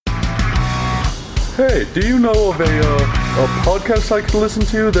Hey, do you know of a podcast I could listen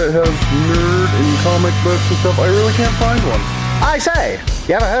to that has nerd and comic books and stuff? I really can't find one. I say,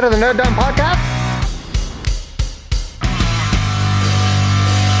 you ever heard of the Nerd Dumb Podcast?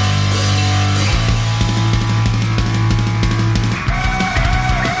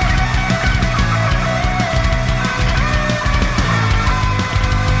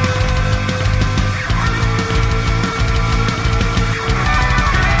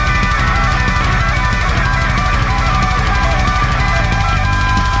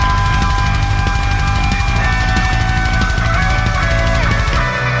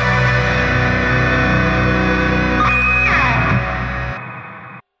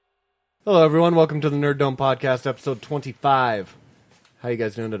 Hello, everyone. Welcome to the Nerd Dome Podcast, episode 25. How you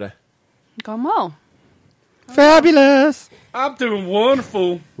guys doing today? Going well. Fabulous. I'm doing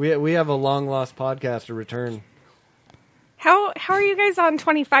wonderful. We have a long-lost podcast to return. How are you guys on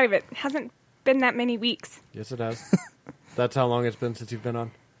 25? It hasn't been that many weeks. Yes, it has. That's how long it's been since you've been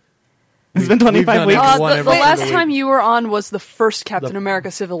on. It's been 25 weeks. The last time you were on was the first Captain America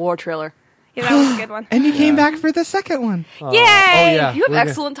Civil War trailer. Yeah, that was a good one. And you came back for the second one. Yay! Oh, yeah. You have We're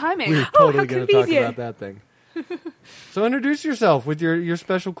excellent timing. We're how totally going to talk convenient. about that thing. So introduce yourself with your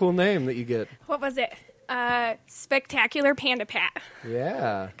special cool name that you get. What was it? Spectacular Panda Pat.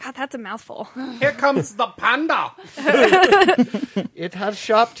 Yeah. God, that's a mouthful. Here comes the panda. It has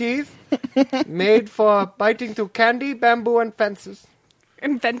sharp teeth, made for biting through candy, bamboo, and fences.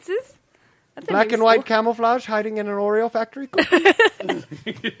 And fences? That's a Black new and white school. camouflage hiding in an Oreo factory. Oh,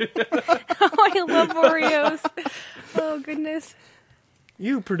 I love Oreos. Oh, goodness.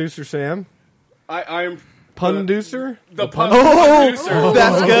 You, producer Sam. I am Punducer? the pun-ducer. Oh,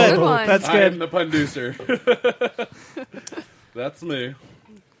 that's good. one. That's I am good. the pun-ducer. That's me.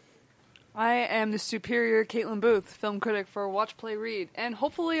 I am the superior Caitlin Booth, film critic for Watch, Play, Read, and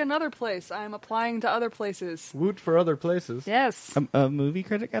hopefully another place. I am applying to other places. Woot for other places. Yes. A movie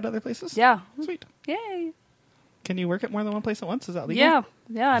critic at other places? Yeah. Sweet. Yay. Can you work at more than one place at once? Is that legal? Yeah.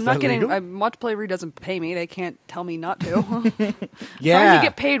 Yeah, I'm Is not that getting... legal? Watch, Play, Read doesn't pay me. They can't tell me not to. Yeah. Trying to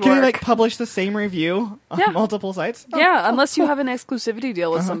get paid Can work. you like publish the same review on Yeah. multiple sites? Yeah, unless you have an exclusivity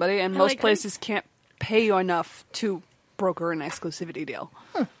deal with somebody, and I most like places can't pay you enough to broker an exclusivity deal.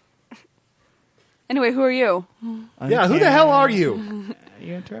 Anyway, who are you? Yeah, who the hell are you?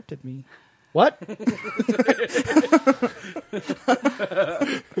 You interrupted me. What?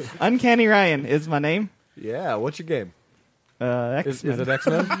 Uncanny Ryan is my name. Yeah, what's your game? Is X-Men. it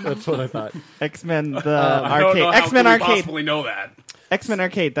X-Men? That's what I thought. X-Men the I don't know arcade. how X-Men could we Arcade. possibly know that. X-Men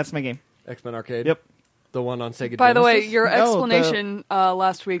Arcade. That's my game. X-Men Arcade? Yep. The one on Sega By the way, Genesis? your No, explanation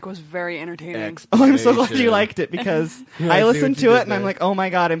last week was very entertaining. Oh, I'm so glad you liked it because I I see listened what you to did it and I'm there. like, oh my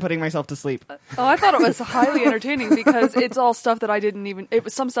god, I'm putting myself to sleep. Oh, I thought it was highly entertaining because it's all stuff that I didn't even... It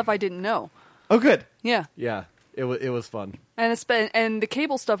was some stuff I didn't know. Oh, good. Yeah. Yeah, it was fun. And and the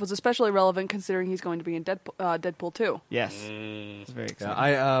Cable stuff was especially relevant considering he's going to be in Deadpool 2. Yes. It's very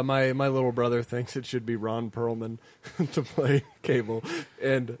exciting. Yeah, my little brother thinks it should be Ron Perlman to play Cable,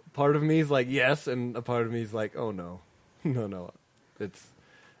 and part of me is like yes, and a part of me is like oh no, no, it's.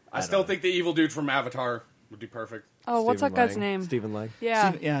 I still think the evil dude from Avatar would be perfect. Oh, what's Stephen that guy's Lang. name? Stephen Lang.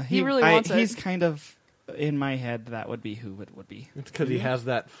 Yeah. Yeah, he really wants it. He's kind of in my head. That would be who it would be. It's because he has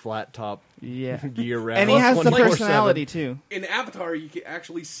that flat top Yeah, year round, and he has the 24/7. personality too. In Avatar, you can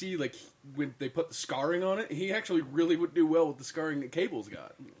actually see like when they put the scarring on it. He actually really would do well with the scarring that Cable's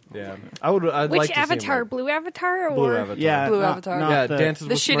got. Yeah, I'd Which like to see him, Avatar? like, Blue Avatar? Or? Blue Avatar. Yeah, Blue not, Avatar. Not Yeah, the, Dances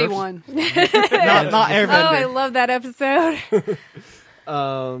The with shitty Smurfs. one. not Oh, I Airbender. love that episode.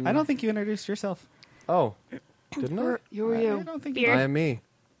 I don't think you introduced yourself. Oh, didn't I? You or I you? don't think. Beard. I am me.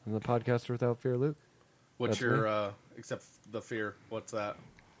 I'm the podcaster without fear, Luke. What's That's your except the fear? What's that?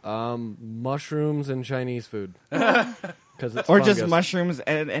 Mushrums and Chinese food. Because it's Or fungus. just mushrooms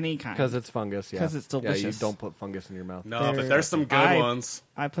at any kind. Because it's fungus. Yeah, 'Cause it's Yeah, you delicious. don't put fungus in your mouth. No, There- but there's some good I- ones.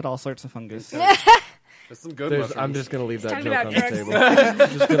 I put all sorts of fungus. There's some good mushrooms. I'm just gonna leave that talking joke about on the drugs. table.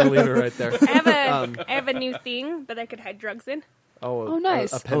 I'm just gonna leave it right there. I have a new thing that I could hide drugs in. Oh,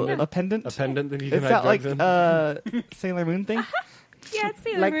 nice. A Oh, pendant. a pendant. A pendant that you can Is hide that like drugs in. Sailor Moon thing? Yeah, it's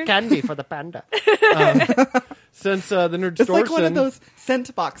Sailor Moon. candy for the panda. Since the nerd It's like one of Storson- those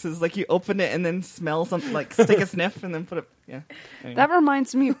scent boxes. Like you open it and then smell something. Like stick a sniff and then put it. Yeah. Anyway. That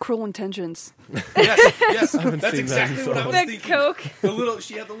reminds me of Cruel Intentions. yes, seen that's that exactly in what I so was The thinking. Coke.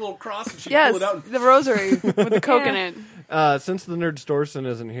 She had the little cross and she Yes, pulled it out. the rosary with the Coke in Yeah. it. Since the nerd Storson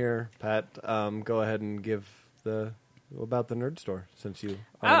isn't here, Pat, go ahead and give about the nerd store since you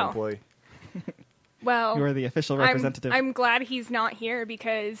are an Oh. employee. Well, You are the official representative. I'm glad he's not here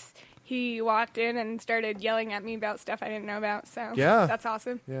because he walked in and started yelling at me about stuff I didn't know about. So Yeah. that's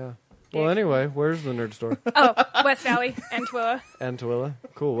awesome. Yeah. Well, anyway, where's the nerd store? Oh, West Valley and Twilla. And Twilla.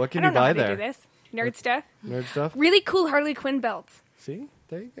 Cool. What I can don't you know buy how they there? do this. Nerd stuff. Nerd stuff? Really cool Harley Quinn belts. See?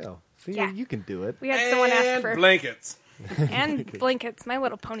 There you go. See, Yeah. you can do it. We had someone ask for blankets. and blankets. My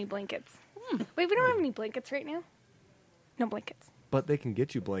Little Pony blankets. Wait, we don't have any blankets right now. No blankets. But they can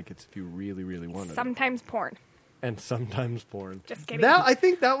get you blankets if you really, really want it. Sometimes porn. And sometimes porn. Just kidding. That, I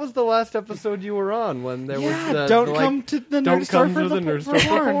think that was the last episode you were on when there was the don't come to the don't nerd store come for to the nerd for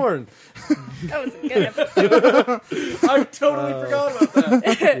store for porn. That was a good episode. I totally forgot about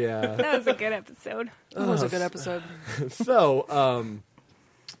that. Yeah. That was a good episode. That was a good episode. So,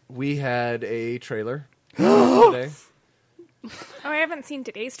 we had a trailer today. Oh, I haven't seen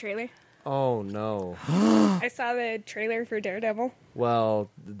today's trailer. Oh no. I saw the trailer for Daredevil. Well,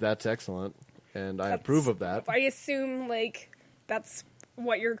 that's excellent, and I approve of that. I assume, that's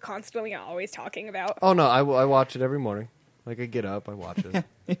what you're constantly always talking about. Oh no, I watch it every morning. Like I get up, I watch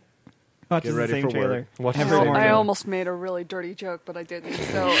it. Watches Get ready the same for trailer. work. Watch Every the same morning. I trailer. almost made a really dirty joke, but I didn't.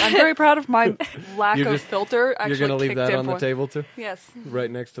 So I'm very proud of my lack You're of just- filter. Actually, You're gonna leave kicked that in on the for- table too, Yes. right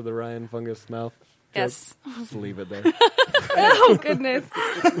next to the Ryan Fungus mouth. joke? Yes. Just leave it there. Oh, goodness.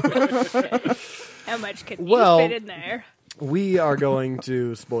 How much could you Well- fit in there? We are going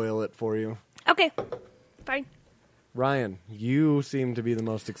to spoil it for you. Okay. Fine. Ryan, you seem to be the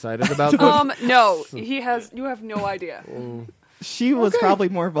most excited about this. No, he has. You have no idea. She was probably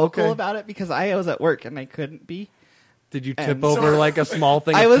more vocal Okay. about it because I was at work and I couldn't be. Did you tip And over like a small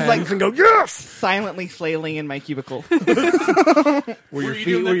thing I of was pens like- and go, yes! Silently flailing in my cubicle. Were your you feet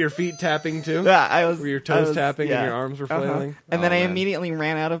doing were that? your feet tapping too? Yeah, I was. Were your I toes was- tapping and yeah. your arms were flailing? And then Oh, I man. immediately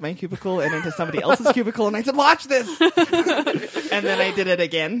ran out of my cubicle and into somebody else's cubicle, and I said, "Watch this!" And then I did it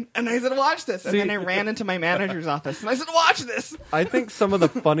again, and I said, "Watch this!" And See- then I ran into my manager's office, and I said, "Watch this!" I think some of the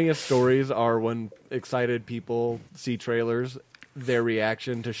funniest stories are when excited people see trailers, their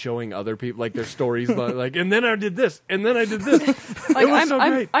reaction to showing other people, like their stories, but like, and then I did this, and then I did this. Like, was so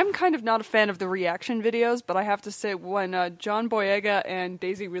great. I'm kind of not a fan of the reaction videos, but I have to say, when John Boyega and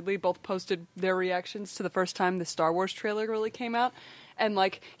Daisy Ridley both posted their reactions to the first time the Star Wars trailer really came out, and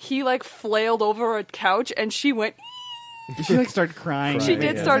he flailed over a couch, and she went. She started crying. She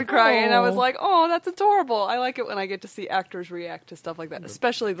did yeah. start crying, and I was "Oh." like, "Oh, that's adorable." I like it when I get to see actors react to stuff like that,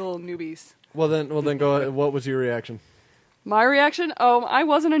 especially the little newbies. Well then go ahead. What was your reaction? My reaction? Oh, I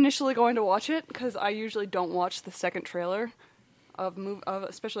wasn't initially going to watch it because I usually don't watch the second trailer of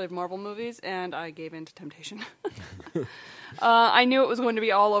especially of Marvel movies, and I gave in to temptation. I knew it was going to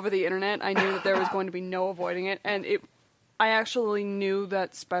be all over the internet. I knew that there was going to be no avoiding it, and I actually knew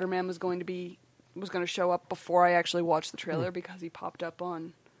that Spider-Man was going to show up before I actually watched the trailer because he popped up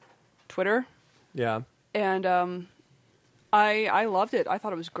on Twitter, Yeah. and I loved it. I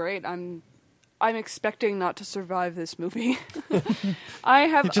thought it was great. I'm expecting not to survive this movie. I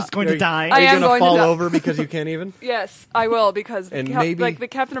have You're just going Are to you- die. I Are you am gonna going to fall die. over because you can't even? Yes, I will because And maybe- the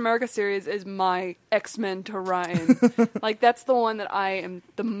Captain America series is my X-Men to Ryan. That's the one that I am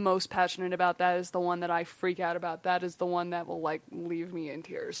the most passionate about. That is the one that I freak out about. That is the one that will leave me in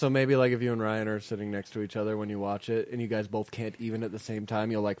tears. So maybe like if you and Ryan are sitting next to each other when you watch it, and you guys both can't even at the same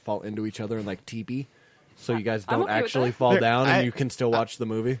time, you'll fall into each other and teepee. So you guys I'm don't okay with actually that. fall There- down, and I- you can still watch the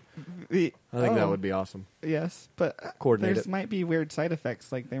movie. I think that would be awesome. Yes, but Coordinate there it. might be weird side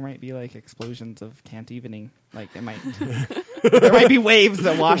effects. Like there might be explosions of can't evening. Like it might. There might be waves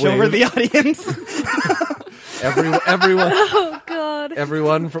that wash over the audience. Everyone, Oh, God.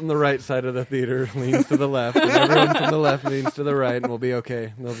 everyone from the right side of the theater leans to the left, and everyone from the left leans to the right, and we'll be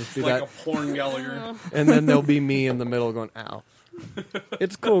okay. And they'll just be Like that, a porn Gallagher. and then there'll be me in the middle going, "Ow."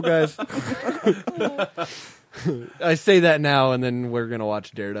 It's cool, guys. I say that now, and then we're gonna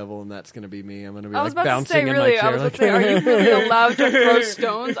watch Daredevil, and that's gonna be me. I'm gonna be I was about to bouncing say, in really, my chair. I was about to say, are you really allowed to throw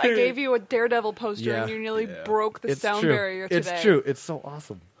stones? I gave you a Daredevil poster, Yeah. and you nearly broke the It's sound true. barrier today. It's true. It's so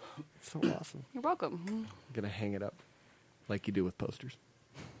awesome. It's so awesome. You're welcome. I'm gonna hang it up like you do with posters.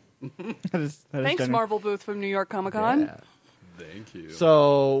 That is Thanks, generous. Marvel Booth from New York Comic Con. Yeah. Thank you.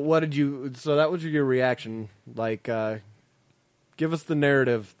 So what did you? So that was your reaction. Give us the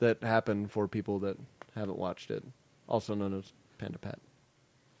narrative that happened for people that haven't watched it, also known as Panda Pat.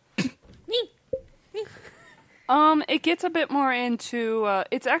 It gets a bit more into.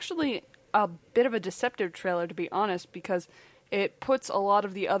 It's actually a bit of a deceptive trailer, to be honest, because it puts a lot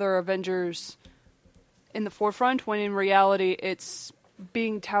of the other Avengers in the forefront, when in reality it's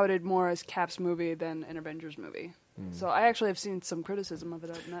being touted more as Cap's movie than an Avengers movie. So I actually have seen some criticism of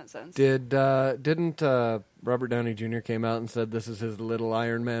it in that sense. Didn't Robert Downey Jr. came out and said this is his little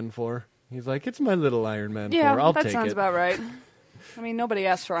Iron Man 4? He's like, it's my little Iron Man 4. Yeah, I'll that take sounds it. about right. I mean, nobody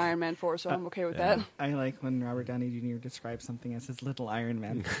asked for Iron Man 4, so I'm okay with that. I like when Robert Downey Jr. describes something as his little Iron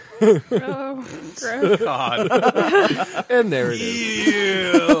Man. Oh, gross. God. And there it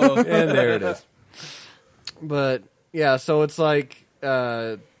is. And there it is. But yeah, so it's like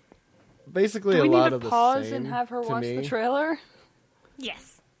basically Do we a need lot to of the pause same and have her to watch me. the trailer?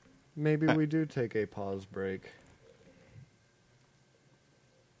 Yes. Maybe we do take a pause break.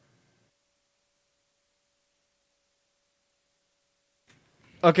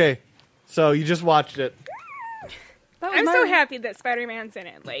 Okay, so you just watched it. That was I'm my- so happy that Spider-Man's in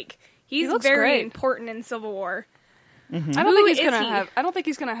it. Like, he's looks very great. important in Civil War. I don't Who think he's is gonna he? have. I don't think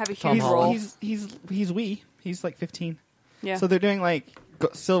he's gonna have a Tom huge role. Holland. He's wee. He's like 15. Yeah. So they're doing like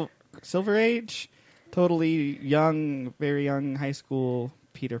Silver Age, totally young, very young high school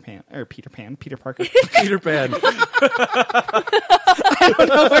Peter Parker. Peter Pan. that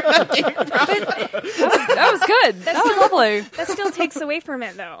was good. That was lovely. That still takes away from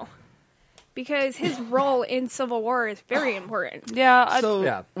it, though. Because his role in Civil War is very important. Yeah. So,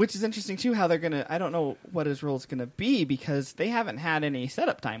 Yeah. which is interesting too. How they're gonna? I don't know what his role is gonna be because they haven't had any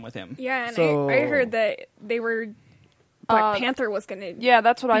setup time with him. Yeah, and So- I heard that they were... Black Panther was going to... Yeah,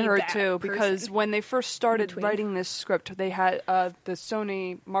 that's what I be heard that too. Because person when they first started between. writing this script, they had the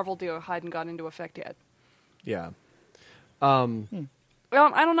Sony Marvel deal hadn't gone into effect yet. Yeah. Well,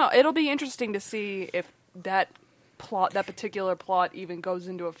 I don't know. It'll be interesting to see if that particular plot, even goes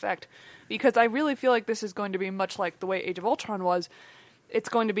into effect, because I really feel like this is going to be much like the way Age of Ultron was. It's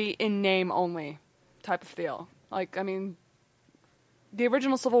going to be in name only type of feel. Like, I mean, the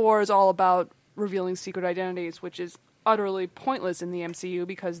original Civil War is all about revealing secret identities, which is utterly pointless in the MCU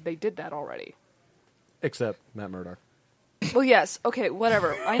because they did that already. Except Matt Murdock. Well, yes. Okay,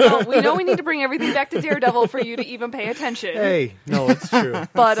 whatever. I know. We know we need to bring everything back to Daredevil for you to even pay attention. Hey, no, it's true.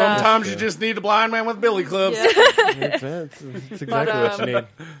 But Sometimes you just need a blind man with billy clubs. yeah. it's exactly what you need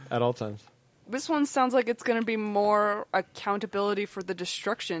at all times. This one sounds like it's going to be more accountability for the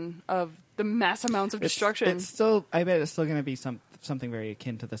destruction of the mass amounts of destruction. It's still. I bet it's still gonna be something very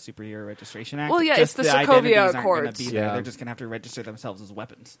akin to the Superhero Registration Act. Well, yeah, Just it's the Sokovia identities aren't gonna Accords. be there. Yeah. They're just gonna have to register themselves as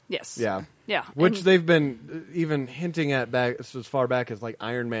weapons. Yes. Yeah. Yeah. Which And- they've been even hinting at back as far back as like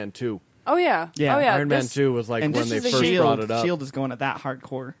Iron Man 2. Oh yeah. Yeah, Oh yeah. Iron Man this- 2 was like And when this they is a first Shield. brought it up. Shield is going at that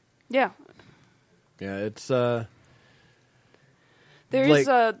hardcore. Yeah. Yeah, it's There Like- is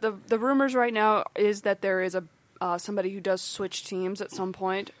the rumors right now is that there is a somebody who does switch teams at some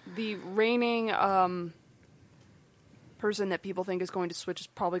point. The reigning person that people think is going to switch is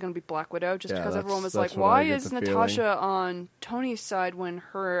probably going to be Black Widow, just Yeah, because everyone was that's like, what I "Why get is the Natasha feeling. on Tony's side when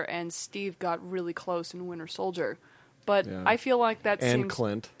her and Steve got really close in Winter Soldier?" But Yeah. I feel like that And seems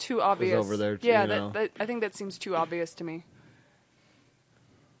Clint too obvious. over there, yeah, you know. that I think that seems too obvious to me.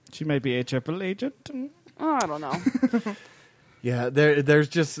 She might be a triple agent. Oh, I don't know. yeah, there's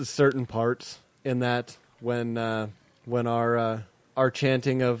just certain parts in that when our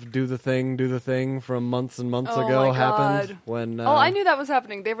chanting of do the thing from months and months Oh ago my happened God. when Oh, I knew that was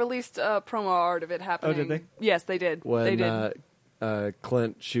happening. They released promo art of it happening. did they? Yes, they did. when they did.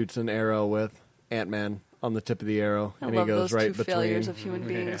 Clint shoots an arrow with Ant-Man on the tip of the arrow, I and love he goes those right two between failures of human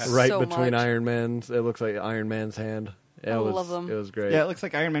beings. right so between much. Iron Man's. It looks like Iron Man's hand. It I was, love them. It was great. Yeah, it looks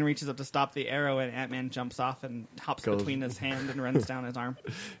like Iron Man reaches up to stop the arrow, and Ant Man jumps off and hops Goes- between his hand and runs down his arm.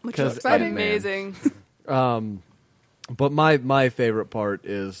 Which 'Cause was Ant-Man. amazing. But my favorite part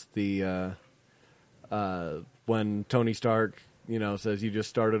is the when Tony Stark, says you just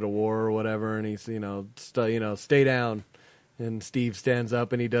started a war or whatever, and he's stay down, and Steve stands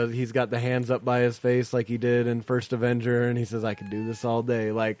up and he's got the hands up by his face like he did in First Avenger, and he says I could do this all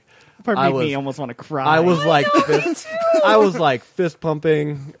day. Like Part I made me was- almost want to cry. I was like fist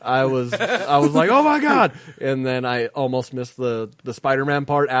pumping. I was like, oh my god! And then I almost missed the Spider-Man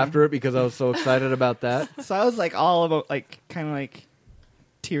part after it because I was so excited about that. So I was like all about kind of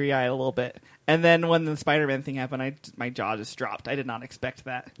teary eyed a little bit. And then when the Spider Man thing happened, my jaw just dropped. I did not expect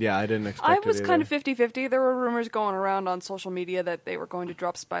that. Yeah, I didn't expect I it was either. kind of 50-50. There were rumors going around on social media that they were going to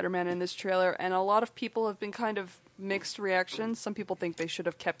drop Spider-Man in this trailer, and a lot of people have been kind of mixed reactions. Some people think they should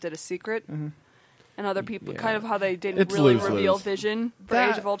have kept it a secret, and other people kind of how they didn't It's really lose-lose. reveal Vision for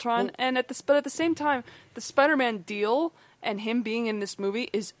That- Age of Ultron. And at the same time, the Spider-Man deal and him being in this movie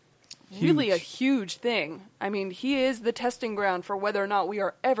is really a huge thing. I mean, he is the testing ground for whether or not we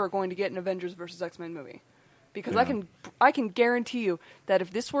are ever going to get an Avengers versus X-Men movie. Because I can guarantee you that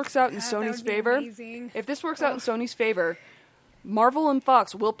if this works out in that Sony's would be favor, amazing. if this works out in Sony's favor, Marvel and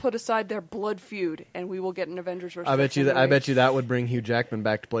Fox will put aside their blood feud, and we will get an Avengers versus. I bet you X-Men that. I movie. bet you that would bring Hugh Jackman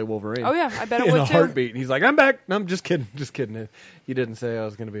back to play Wolverine. Oh yeah, I bet it in would a too. heartbeat. He's like, I'm back. No, I'm just kidding. Just kidding. You didn't say I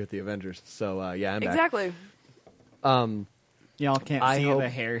was going to be with the Avengers, so yeah, I'm back. Exactly. Y'all can't I see hope- the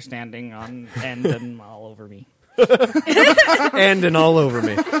hair standing on end and all over me. and all over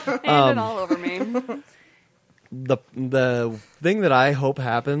me. And all over me. The thing that I hope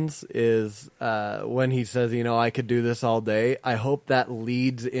happens is when he says, I could do this all day. I hope that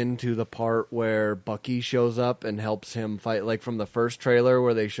leads into the part where Bucky shows up and helps him fight, like from the first trailer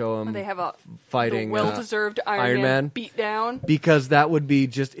where they show him They have a fighting the well-deserved Iron Iron Man. Man beat down. because that would be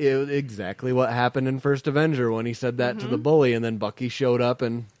just exactly what happened in First Avenger when he said that to the bully, and then Bucky showed up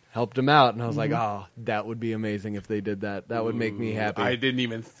and helped him out, and I was like, oh, that would be amazing if they did that. That would make me happy. I didn't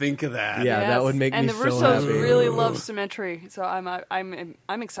even think of that. Yeah, that would make and me the so Russos happy. really love symmetry, so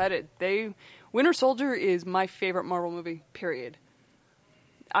I'm excited. Winter Soldier is my favorite Marvel movie. Period.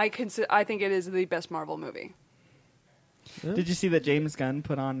 I think it is the best Marvel movie. Did you see that James Gunn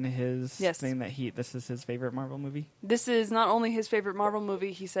put on his Yes. thing that this is his favorite Marvel movie? This is not only his favorite Marvel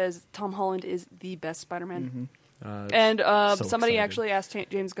movie. He says Tom Holland is the best Spider-Man. Mm-hmm. And so somebody excited. actually asked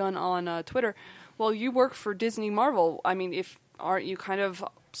James Gunn on Twitter, well, you work for Disney Marvel. I mean, aren't you kind of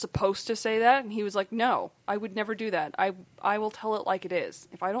supposed to say that? And he was like, no, I would never do that. I will tell it like it is.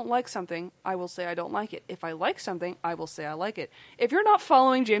 If I don't like something, I will say I don't like it. If I like something, I will say I like it. If you're not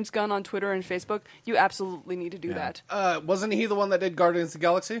following James Gunn on Twitter and Facebook, you absolutely need to do that. Wasn't he the one that did Guardians of the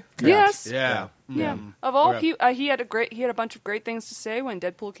Galaxy? Yes. Yeah. Yeah. Of all, Okay. he had a bunch of great things to say when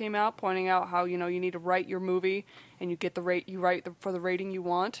Deadpool came out, pointing out how you need to write your movie and you get the rate you write for the rating you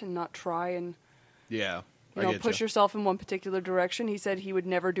want, and not try and Yeah. push yourself in one particular direction. He said he would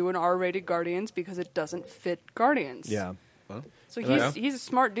never do an R-rated Guardians because it doesn't fit Guardians. Yeah. So Yeah. he's a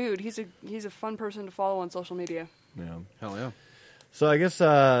smart dude. He's a fun person to follow on social media. Yeah. Hell yeah. So I guess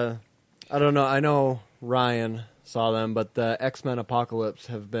I don't know. I know Ryan saw them, but the X-Men Apocalypse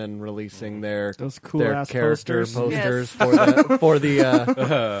have been releasing their Those cool their ass character posters. Yes. for the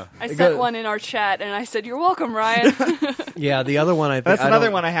I Good. sent one in our chat and I said, "You're welcome, Ryan." yeah, the other one I think That's I another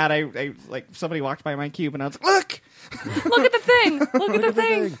don't- one I had. I like somebody walked by my cube and I was like, look! Look at the thing. Look at the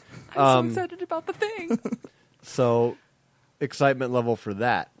thing. thing. I'm so excited about the thing. So excitement level for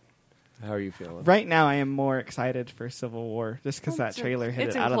that. How are you feeling? Right now, I am more excited for Civil War just because Well, that trailer hit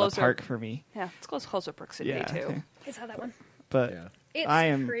it's it in out of closer. the park for me. Yeah, it's closer proximity Yeah, too. I saw that one. but Yeah. It's I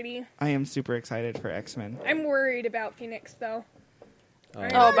am pretty. I am super excited for X-Men. I'm worried about Phoenix though. Oh,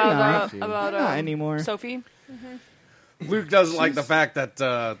 not. about Not anymore. Sophie. Luke doesn't like the fact that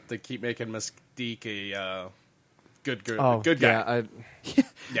they keep making Mystique a good good guy. Yeah,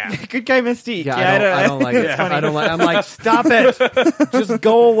 Yeah. Good guy Mystique. yeah, I don't like it. It's funny. I don't like. I'm like, stop it! Just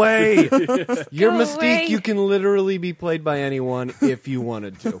go away. Your Go Mystique, away. you can literally be played by anyone if you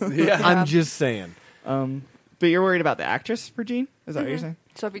wanted to. Yeah. I'm just saying. But you're worried about the actress for Jean? Is that what you're saying?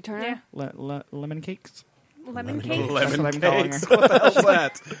 Sophie Turner. Yeah. Lemon cakes? Lemon cake. That's what I'm calling her. What the hell's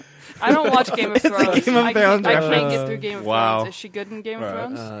that? I don't watch Game of Thrones. Game of I Thrones can't reference. get through Game of Wow. Thrones. Is she good in Game of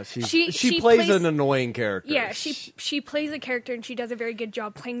Thrones? She She plays plays- an annoying character. Yeah, she plays a character and she does a very good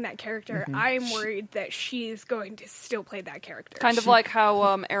job playing that character. I'm worried that she's going to still play that character. Kind of like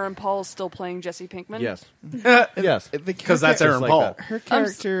how Aaron Paul is still playing Jesse Pinkman. Yes. Yes. Because that's Just Aaron like Paul. that. Her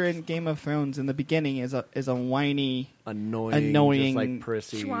character in Game of Thrones in the beginning is a whiny, Annoying, just like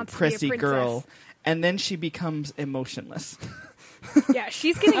prissy. She wants- prissy princess. girl, and then she becomes emotionless. Yeah,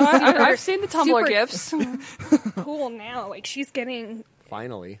 she's getting I've seen the Tumblr super gifs. cool now. Like she's getting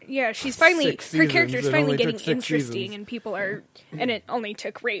Finally. yeah, she's finally 6 her character's seasons. It finally only getting took 6 interesting seasons. and people are and it only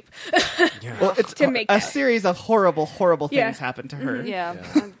took rape. Well, it's To make a that. series of horrible things Yeah. happen to her. Yeah,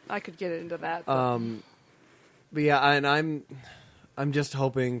 I could get into that. but- But yeah, and I'm just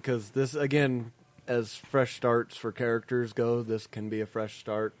hoping because this again, as fresh starts for characters go, this can be a fresh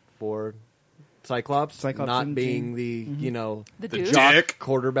start for Cyclops not and being Jean. the the The dude. jock dick.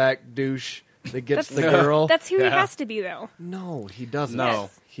 quarterback douche that gets the That's- girl. That's who he Yeah. has to be though. No, he doesn't. No.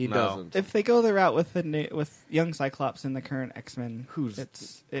 he No. doesn't. If they go the route with with young Cyclops in the current X-Men, Who's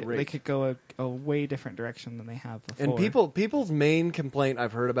they great. could go a way different direction than they have before. And people's main complaint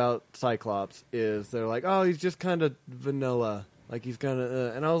I've heard about Cyclops is they're like, oh, he's just kind of vanilla, like he's kind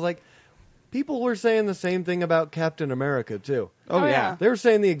of. And I was like, people were saying the same thing about Captain America too. oh Oh, yeah. yeah. They were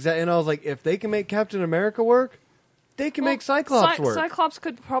saying the exact, and I was like, if they can make Captain America work, they can make Cyclops work. Cyclops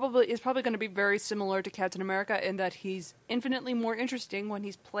is probably going to be very similar to Captain America in that he's infinitely more interesting when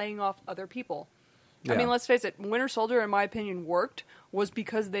he's playing off other people. I Yeah. mean, let's face it. Winter Soldier, in my opinion, worked was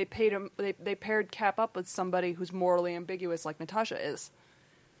because they paid him. They paired Cap up with somebody who's morally ambiguous, like Natasha is.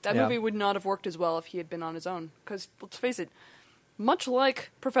 That Yeah. movie would not have worked as well if he had been on his own. Because let's face it, much like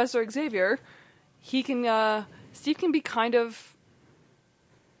Professor Xavier, Steve can be kind of.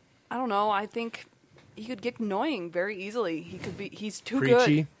 I don't know. I think get annoying very easily. He's too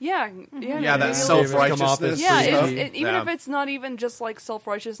Preachy. good. Yeah, Yeah, that really. self-righteousness. Yeah, stuff. even if it's not even just like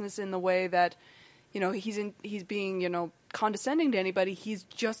self-righteousness in the way that, he's being, condescending to anybody. He's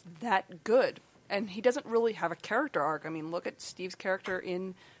just that good. And he doesn't really have a character arc. I mean, look at Steve's character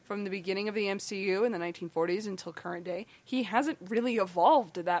from the beginning of the MCU in the 1940s until current day. He hasn't really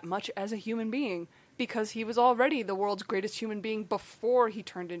evolved that much as a human being because he was already the world's greatest human being before he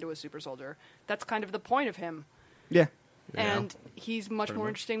turned into a super soldier. That's kind of the point of him. Yeah. And he's much more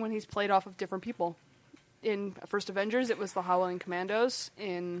interesting when he's played off of different people. In First Avengers, it was the Howling Commandos.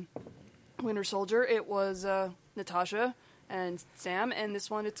 In Winter Soldier, it was Natasha and Sam, and this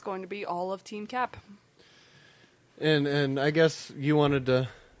one it's going to be all of Team Cap. And I guess you wanted to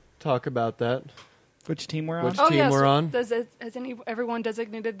talk about that. Which team we're on? Which team we're on? Has everyone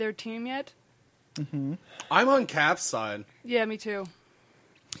designated their team yet? Mm-hmm. I'm on Cap's side. Yeah, me too.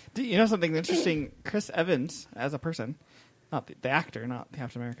 You know something interesting? Chris Evans, as a person, not the actor, not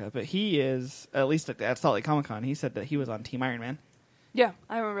Captain America, but he is, at least at Salt Lake Comic Con, he said that he was on Team Iron Man. Yeah,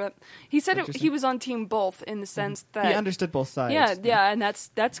 I remember that. He said he was on Team Both in the sense that he understood both sides. Yeah, and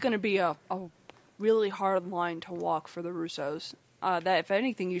that's going to be a really hard line to walk for the Russos. That if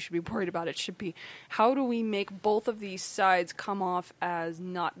anything you should be worried about, it should be how do we make both of these sides come off as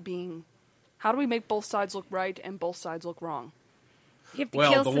not being. How do we make both sides look right and both sides look wrong? You have to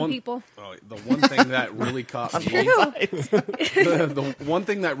kill some people. The one thing that really caught me, the one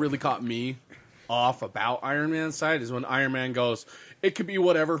thing that really caught me off about Iron Man's side is when Iron Man goes, "It could be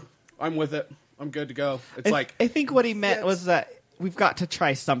whatever. I'm with it. I'm good to go." It's I think what he meant was that we've got to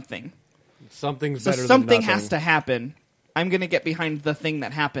try something. Something's So better something than nothing. has to happen. I'm going to get behind the thing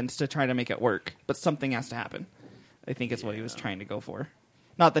that happens to try to make it work, but something has to happen. I think is what he was trying to go for.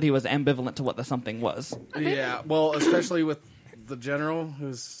 Not that he was ambivalent to what the something was. Yeah, well, especially with the general,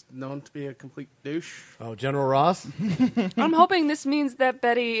 who's known to be a complete douche. Oh, General Ross? I'm hoping this means that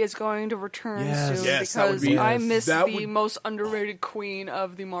Betty is going to return Yes. soon Yes, that would because be- I miss that the would- most underrated queen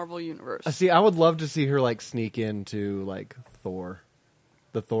of the Marvel Universe. See, I would love to see her like sneak into like Thor,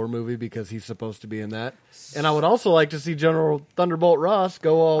 the Thor movie, because he's supposed to be in that. And I would also like to see General Thunderbolt Ross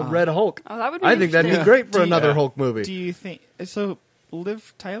go all Red Hulk. Oh, that would be I think that'd be interesting. great for another Hulk movie. Do you think so?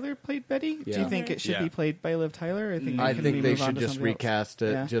 Liv Tyler played Betty. Do Yeah. you think it should Yeah. be played by Liv Tyler? I can think we they move on should to just somebody else? recast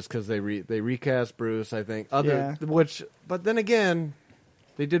it Yeah. just because they recast Bruce. I think Yeah. but then again,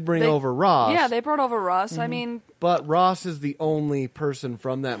 they did bring They- over Ross. Yeah, they brought over Ross. Mm-hmm. I mean, But Ross is the only person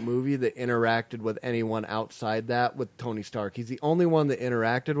from that movie that interacted with anyone outside that with Tony Stark. He's the only one that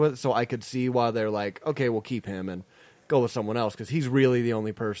interacted with it, so I could see why they're like, okay, we'll keep him and go with someone else, because he's really the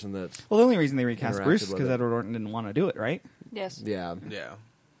only person that's, Well, the only reason they recast Interacted Bruce is with because it. Edward Norton didn't want to do it, right? yes. yeah. Yeah.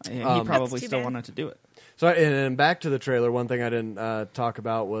 He That's probably too still bad. wanted to do it. So, and back to the trailer, one thing I didn't talk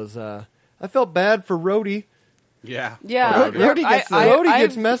about was I felt bad for Rhodey. Yeah. Yeah, Rhodey gets Rhodey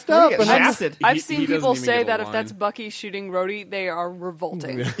gets messed up. gets And shafted. I'm just- I've He seen doesn't people even say get a that if line. that's Bucky shooting Rhodey, they are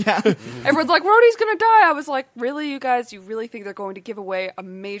revolting. Yeah. Everyone's like, Rhodey's gonna die. I was like, really, you guys? You really think they're going to give away a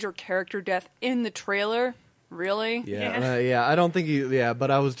major character death in the trailer? Really? yeah, I don't think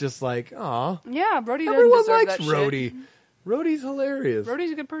but I was just like, aw. Yeah, Rhodey doesn't Everyone deserve likes that shit. Rhodey. Rhodey's hilarious.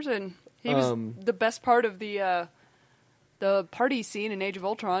 Rhodey's a good person. He was the best part of the party scene in Age of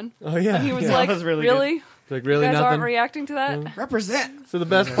Ultron. Oh, yeah. And he was Yeah. like, That was really really? It's like, really You guys nothing? aren't reacting to that? Represent. So the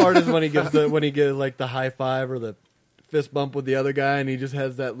best part is when he gives like the high five or the fist bump with the other guy, and he just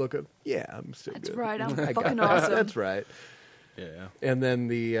has that look of, yeah, I'm so That's good. right, I'm I got fucking that. awesome. That's right. Yeah. And then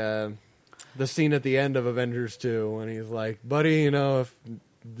the scene at the end of Avengers 2 when he's like, buddy, if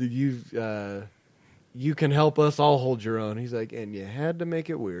you can help us, I'll hold your own. He's like, and you had to make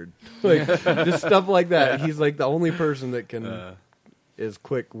it weird. Like, just stuff like that. He's like the only person that can is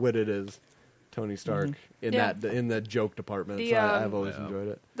quick-witted as Tony Stark in Yeah. in the joke department. The, So I've always enjoyed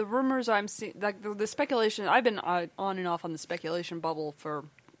it. The rumors I'm seeing, like the speculation, I've been on and off on the speculation bubble for,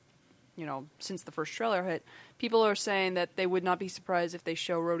 since the first trailer hit. People are saying that they would not be surprised if they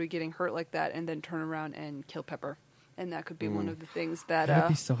show Rhodey getting hurt like that and then turn around and kill Pepper. And that could be one of the things that I'd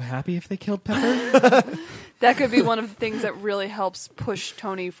be so happy if they killed Pepper. that could be one of the things that really helps push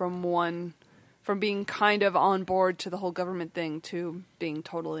Tony from being kind of on board to the whole government thing to being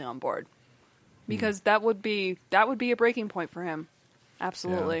totally on board. Because that would be a breaking point for him.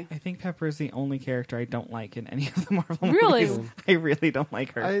 Absolutely. I think Pepper is the only character I don't like in any of the Marvel Really? movies. I really don't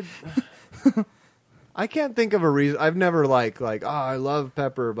like her. I can't think of a reason. I've never I love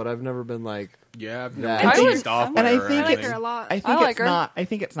Pepper, but I've never been like, Yeah, I've Yeah. never I been would- teased off and by I her or think I like anything. her a lot. I think I like it's her. not. I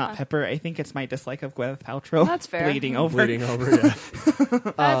think it's not Pepper. I think it's my dislike of Gwyneth Paltrow. That's fair. Bleeding over. bleeding over. Yeah.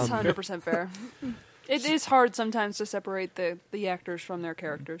 That's 100% fair. It is hard sometimes to separate the actors from their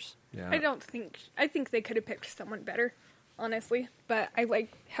characters. Yeah. I think they could have picked someone better, honestly. But I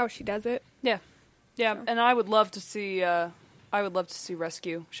like how she does it. Yeah, and I would love to see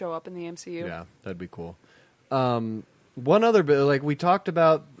Rescue show up in the MCU. Yeah, that'd be cool. One other bit, like we talked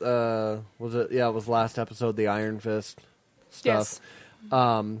about, was it? Yeah, it was last episode, the Iron Fist stuff.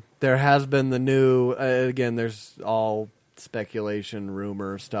 Yes. There has been the new. Again, there's all speculation,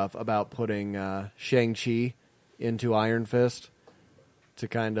 rumor stuff about putting Shang-Chi into Iron Fist to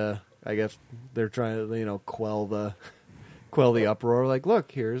kind of. I guess they're trying to, quell the uproar. Like,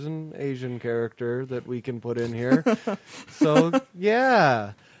 look, here's an Asian character that we can put in here. So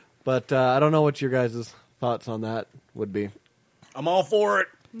yeah, but I don't know what your guys' thoughts on that would be. I'm all for it.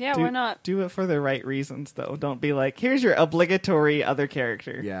 Yeah, why not? Do it for the right reasons, though. Don't be like, here's your obligatory other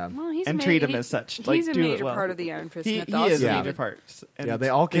character. Yeah. Well, he's And treat him as such. He's Like, a do it major well. part of the Iron Fist He mythos. is a Yeah. major part. And Yeah, they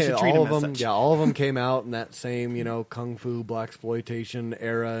all should came. treat All him of as them. such. Yeah, all of them came out in that same, kung fu blaxploitation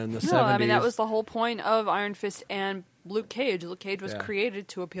era in the 70s. No, I mean that was the whole point of Iron Fist and Luke Cage. Luke Cage was Yeah. created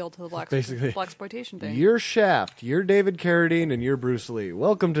to appeal to the Basically, blaxploitation thing. You're Shaft, you're David Carradine, and you're Bruce Lee.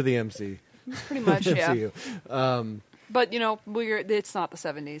 Welcome to the Pretty much, yeah. MCU. But it's not the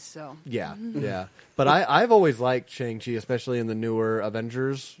 70s, so Yeah, yeah. But I've always liked Shang-Chi, especially in the newer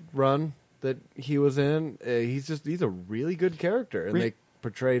Avengers run that he was in. He's a really good character, and they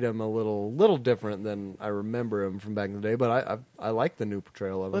portrayed him a little different than I remember him from back in the day. But I like the new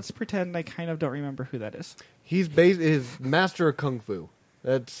portrayal of him. Let's pretend I kind of don't remember who that is. He's his master of kung fu.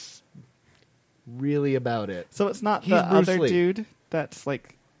 That's really about it. So it's not He's the Bruce other Lee. dude that's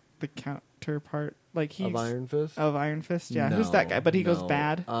like the counterpart. Like he's Of Iron Fist? Of Iron Fist, yeah. Who's that guy? But he goes no.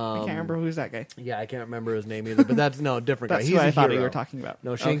 bad. I can't remember who's that guy. Yeah, I can't remember his name either. But that's a different That's guy. who He's I a thought hero. you were talking about.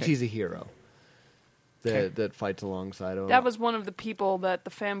 No, Okay. Shang-Chi's a hero Okay. that fights alongside him. that was one of the people that the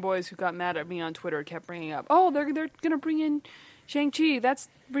fanboys who got mad at me on Twitter kept bringing up. Oh, they're going to bring in Shang-Chi. That's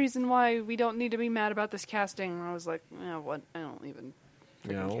the reason why we don't need to be mad about this casting. And I was like, what? I don't even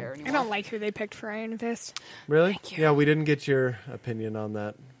care anymore. I don't like who they picked for Iron Fist. Really? Thank you. Yeah, we didn't get your opinion on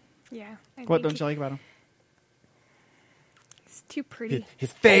that. Yeah. What don't you like about him? He's too pretty.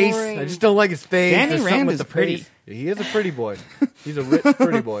 His face. Boring. I just don't like his face. Danny There's something Rand with is the pretty. face. He is a pretty boy. He's a rich,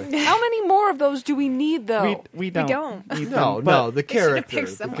 pretty boy. How many more of those do we need, though? We don't. don't. need No, them, no, but, the They should've character. picked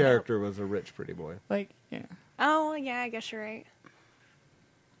The someone character was a rich, pretty boy. Like, yeah. Oh, yeah, I guess you're right.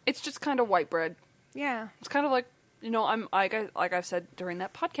 It's just kind of white bread. Yeah. It's kind of like, I'm like I've said during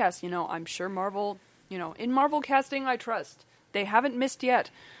that podcast, I'm sure Marvel, in Marvel casting I trust. They haven't missed yet.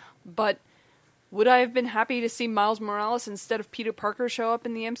 But would I have been happy to see Miles Morales instead of Peter Parker show up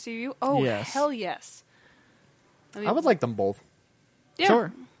in the MCU? Oh, Yes. hell yes. mean, I would like them both. yeah.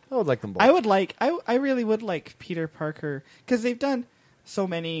 Sure. I would like them both. I really would like Peter Parker, because they've done so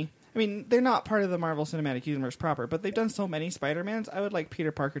many. I mean, they're not part of the Marvel Cinematic Universe proper, but they've done so many Spider-Mans. I would like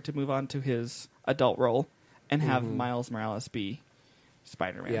Peter Parker to move on to his adult role and have Miles Morales be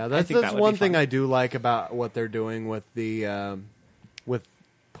Spider-Man. Yeah, I that's think that would one be thing fun. I do like about what they're doing with the with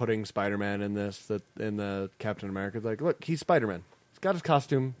putting Spider-Man in in the Captain America. Like, look, he's Spider-Man. He's got his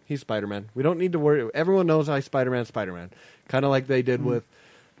costume. He's Spider-Man. We don't need to worry. Everyone knows how Spider-Man. Kind of like they did with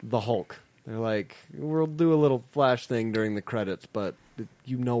the Hulk. They're like, we'll do a little flash thing during the credits, but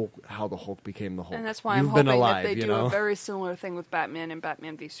you know how the Hulk became the Hulk. And that's why You've I'm been hoping alive, that they you do know? a very similar thing with Batman and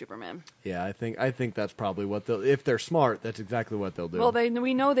Batman v Superman. Yeah, I think that's probably what they'll. If they're smart, that's exactly what they'll do. Well,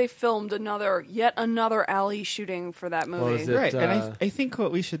 we know they filmed yet another alley shooting for that movie. Well, is it- Right, and uh, I think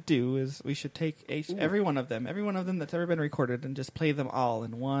what we should do is we should take every one of them that's ever been recorded, and just play them all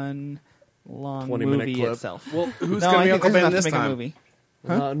in one long 20-minute movie clip. itself. Well, who's no, going to I be think Uncle there's Ben enough this to make a time? movie.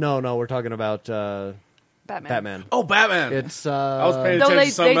 no, we're talking about Batman. Oh, Batman! It's I was paying No, attention they,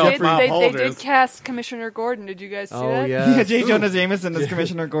 to something else. Bob they Holders. did cast Commissioner Gordon. Did you guys see that? yeah. Yeah, J. Jonah Jameson as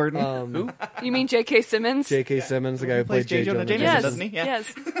Commissioner Gordon. Who? You mean J.K. Simmons? J.K. Simmons, the guy who plays played J. Jonah Jameson, yes, doesn't he? Yeah.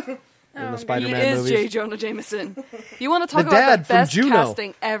 yes. in the He Spider-Man is movies. J. Jonah Jameson. You want to talk The about dad the from best Juno.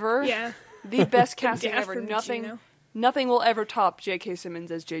 casting ever? Yeah. The best casting Dad ever. from Nothing. Juno. Nothing will ever top J.K. Simmons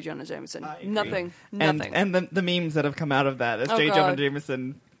as J. Jonah Jameson. Nothing. Nothing. And the memes that have come out of that as Oh, J. God. Jonah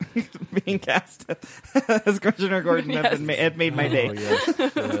Jameson being cast as Commissioner Gordon Yes. have made my day.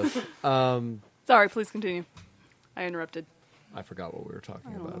 Oh, yes. Sorry, please continue. I interrupted. I forgot what we were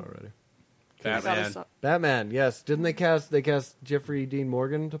talking about already. I gotta Batman. stop. Batman, yes. Didn't they cast Jeffrey Dean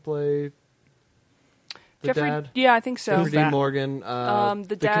Morgan to play the Jeffrey, dad? yeah, I think so. Jeffrey that? Dean Morgan,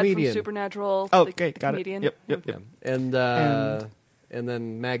 The dad comedian. from Supernatural. Oh, the, great, the got comedian. it. Yep. Yeah. And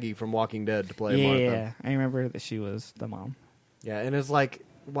then Maggie from Walking Dead to play Yeah, Martha. I remember that she was the mom. Yeah, and it's like,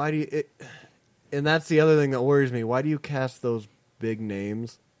 why do you... and that's the other thing that worries me. Why do you cast those big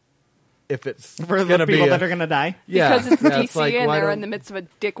names if it's For the gonna people be that are going to die. yeah, Because it's yeah, DC like, and why they're don't- in the midst of a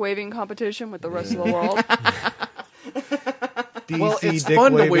dick waving competition with the rest of the world. DC Well, it's dick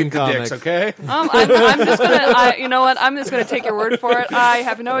fun to waving wave the comics. dicks, okay? I'm just gonna. You know what? I'm just gonna take your word for it. I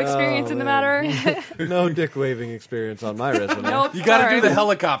have no experience in the matter. No dick waving experience on my resume. Nope. You got to sorry. do the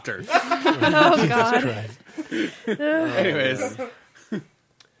helicopter. Oh God. Anyways,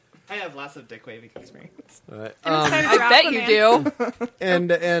 I have lots of dick waving experience. All right. I bet you do.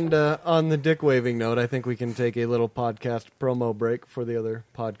 And on the dick waving note, I think we can take a little podcast promo break for the other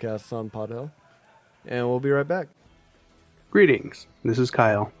podcasts on Podhill, and we'll be right back. Greetings, this is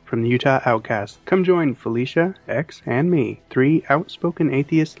Kyle from the Utah Outcast. Come join Felicia, X, and me, 3 outspoken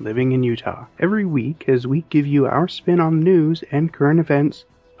atheists living in Utah, every week as we give you our spin on news and current events,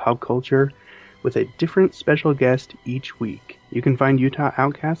 pop culture, with a different special guest each week. You can find Utah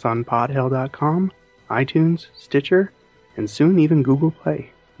Outcasts on podhill.com, iTunes, Stitcher, and soon even Google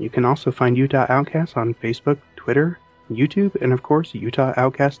Play. You can also find Utah Outcasts on Facebook, Twitter, YouTube, and of course,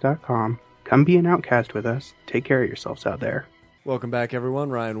 UtahOutcast.com. Come be an outcast with us. Take care of yourselves out there. Welcome back,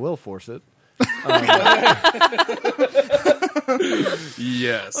 everyone. Ryan will force it.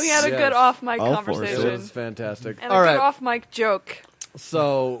 yes. We had a Yes. good off mic I'll force It conversation was fantastic. and All a right. good off mic joke.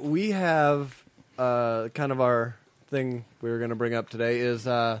 So we have kind of our thing we were going to bring up today is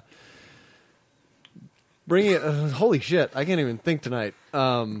bringing it. Holy shit! I can't even think tonight. Is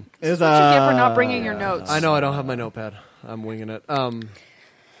What you get for not bringing your notes? I know I don't have my notepad. I'm winging it. Go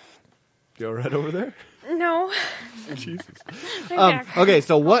right over there. No. Jesus. I'm back. Okay,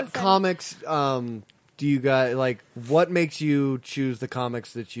 so All of a what sudden. comics do you guys like? What makes you choose the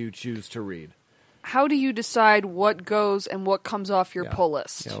comics that you choose to read? How do you decide what goes and what comes off your Yeah. pull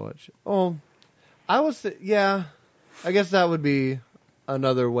list? Yeah, I was yeah. I guess that would be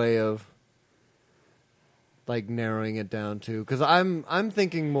another way of like narrowing it down too. Because I'm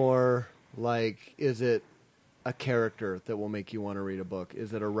thinking more like, is it a character that will make you want to read a book?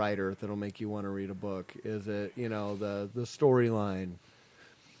 Is it a writer that'll make you want to read a book? Is it the storyline,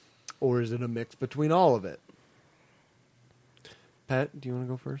 or is it a mix between all of it? Pat, do you want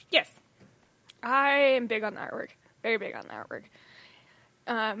to go first? Yes. I am big on the artwork. Very big on the artwork.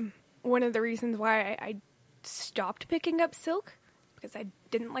 One of the reasons why I stopped picking up Silk, because I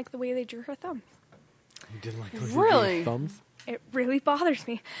didn't like the way they drew her thumbs. You didn't like those Really? thumbs? It really bothers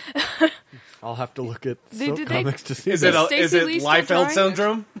me. I'll have to look at They- Silk did they- comics to see. Is that. it Stacey Lee still Liefeld drawing it?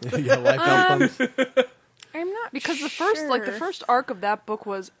 syndrome? Yeah, Liefeld thumbs. I'm not Because the sure. first arc of that book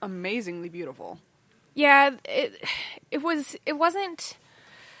was amazingly beautiful. Yeah, it wasn't.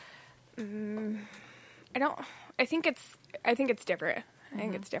 I think it's different. I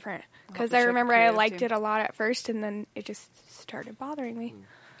think it's different because to I check remember I creative liked team. it a lot at first, and then it just started bothering me.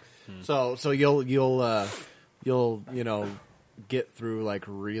 So you'll get through like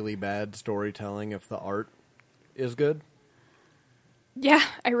really bad storytelling if the art is good. Yeah,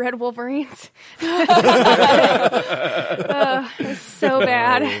 I read Wolverines. It's so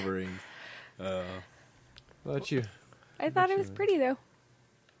bad. Wolverine. What about you? I thought it was pretty though.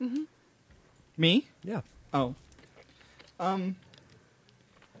 Me? Yeah. Oh.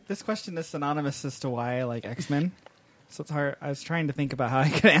 This question is synonymous as to why I like X-Men. So it's hard. I was trying to think about how I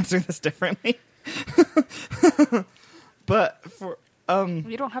could answer this differently. But for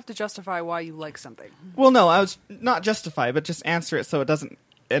You don't have to justify why you like something. well, no, I was not justify, but just answer it so it doesn't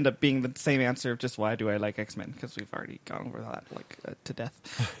end up being the same answer of just why do I like X-Men, because we've already gone over that to death.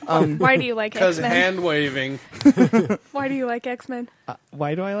 Why do you like Because X-Men? hand waving. Why do you like X-Men?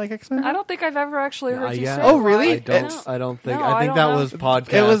 Why do I like X-Men? I don't think I've ever actually heard you yeah. say Oh, why. really? I don't think. No, I I think don't that know. was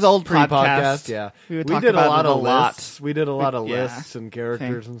podcast. It was old pre-podcast. podcast. Yeah, We we would talk did a about lot it a of lot. lists. We did a lot of Yeah. lists and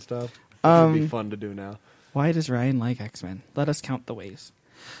characters and stuff. Which would be fun to do now. Why does Ryan like X-Men? Let us count the ways.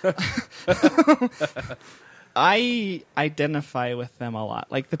 I identify with them a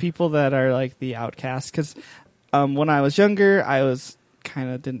lot, like the people that are like the outcasts. Because when I was younger, I was kind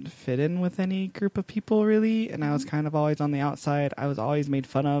of didn't fit in with any group of people really, and I was kind of always on the outside. I was always made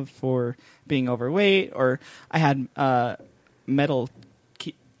fun of for being overweight, or I had metal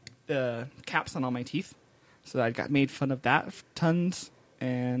caps on all my teeth, so I got made fun of that tons.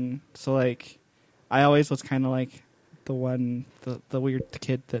 And so like I always was kind of like the weird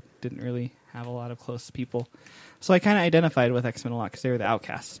kid that didn't really have a lot of close people. So I kind of identified with X-Men a lot because they were the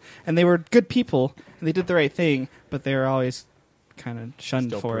outcasts. And they were good people, and they did the right thing, but they were always kind of shunned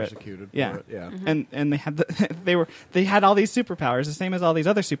Still for persecuted it. for it, yeah. And they had they had all these superpowers, the same as all these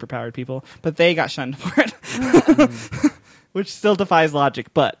other superpowered people, but they got shunned for it. Which still defies logic,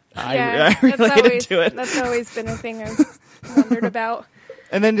 but I related to it. That's always been a thing I've wondered about.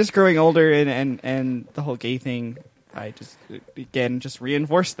 And then just growing older and the whole gay thing I just again just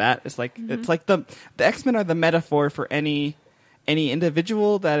reinforced that. It's like the X-Men are the metaphor for any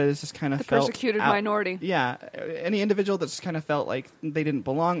individual that is just kind of The felt persecuted minority. Yeah, any individual that's just kind of felt like they didn't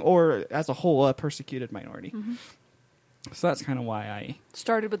belong, or as a whole, a persecuted minority. So that's kind of why I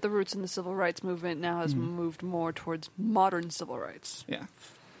Started with the roots in the civil rights movement, now has moved more towards modern civil rights. yeah.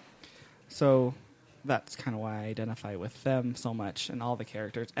 So that's kind of why I identify with them so much and all the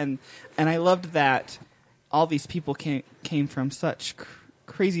characters, and I loved that all these people came from such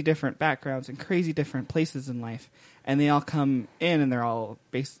crazy different backgrounds and crazy different places in life, and they all come in and they're all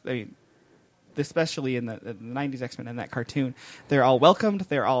especially in the 90s X-Men and that cartoon, they're all welcomed.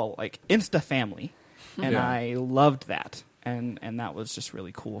 They're all like insta family, and I loved that, and that was just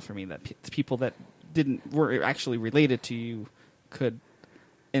really cool for me that people that were actually related to you could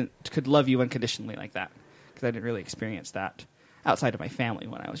love you unconditionally like that, because I didn't really experience that outside of my family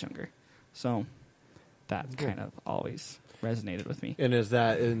when I was younger. So that kind of always resonated with me. And is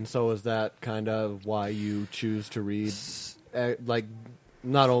that kind of why you choose to read like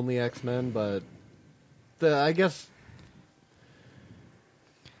not only X-Men but I guess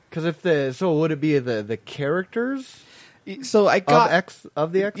because so would it be the characters? So I got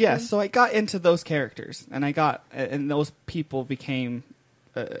of the X-Men? Yeah, so I got into those characters, and those people became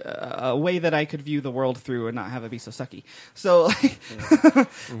a way that I could view the world through and not have it be so sucky. So,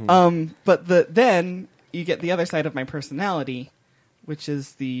 but then you get the other side of my personality, which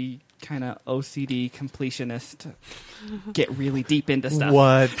is the kind of OCD completionist, get really deep into stuff.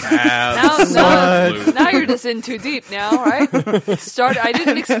 What? Now you're just in too deep now, right? I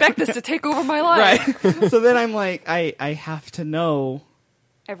didn't expect this to take over my life. Right. So then I'm like, I have to know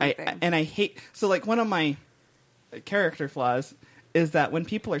Everything. and I hate, so like one of my character flaws is that when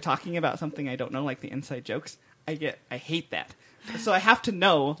people are talking about something I don't know, like the inside jokes, I hate that. So I have to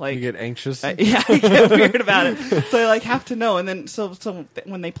know, like... You get anxious? I get weird about it. So I, like, have to know. And then, so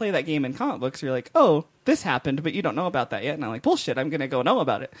when they play that game in comic books, you're like, oh, this happened, but you don't know about that yet. And I'm like, bullshit, I'm going to go know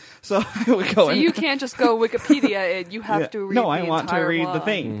about it. So I would go So you can't just go Wikipedia it. You have to read No, the I want to entire read law. the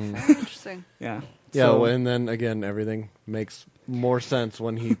thing. Very interesting. Yeah. Yeah, So- and then again, everything makes more sense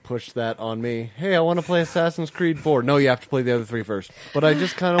when he pushed that on me. Hey, I want to play Assassin's Creed 4. No, you have to play the other three first. But I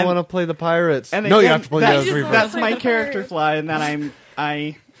just kind of want to play the Pirates. And No, you again, have to play the other three first. That's my character flaw, in that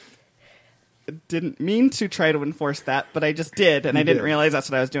I didn't mean to try to enforce that, but I just did, and I didn't realize that's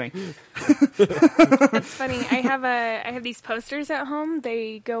what I was doing. It's funny. I have these posters at home.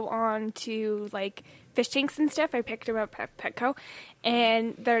 They go on to like fish tanks and stuff. I picked them up at Petco,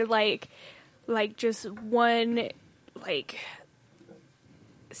 and they're like just one like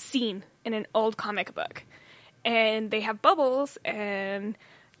scene in an old comic book, and they have bubbles and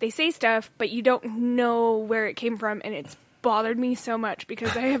they say stuff, but you don't know where it came from, and it's bothered me so much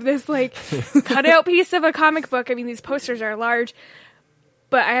because I have this like cutout piece of a comic book. I mean, these posters are large,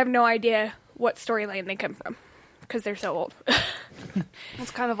 but I have no idea what storyline they come from because they're so old.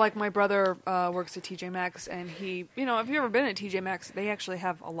 It's kind of like my brother works at TJ Maxx, and he, if you've ever been at TJ Maxx, they actually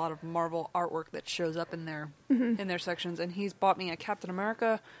have a lot of Marvel artwork that shows up in their sections, and he's bought me a Captain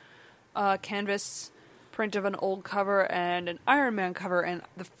America canvas print of an old cover and an Iron Man cover, and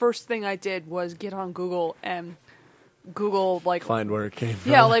the first thing I did was get on Google and Google, like... Find where it came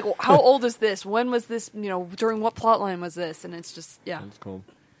from. Yeah, like, how old is this? When was this, during what plotline was this? And it's just, yeah. That's cool.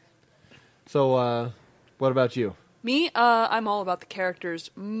 So, what about you? Me, I'm all about the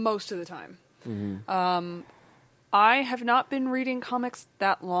characters most of the time. I have not been reading comics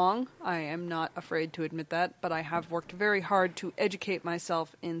that long. I am not afraid to admit that, but I have worked very hard to educate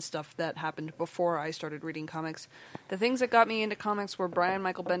myself in stuff that happened before I started reading comics. The things that got me into comics were Brian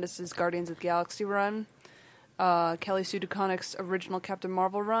Michael Bendis' Guardians of the Galaxy run, Kelly Sue DeConnick's original Captain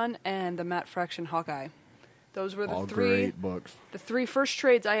Marvel run, and the Matt Fraction Hawkeye. Those were the All three great books. The three first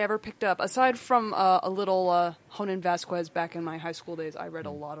trades I ever picked up, aside from a little Honan Vasquez back in my high school days. I read a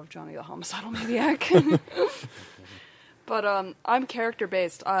lot of Johnny the Homicidal Maniac. But I'm character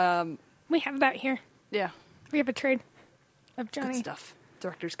based. We have that here. Yeah, We have a trade of good Johnny. stuff.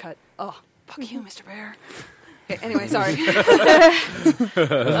 Director's cut. Oh, fuck you, Mr. Bear. Okay, anyway, sorry. It's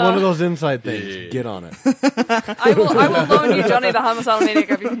one of those inside things. Get on it. I will loan you Johnny the Homicidal Maniac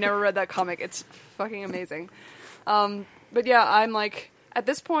if you've never read that comic. It's fucking amazing. But yeah, I'm like, at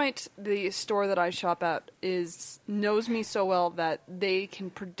this point, the store that I shop at knows me so well that they can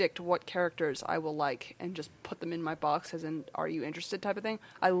predict what characters I will like and just put them in my box as in, are you interested type of thing.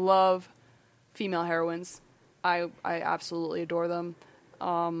 I love female heroines. I absolutely adore them.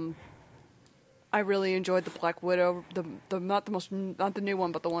 I really enjoyed the Black Widow, not the new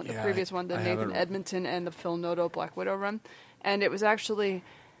one, but the previous one, the Nathan Edmonton and the Phil Noto Black Widow run. And it was actually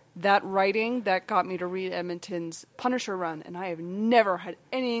that writing that got me to read Edmonton's Punisher run, and I have never had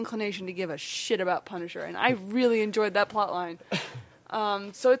any inclination to give a shit about Punisher, and I really enjoyed that plotline.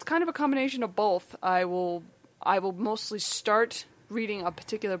 So it's kind of a combination of both. I will mostly start reading a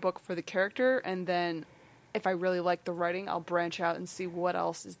particular book for the character, and then if I really like the writing, I'll branch out and see what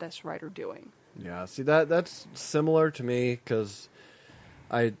else is this writer doing. Yeah, see, that's similar to me, because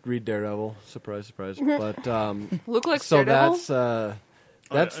I read Daredevil. Surprise, surprise. But Luke likes so Daredevil?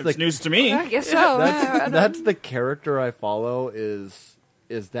 that's It's news to me. I guess so. that's the character I follow is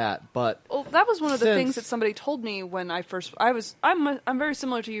that. But Well, that was one of the Since- things that somebody told me when I'm very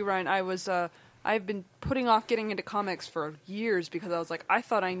similar to you, Ryan. I've been putting off getting into comics for years because I was like, I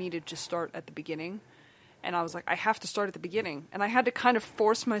thought I needed to start at the beginning. And I was like, I have to start at the beginning. And I had to kind of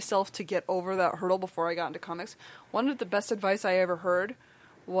force myself to get over that hurdle before I got into comics. One of the best advice I ever heard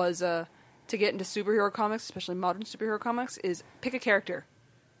was to get into superhero comics, especially modern superhero comics, is pick a character.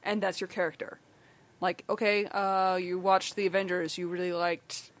 And that's your character. Like, okay, you watched The Avengers, you really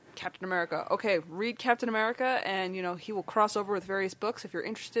liked Captain America. Okay, read Captain America, and, he will cross over with various books. If you're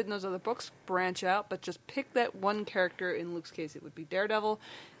interested in those other books, branch out, but just pick that one character. In Luke's case, it would be Daredevil.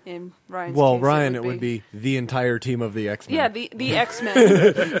 In Ryan's case, Ryan, it would be the entire team of the X-Men. Yeah, the X-Men.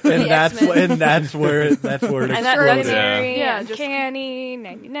 and that's where it explodes. Extraordinary, Yeah, uncanny,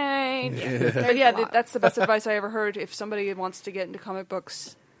 99. But yeah, that's the best advice I ever heard. If somebody wants to get into comic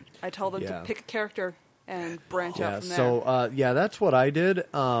books, I tell them to pick a character and branch out from there. So, that's what I did.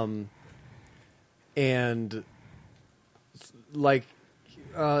 And, like,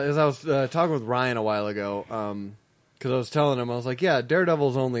 as I was talking with Ryan a while ago, because I was telling him, I was like, yeah,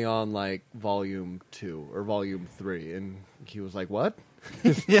 Daredevil's only on, like, Volume 2 or Volume 3. And he was like, what?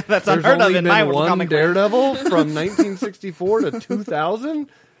 Yeah, that's There's unheard of only in my been one comic. Daredevil from 1964 to 2000?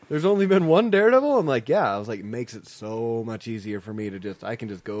 There's only been one Daredevil? I'm like, yeah. I was like, it makes it so much easier for me to I can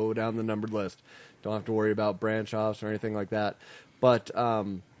just go down the numbered list. Don't have to worry about branch offs or anything like that. But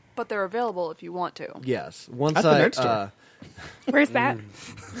they're available if you want to. yes, once At the nerd store. Where's that?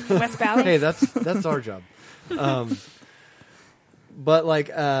 West Valley? hey, that's our job. But like,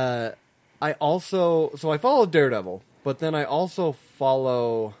 I follow Daredevil, but then I also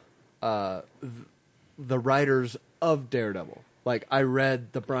follow the writers of Daredevil. Like, I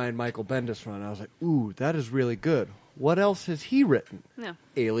read the Brian Michael Bendis run. I was like, ooh, that is really good. What else has he written? Yeah.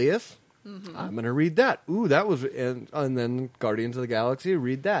 Alias. Mm-hmm. I'm going to read that. Ooh, that was... And then Guardians of the Galaxy,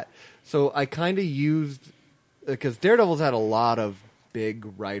 read that. So I kind of used... Because Daredevil's had a lot of big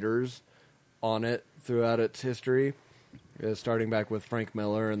writers on it throughout its history, starting back with Frank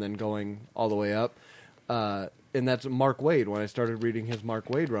Miller and then going all the way up. And that's Mark Waid. When I started reading his Mark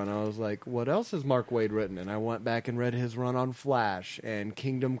Waid run, I was like, what else has Mark Waid written? And I went back and read his run on Flash and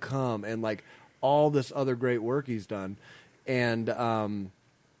Kingdom Come and like all this other great work he's done. And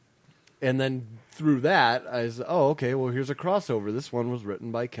then through that, I was, okay, well, here's a crossover. This one was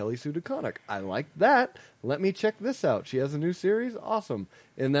written by Kelly Sue DeConnick. I like that. Let me check this out. She has a new series? Awesome.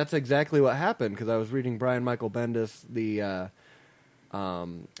 And that's exactly what happened, because I was reading Brian Michael Bendis, the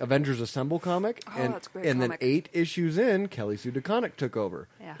Avengers Assemble comic. Oh, that's a great and then comic. 8 issues in, Kelly Sue DeConnick took over.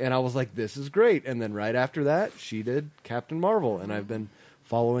 Yeah. And I was like, this is great. And then right after that, she did Captain Marvel, and I've been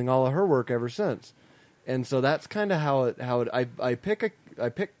following all of her work ever since. And so that's kind of I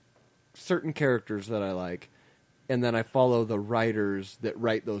pick certain characters that I like, and then I follow the writers that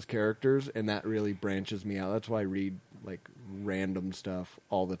write those characters, and that really branches me out. That's why I read like random stuff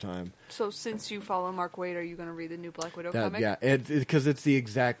all the time. So since you follow Mark Waid, are you going to read the new Black Widow comic? Yeah, because it's the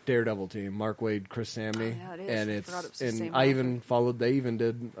exact Daredevil team: Mark Waid, Chris Samney, Oh, yeah, it is. and I forgot it was the and same I author. even followed. They even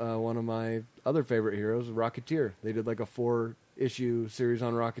did one of my other favorite heroes, Rocketeer. They did like a 4-issue series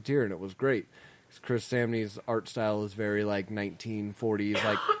on Rocketeer, and it was great. Chris Samney's art style is very like 1940s,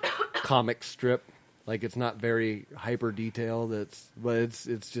 like comic strip. Like, it's not very hyper detailed. But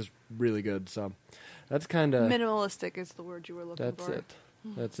it's just really good. So that's kind of Minimalistic is the word you were looking that's for. it.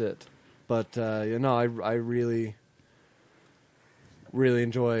 That's it. But I really, really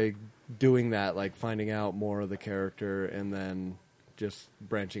enjoy doing that. Like finding out more of the character and then just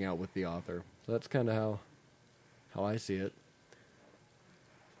branching out with the author. So that's kind of how I see it.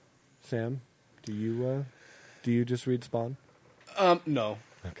 Sam, do you just read Spawn? No.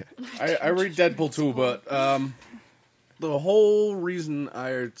 Okay. I read Deadpool too, but the whole reason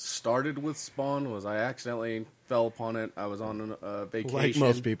I started with Spawn was I accidentally fell upon it. I was on a vacation, Like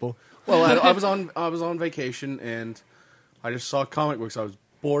most people. Well, I was on vacation and I just saw comic books. I was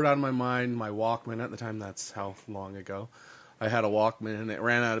bored out of my mind. My Walkman at the time, that's how long ago, I had a Walkman and it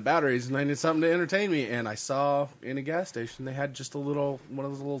ran out of batteries and I needed something to entertain me. And I saw in a gas station they had just one of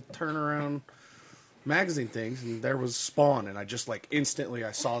those little turnaround magazine things, and there was Spawn, and I just like instantly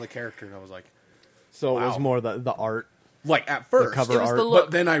I saw the character, and I was like, So it was Wow. more the art. like at first, cover It was art. the look.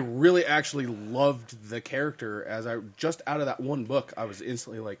 but then I really actually loved the character. As I just out of that one book, I was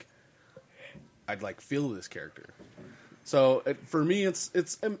instantly like, I'd like feel this character. So for me, it's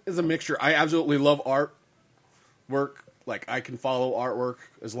a mixture. I absolutely love art work. Like I can follow artwork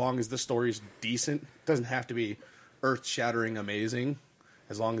as long as the story's decent. It doesn't have to be earth-shattering amazing.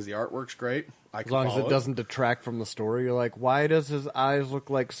 As long as the artwork's great, I can As long as follow it doesn't detract from the story, you're like, why does his eyes look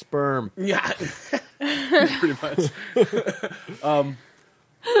like sperm? Yeah, pretty much.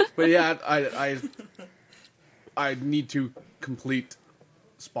 But yeah, I need to complete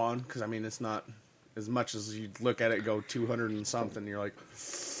Spawn because I mean it's not as much as you look at it and go 200 and something. You're like,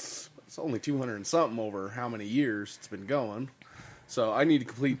 it's only 200 and something over how many years it's been going. So I need to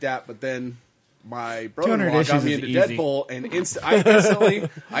complete that. But then my 200 brother-in-law got issues me is into easy. Deadpool, and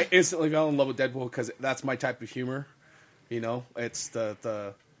I instantly fell in love with Deadpool because that's my type of humor. You know, it's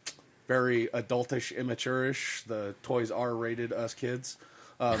the very adultish, immature-ish, the Toys R rated us kids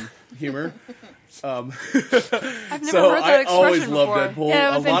humor. I've never So heard that I expression always love before. Deadpool. Yeah,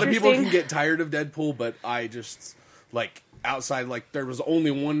 it A was lot of people interesting. can get tired of Deadpool, but I just like outside. Like there was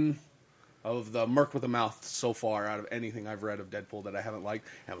only one of the Merc with a Mouth so far out of anything I've read of Deadpool that I haven't liked,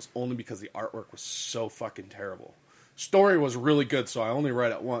 and it was only because the artwork was so fucking terrible. Story was really good, so I only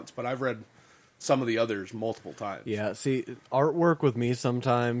read it once, but I've read some of the others multiple times. Yeah, see, artwork with me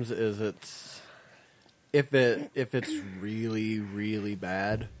sometimes is if it's really, really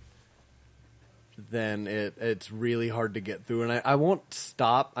bad, then it's really hard to get through, and I won't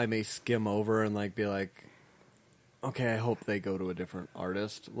stop. I may skim over and like be like, okay, I hope they go to a different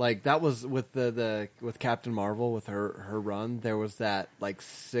artist. Like that was with with Captain Marvel with her run. There was that like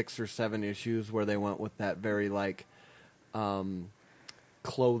 6 or 7 issues where they went with that very like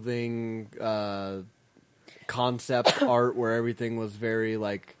clothing concept art where everything was very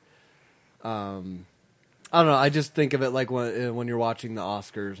like I don't know. I just think of it like when you're watching the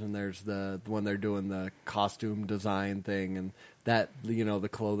Oscars and there's when they're doing the costume design thing and that, you know, the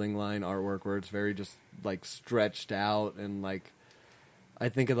clothing line artwork where it's very just like stretched out and like I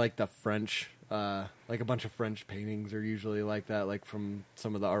think of like the French, like a bunch of French paintings are usually like that. Like from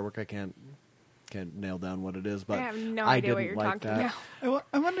some of the artwork, I can't nail down what it is, but I have no I idea what didn't you're like talking that. about.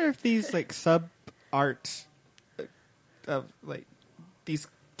 I wonder if these like sub art of like these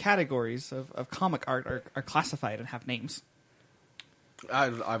categories of comic art are classified and have names.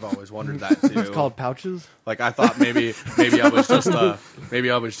 I've always wondered that too. It's called pouches. Like I thought maybe I was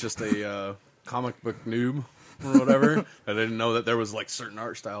just a comic book noob or whatever. I didn't know that there was like certain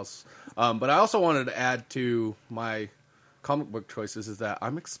art styles. But I also wanted to add to my comic book choices is that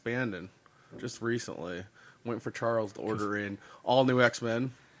I'm expanding. Just recently, went for Charles to order in all new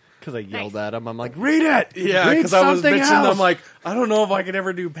X-Men. Because I yelled at him. I'm like, read it! Yeah, Read because I was something bitching. else!" I'm like, I don't know if I could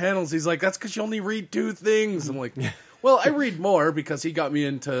ever do panels. He's like, that's because you only read 2 things. I'm like, well, I read more because he got me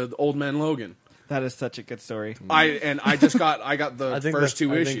into the Old Man Logan. That is such a good story. I got the first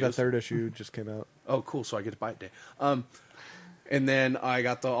 2 issues. I think the 3rd issue just came out. Oh, cool! So I get to buy it today. And then I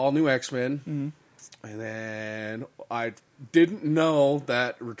got the all new X-Men, and then I didn't know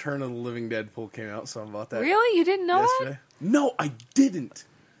that Return of the Living Deadpool came out. So I bought that. Really? You didn't know yesterday. No, I didn't.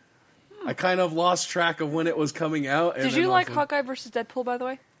 I kind of lost track of when it was coming out. that? Did you like Hawkeye versus Deadpool, by the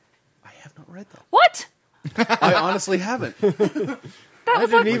way? I have not read that. What? I honestly haven't. That I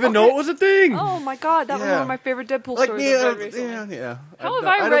was didn't like, even know it was a thing. Oh my god, that was Yeah. one of my favorite Deadpool Like, stories I've read yeah, recently. yeah. How have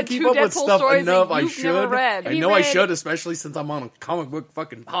I don't read keep 2 up with Deadpool stuff stories enough. that I you've should. never read? I You know I read- should, especially since I'm on a comic book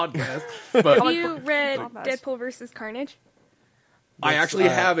fucking podcast. But Have you read Combats. Deadpool versus Carnage? I actually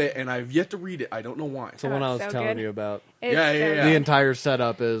have it, and I've yet to read it. I don't know why. It's the one I was so telling good. you about. It's Yeah, so yeah. good. The entire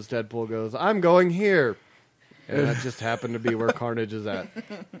setup is Deadpool goes, I'm going here. And that just happened to be where Carnage is at.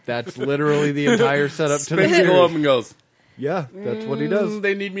 That's literally the entire setup to the Spins the globe series. and goes, Yeah, that's what he does.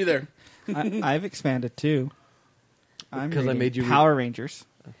 They need me there. I've expanded too. I'm 'Cause I reading made you read- Power Rangers.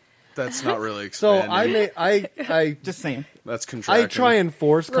 That's not really So expanding. I Just saying. That's contracting. I try and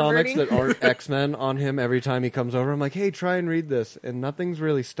force comics Reverting. that aren't X-Men on him every time he comes over. I'm like, hey, try and read this, and nothing's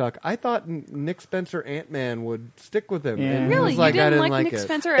really stuck. I thought Nick Spencer Ant-Man would stick with him. Yeah. And he Really? was like, you I didn't didn't like like Nick it.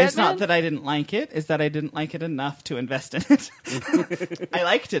 Spencer It's Ant-Man? not that I didn't like it; it's that I didn't like it enough to invest in it. I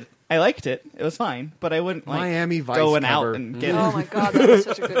liked it. It was fine, but I wouldn't like Miami Vice going cover. out and get Oh my god, that was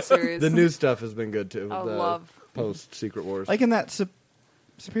such a good series. The new stuff has been good too. I the love- post Secret Wars. like in that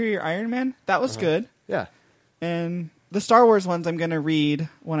Superior Iron Man. That was good, yeah, and the Star Wars ones I'm going to read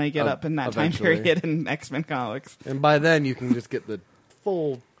when I get up in that Eventually. time period in X-Men comics. and by then you can just get the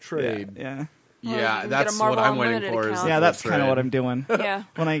full trade. Yeah. Or you Yeah, can that's get a Marvel what I'm waiting Unlimited for. account. Yeah, that's kind of trade. what I'm doing. Yeah.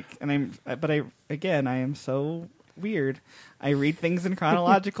 I am so weird. I read things in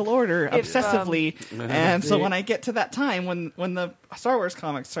chronological order If, obsessively, and so when I get to that time when the Star Wars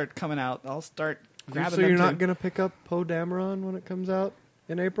comics start coming out, I'll start grabbing So them you're too. not going to pick up Poe Dameron when it comes out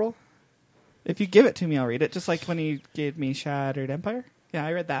in April? If you give it to me, I'll read it. Just like when you gave me Shattered Empire. Yeah,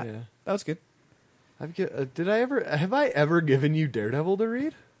 I read that. Yeah. That was good. Have I ever given you Daredevil to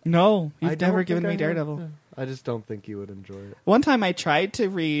read? No, I you've don't never think given I me have. Daredevil. No. I just don't think you would enjoy it. One time I tried to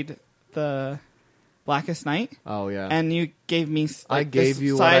read the Blackest Night, Oh yeah, and you gave me I gave this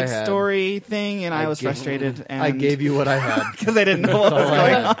you what I side had. story thing, and I was gave- frustrated. And I gave you what I had. because I didn't know what was All I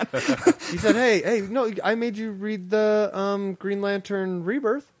going had. on. He said, "Hey, no, I made you read the Green Lantern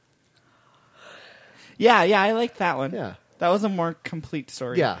Rebirth." Yeah, I liked that one. Yeah, That was a more complete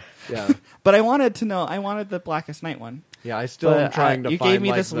story. yeah. But I wanted the Blackest Night one. Yeah, I still But, am trying to you find gave me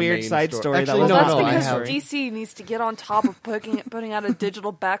like, this the weird main side story that Actually, was no, Well, that's no, I because have. DC needs to get on top of putting out a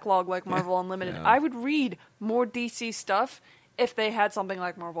digital backlog like Marvel Unlimited. Yeah. I would read more DC stuff if they had something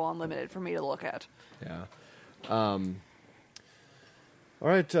like Marvel Unlimited for me to look at. Yeah. All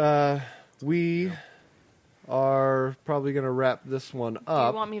right. We are probably going to wrap this one Do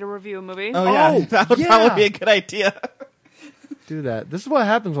up. you want me to review a movie? Oh yeah, Oh, that would yeah. probably be a good idea. Do that. This is what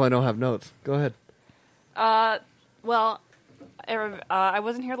happens when I don't have notes. Go ahead. Well, I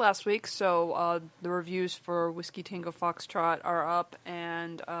wasn't here last week, so the reviews for Whiskey Tango Foxtrot are up,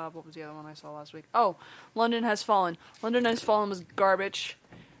 and what was the other one I saw last week? Oh, London Has Fallen. London Has Fallen was garbage,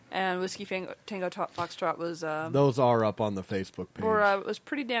 and Whiskey Tango Foxtrot was Those are up on the Facebook page. was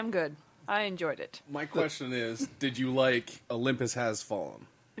pretty damn good. I enjoyed it. My question is, did you like Olympus Has Fallen?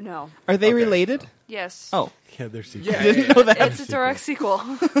 No. Are they Okay. related? Yes. Oh, Yeah, they're secret. Yeah, I didn't know that. It's a direct sequel.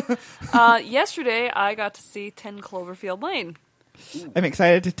 Yesterday, I got to see 10 Cloverfield Lane. I'm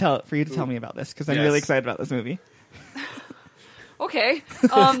excited for you to tell me about this because I'm Yes. really excited about this movie. Okay.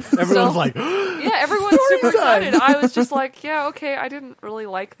 Everyone's like, yeah, everyone's super excited. I was just like, yeah, okay. I didn't really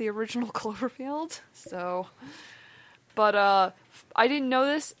like the original Cloverfield, so. But I didn't know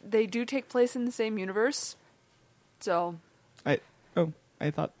this. They do take place in the same universe, so I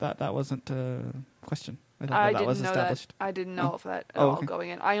thought that wasn't a question. I thought I that didn't was know established. that. I didn't know of that at Oh, all okay. going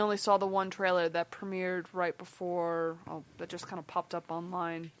in. I only saw the one trailer that premiered right before. Oh, that just kind of popped up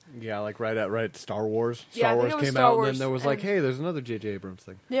online. yeah, like right at Star Wars. Yeah, I Star think Wars it was came Star out, Wars, and then there was like, and- hey, there's another J.J. Abrams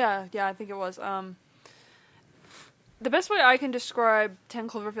thing. Yeah, I think it was. The best way I can describe 10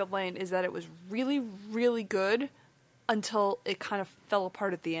 Cloverfield Lane is that it was really, really good until it kind of fell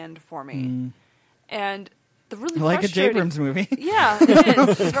apart at the end for me. And the really Like a J. frustrating- Abrams movie. Yeah, it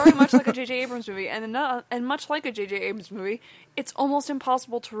is. It's very much like a J.J. Abrams movie, and much like a J.J. Abrams movie, it's almost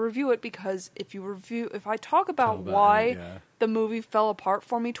impossible to review it because if I talk about about why it, yeah. the movie fell apart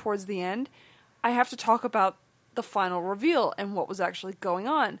for me towards the end, I have to talk about the final reveal and what was actually going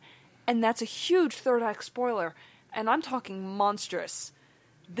on, and that's a huge third act spoiler, and I'm talking monstrous.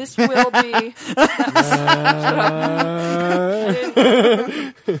 This will be.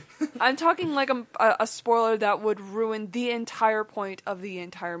 I'm talking like a spoiler that would ruin the entire point of the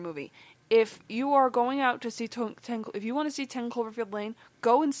entire movie. If you are going out to see if you want to see 10 Cloverfield Lane,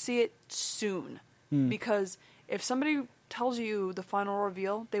 go and see it soon, because if somebody tells you the final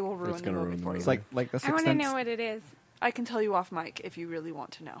reveal, they will ruin the gonna movie ruin the for you. movie. It's like the I Sixth want to Sense. know what it is. I can tell you off mic if you really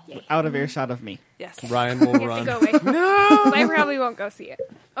want to know. Out of earshot of me. Yes. Ryan will You run. have to go away. No! I probably won't go see it.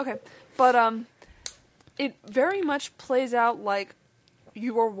 Okay, but it very much plays out like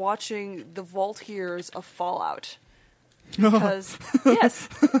you are watching the Vault Heroes of Fallout. Because yes,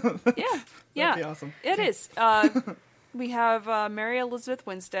 yeah, be awesome. It is. We have Mary Elizabeth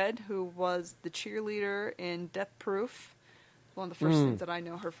Winstead, who was the cheerleader in Death Proof. One of the first things that I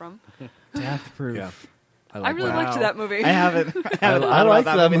know her from. Death Proof. Yeah. I really liked that movie. I haven't. I like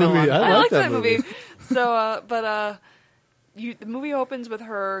that movie. I like that movie. So, the movie opens with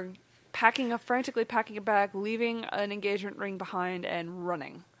her frantically packing a bag, leaving an engagement ring behind, and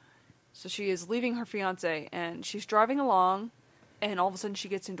running. So she is leaving her fiance, and she's driving along, and all of a sudden she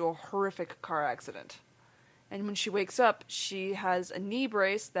gets into a horrific car accident. And when she wakes up, she has a knee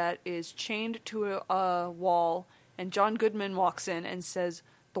brace that is chained to a wall, and John Goodman walks in and says,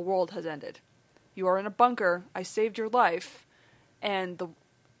 "The world has ended. You are in a bunker. I saved your life, and the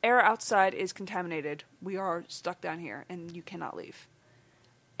air outside is contaminated. We are stuck down here, and you cannot leave."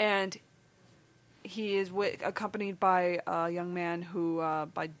 And he is accompanied by a young man who's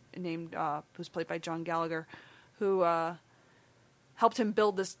played by John Gallagher, who helped him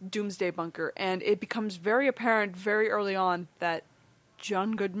build this doomsday bunker. And it becomes very apparent very early on that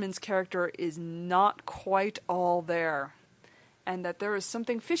John Goodman's character is not quite all there, and that there is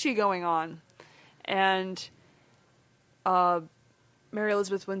something fishy going on. And Mary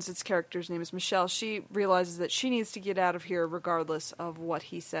Elizabeth Winstead's character's name is Michelle. She realizes that she needs to get out of here regardless of what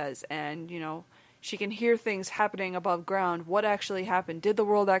he says. And, you know, she can hear things happening above ground. What actually happened? Did the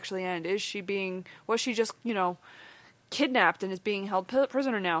world actually end? Was she just, you know, kidnapped and is being held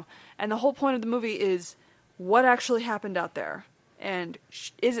prisoner now? And the whole point of the movie is what actually happened out there? And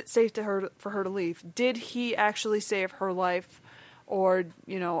is it safe for her to leave? Did he actually save her life? Or,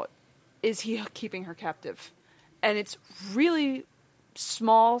 you know, is he keeping her captive? And it's really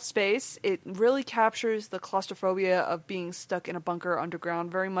small space. It really captures the claustrophobia of being stuck in a bunker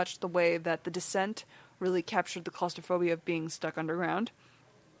underground, very much the way that The Descent really captured the claustrophobia of being stuck underground.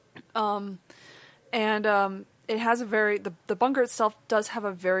 It has a very... The bunker itself does have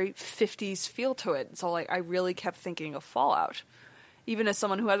a very 50s feel to it. So, like, I really kept thinking of Fallout. Even as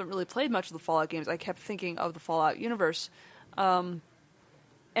someone who hasn't really played much of the Fallout games, I kept thinking of the Fallout universe. And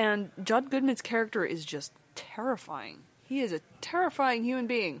John Goodman's character is just terrifying. He is a terrifying human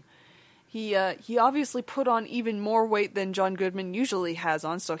being. He obviously put on even more weight than John Goodman usually has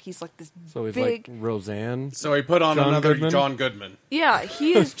on, so he's like this So he's big... like Roseanne. So he put on John another Goodman? John Goodman. Yeah,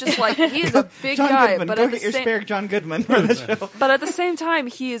 he is just like, he is a big John guy. Goodman, But go at the get your same, spare John Goodman for the show. But at the same time,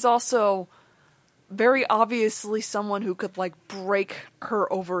 he is also very obviously someone who could, like, break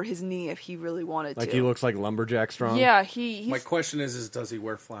her over his knee if he really wanted Like to. he looks like lumberjack strong. Yeah, he's My question is does he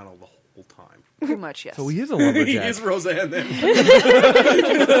wear flannel the whole time? pretty much, yes. So he is a He lumberjack. is Roseanne then.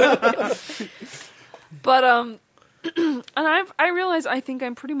 But and I realize I think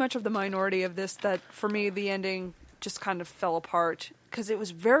I'm pretty much of the minority of this, that for me the ending just kind of fell apart because it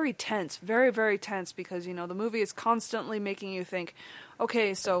was very tense, very, very tense, because, you know, the movie is constantly making you think,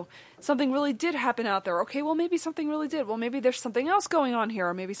 okay, so something really did happen out there. Okay, well, maybe something really did. Well, maybe there's something else going on here,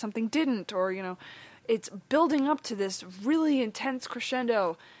 or maybe something didn't, or, you know, it's building up to this really intense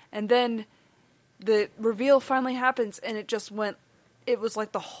crescendo, and then the reveal finally happens, and it was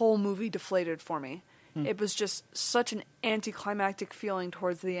like the whole movie deflated for me. It was just such an anticlimactic feeling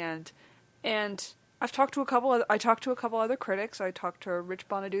towards the end. And I talked to a couple other critics. I talked to Rich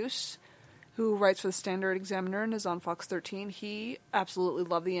Bonaduce, who writes for the Standard Examiner and is on Fox 13. He absolutely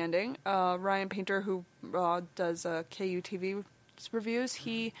loved the ending. Ryan Painter, who does KUTV reviews,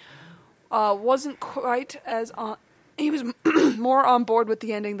 he wasn't quite as on... He was more on board with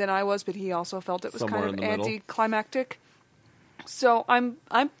the ending than I was, but he also felt it was Somewhere kind in of the middle. anticlimactic. So I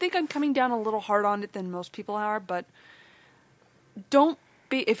think I'm coming down a little hard on it than most people are, but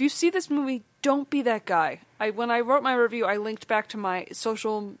if you see this movie, don't be that guy. When I wrote my review, I linked back to my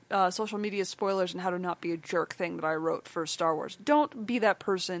social media spoilers and how to not be a jerk thing that I wrote for Star Wars. Don't be that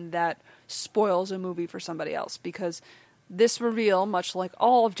person that spoils a movie for somebody else, because this reveal, much like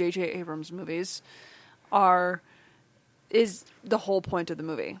all of J.J. Abrams' movies, is the whole point of the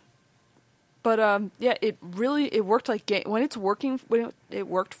movie. But it worked like when it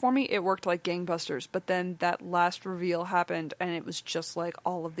worked for me. It worked like gangbusters. But then that last reveal happened, and it was just like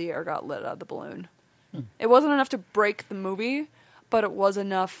all of the air got let out of the balloon. It wasn't enough to break the movie, but it was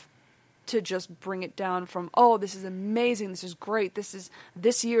enough to just bring it down from, oh, this is amazing, this is great, this is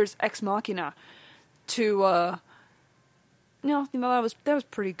this year's Ex Machina, to that was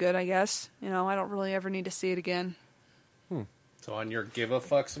pretty good, I guess. You know, I don't really ever need to see it again. So on your give a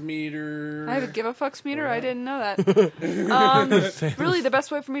fucks meter... I have a give a fucks meter? I didn't know that. Really, the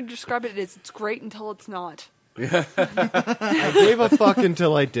best way for me to describe it is it's great until it's not. I gave a fuck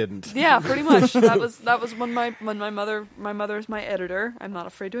until I didn't. Yeah, pretty much. That was when my mother is my editor. I'm not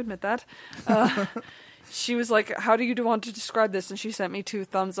afraid to admit that. She was like, how do you want to describe this? And she sent me 2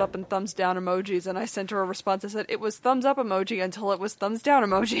 thumbs up and thumbs down emojis, and I sent her a response that said, it was thumbs up emoji until it was thumbs down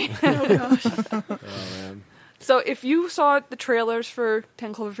emoji. Oh, gosh. Oh, man. So if you saw the trailers for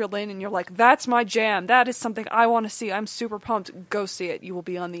 10 Cloverfield Lane and you're like, that's my jam, that is something I want to see, I'm super pumped, go see it. You will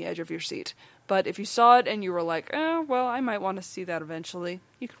be on the edge of your seat. But if you saw it and you were like, well, I might want to see that eventually,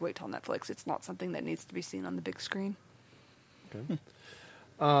 you could wait till Netflix. It's not something that needs to be seen on the big screen. Okay.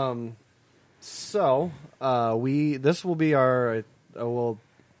 So this will be our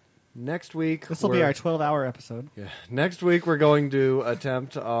next week. This will be our 12-hour episode. Yeah, next week we're going to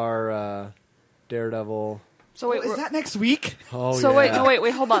attempt our Daredevil. So wait, is that next week? Oh, so yeah.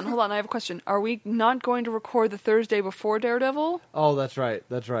 wait, hold on. I have a question. Are we not going to record the Thursday before Daredevil? Oh, that's right.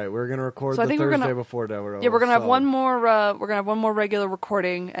 We're going to record So I the think Thursday before Daredevil. Yeah, we're gonna have one more. We're gonna have one more regular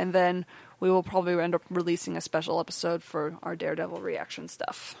recording, and then we will probably end up releasing a special episode for our Daredevil reaction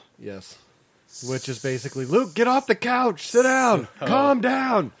stuff. Yes, which is basically, Luke, get off the couch, sit down, calm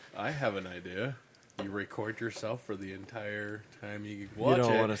down. I have an idea. You record yourself for the entire time you watch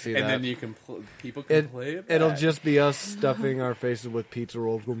don't it, wanna see and that. then you can people can play it. It'll back. just be us stuffing our faces with pizza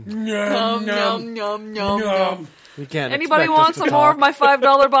rolls. Yum, yum, yum, yum, yum. You can't. Anybody expect want us to some more talk. of my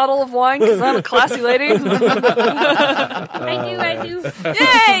 $5 bottle of wine? Because I'm a classy lady. I do.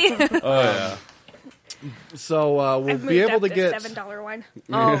 Yay! Oh yeah. So we'll I've be moved able up to get. $7 wine.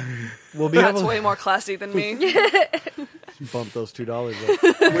 Oh, We'll be that's able way to more classy than me. bump those $2 up.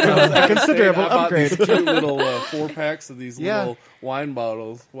 A considerable upgrade. These cute little 4-packs of these Yeah. little wine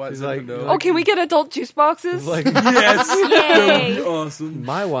bottles. Why He's is like, no? Oh, can we get adult juice boxes? Like Yay! Awesome.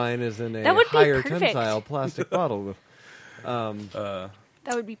 my wine is in a That would be higher perfect. tensile plastic bottle. That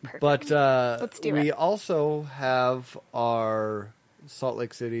would be perfect. But Let's do we it. also have our Salt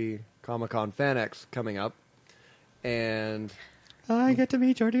Lake City Comic-Con FanX coming up, and I get to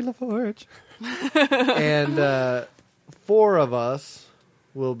meet Geordie LaForge. and 4 of us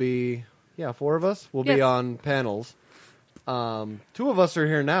will be 4 of us will be Yes. on panels. 2 of us are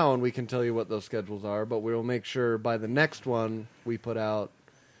here now, and we can tell you what those schedules are. But we will make sure by the next one we put out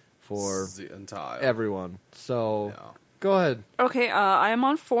for the entire everyone. So Yeah. go ahead. Okay, I am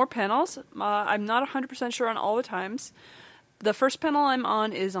on 4 panels. I'm not 100% sure on all the times. The first panel I'm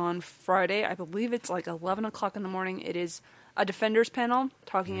on is on Friday. I believe it's like 11 o'clock in the morning. It is a Defenders panel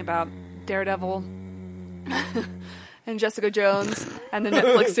talking about Daredevil and Jessica Jones and the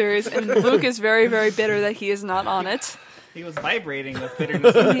Netflix series. And Luke is very, very bitter that he is not on it. He was vibrating with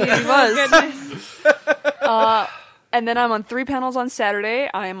bitterness. He was. And then I'm on 3 panels on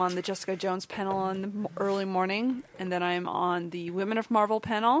Saturday. I am on the Jessica Jones panel in the early morning. And then I'm on the Women of Marvel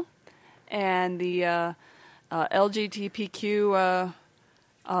panel and the LGBTQ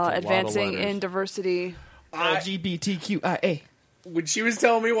advancing letters. in diversity. LGBTQIA. When she was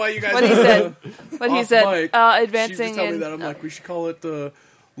telling me why you guys What he said. What he off said. mic, Advancing she was telling me in that. I'm like, we should call it the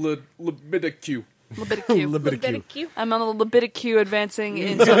LGBTQ. LGBTQ. I'm on the LGBTQ advancing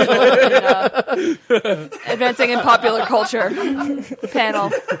in advancing in popular culture panel.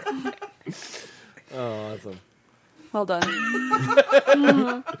 Oh, awesome. Well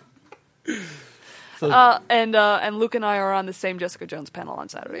done. So, And Luke and I are on the same Jessica Jones panel on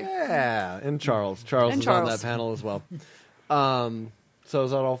Saturday. yeah, and Charles. Charles And is on Charles. that panel as well. So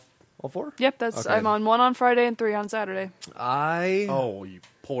is that all 4? Yep, that's. Okay. I'm on 1 on Friday and 3 on Saturday. Oh, you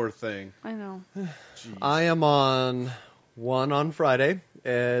poor thing. I know. I am on 1 on Friday.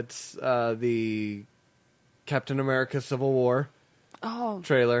 It's the Captain America Civil War Oh,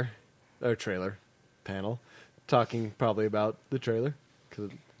 trailer panel, talking probably about the trailer because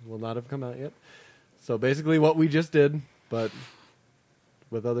it will not have come out yet. So basically what we just did, but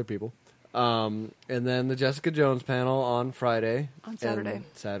with other people. And then the Jessica Jones panel on Friday. On Saturday. And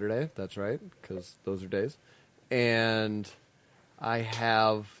Saturday, that's right, because those are days. And I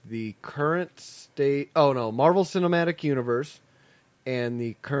have the current state... Oh, no, Marvel Cinematic Universe and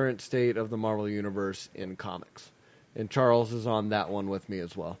the current state of the Marvel Universe in comics. And Charles is on that one with me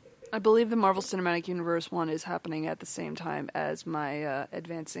as well. I believe the Marvel Cinematic Universe one is happening at the same time as my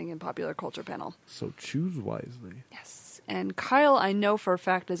advancing in popular culture panel. So choose wisely. Yes. And Kyle, I know for a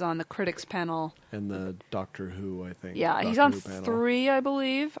fact, is on the critics panel. And the Doctor Who, I think. Yeah, he's Doctor on Who panel. 3, I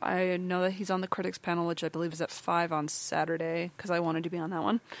believe. I know that he's on the critics panel, which I believe is at 5 on Saturday, because I wanted to be on that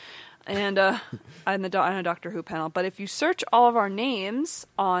one. And on a Doctor Who panel. But if you search all of our names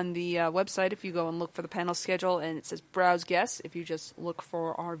on the website, if you go and look for the panel schedule and it says Browse Guests, if you just look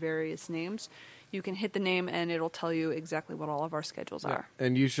for our various names, you can hit the name and it'll tell you exactly what all of our schedules are.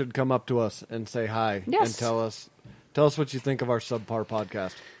 And you should come up to us and say hi. Yes. And tell us what you think of our subpar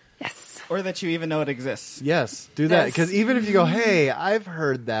podcast. Yes. Or that you even know it exists. Yes, do that. Yes. Because even if you go, hey, I've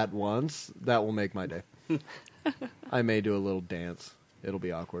heard that once, that will make my day. I may do a little dance. It'll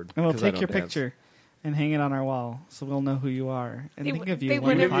be awkward. And we'll 'cause I take your don't dance. picture and hang it on our wall so we'll know who you are and They think w- of you. they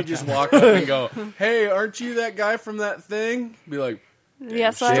when Even wouldn't- you if you just podcast. walk up and go, "Hey, aren't you that guy from that thing?" Be like,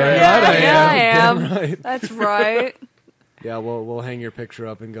 Yes, I Damn am. right I Yeah, I am. am. Damn right. That's right. Yeah, we'll hang your picture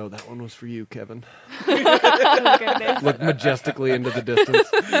up and go, that one was for you, Kevin. Oh, goodness. Look majestically into the distance.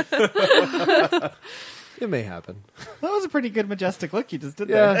 It may happen. That was a pretty good majestic look you just did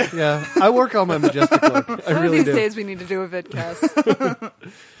there. Yeah. I work on my majestic look. I One of really these do. days we need to do a vidcast.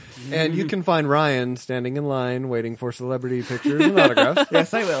 And you can find Ryan standing in line waiting for celebrity pictures and autographs.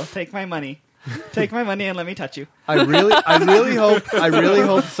 Yes, I will. Take my money. Take my money and let me touch you. I really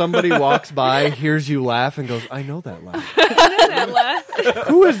hope somebody walks by, hears you laugh, and goes, "I know that laugh. That laugh.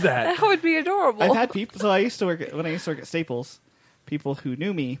 Who is that?" That would be adorable. I've had people. So I used to work when I used to work at Staples. People who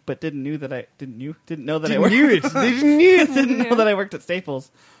knew me but didn't know that I worked. Didn't know that I worked at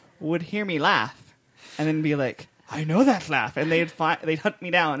Staples would hear me laugh and then be like, I know that laugh, and they'd hunt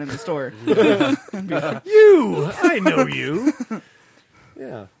me down in the store. You! I know you!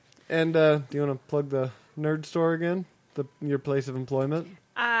 Yeah. And do you want to plug the Nerd Store again? Your place of employment?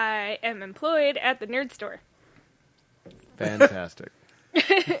 I am employed at the Nerd Store. Fantastic.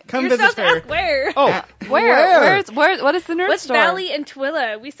 Come You're visit supposed to her. ask where. Oh, Where? What is the nerd West store? Valley and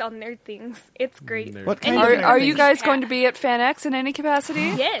Twilla. We sell nerd things. It's great. Nerd. What kind And of Are nerd you things? guys going to be at FanX in any capacity?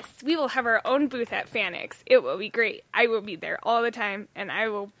 Yes, we will have our own booth at FanX. It will be great. I will be there all the time, and I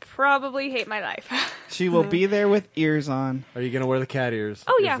will probably hate my life. She will be there with ears on. Are you going to wear the cat ears?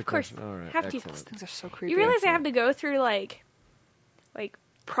 Oh, Is yeah, the of course. question. All right. Have to. Excellent. Things are so creepy. You realize I have to go through like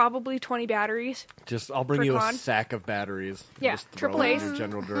probably 20 batteries. I'll bring For you a con? sack of batteries. Yeah, Just throw triple it in A's. your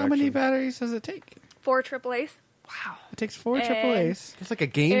general How many direction. batteries does it take? 4 AAAs. It takes 4 And- AAAs. It's like a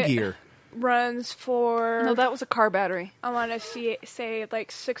Game It- Gear. Runs for No, that was a car battery. I want to say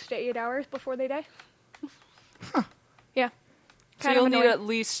like 6 to 8 hours before they die. Yeah. So Kind you'll of need annoying. at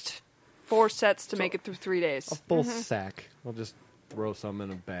least 4 sets to make it through 3 days. A full sack. I'll just throw some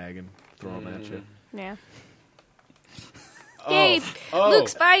in a bag and throw them at you. Yeah. Oh. Yay! Oh.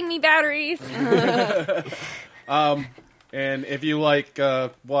 Luke's buying me batteries. And if you like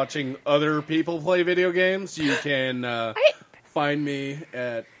watching other people play video games, you can find me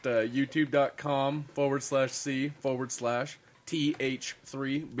at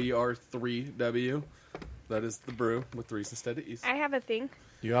youtube.com/C/TH3BR3W. That is the brew with 3s instead of E's. I have a thing.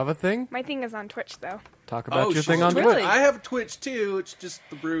 You have a thing? My thing is on Twitch though. Talk about your thing she's on Twitch. Twitch. I have Twitch too. It's just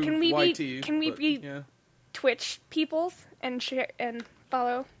the brew Can we YT. be- can we but, be- Yeah. Twitch peoples and share and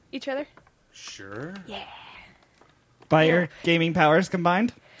follow each other. Sure. By your gaming powers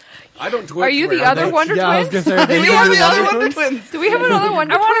combined? I don't Twitch. Are you the very other much. Wonder Yeah, I was Twins? gonna say, Do we have the other Wonder Twins. Do we have another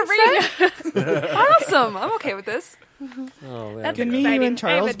Wonder I Twins want to read. set? Awesome. I'm okay with this. Oh, man. That's Can me, exciting. you, and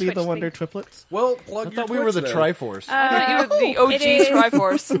I have Charles a be the Twitch Wonder thing. Triplets? Well, plug I your thought we Twitch were the then. Triforce. You're the OG it is-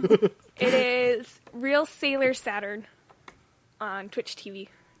 Triforce. It is Real Sailor Saturn on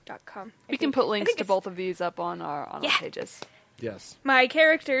TwitchTV.com. We can put links to both of these up on our Yeah. pages. Yes. My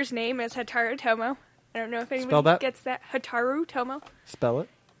character's name is Hataru Tomo. I don't know if Spell anybody that. gets that. Hataru Tomo. Spell it.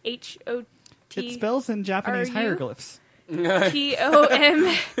 HOT. It spells in Japanese Are you? hieroglyphs. TOMOE.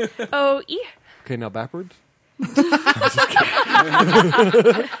 Okay, now backwards.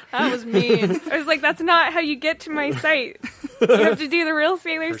 That was mean. I was like, that's not how you get to my site. You have to do the Real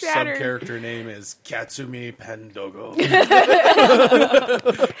Sailor Her Saturn. sub-character name is Katsumi Pandogo.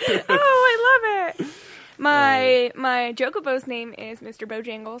 Oh, I love it. My Jokobo's name is Mr.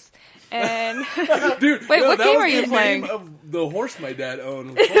 Bojangles, and Dude, Wait, what that game was are you the playing? Name of the horse my dad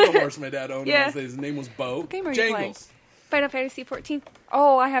owned. The horse my dad owned. Yeah. His name was Bo. game are you Jangles. playing? Final Fantasy 14.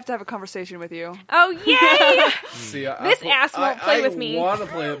 Oh, I have to have a conversation with you. Oh, yay! See, This ass won't play with me. I want to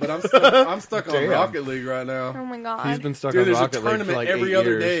play it, but I'm stuck on Damn. Rocket League right now. Oh my god. He's been stuck Dude, on there's a Rocket League for tournament like every 8 other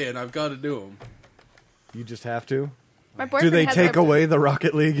years. day, and I've got to do them. You just have to. My Do boyfriend they has take a- away the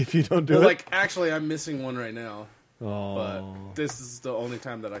Rocket League if you don't do Well, it? like, actually, I'm missing one right now, Oh, but this is the only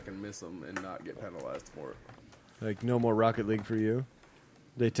time that I can miss them and not get penalized for it. like no more Rocket League for you.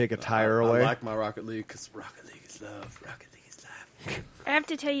 They take a tire I away. like my Rocket League because Rocket League is love. Rocket League is life. I have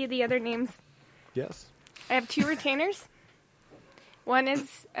to tell you the other names. Yes. I have 2 retainers. One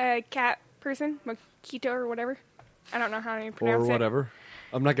is a cat person, Makito or whatever. I don't know how to Or pronounce it. whatever.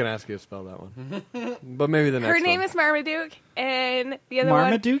 I'm not gonna ask you to spell that one, but maybe the next Her name one. is Marmaduke, and the other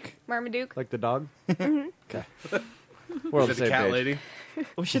Marmaduke? one, Marmaduke. Like the dog. Mm-hmm. Okay. We're on the Is it the same cat page. lady?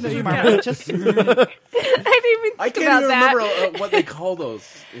 We should have Marmaduke. Just I didn't even think I can't about even that. remember what they call those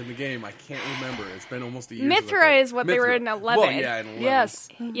in the game. I can't remember. It's been almost a year. since I Mithra played. is what they were in Mithra. 11. Well, yeah, in 11. Yes.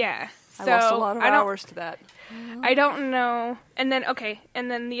 Yeah. So I lost a lot of I don't, hours to that. I don't know. And then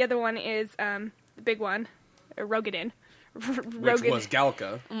the other one is the big one, Rogadin. Which was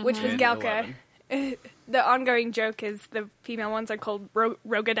Galka. Which was in Galka. 11. The ongoing joke is the female ones are called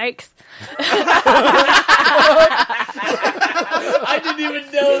Rogadikes. I didn't even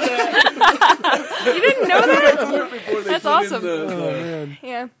know that. You didn't know that? That's awesome.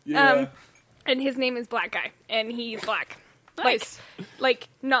 Yeah. Yeah. And his name is Black Guy, and he's black. Nice. Like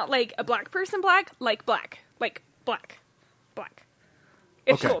not like a black person black, like black.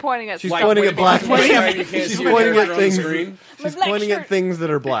 It's Okay. cool. Pointing at She's stuff. pointing at black. You can't She's see pointing your at character on the things. screen. She's black pointing shirt. at things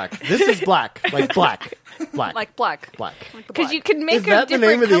that are black. This is black, like black, black, like black. black. Like the Because black. you can make Is that the them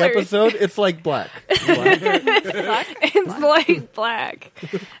name different of the colors. episode? It's like black. Black. It's like black.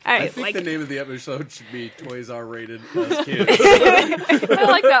 I think like the name of the episode should be Toys R Rated as kids. I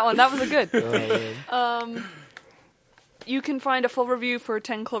like that one. That was a good. you can find a full review for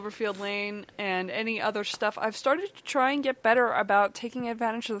 10 Cloverfield Lane and any other stuff. I've started to try and get better about taking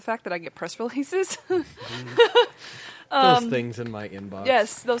advantage of the fact that I get press releases. Those things in my inbox.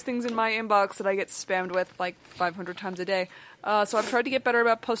 Yes, those things in my inbox that I get spammed with like 500 times a day. So I've tried to get better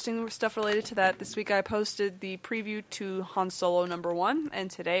about posting stuff related to that. This week I posted the preview to Han Solo #1,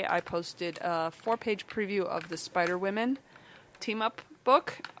 and today I posted a 4-page preview of the Spider-Women team-up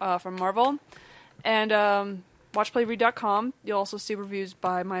book from Marvel. And watchplayread.com, you'll also see reviews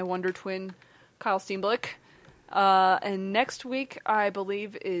by my Wonder Twin, Kyle Steenblick. And next week, I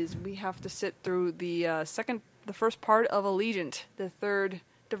believe, we have to sit through the first part of Allegiant, the third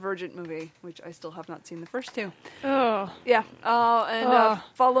Divergent movie, which I still have not seen the first two. Oh. Yeah.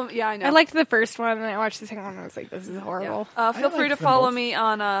 Follow. Yeah, I know. I liked the first one, and I watched the second one, and I was like, this is horrible. Yeah. Feel free to follow me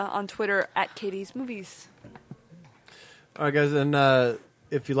on Twitter at Katie's Movies. All right, guys, and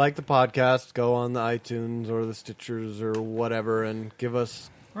if you like the podcast, go on the iTunes or the Stitchers or whatever and give us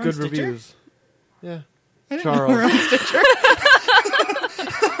good reviews. Yeah. Charles.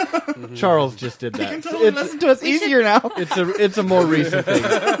 Charles just did that. You can totally listen to us easier now. It's a more recent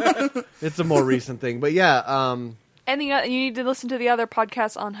thing. It's a more recent thing. But yeah, And you need to listen to the other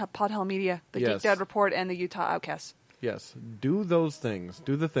podcasts on Pod Hell Media, the Yes. Geek Dad Report and the Utah Outcasts. yes, do those things.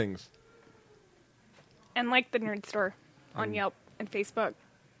 Do the things. And like the Nerd Store on Yelp and Facebook.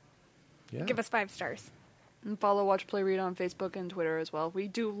 Yeah. Give us 5 stars. And follow Watch Play Read on Facebook and Twitter as well. We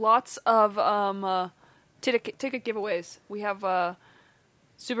do lots of ticket giveaways. We have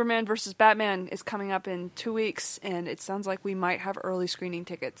Superman vs. Batman is coming up in 2 weeks, and it sounds like we might have early screening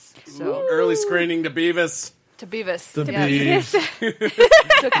tickets. So Early screening to Beavis. to Beavis. The yes.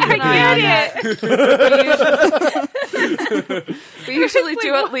 Beavis. So keep an eye on it. We usually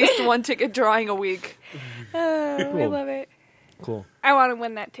do at least one ticket drawing a week. I love it. Cool. I want to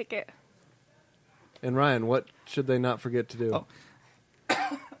win that ticket. And Ryan, what should they not forget to do? Oh.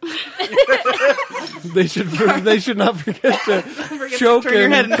 They should not forget to choke turn your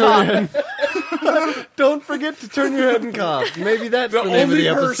head and cough. Don't forget to turn your head and cough. Maybe that's the name of Only the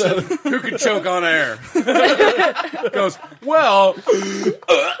episode. person who can choke on air goes, well,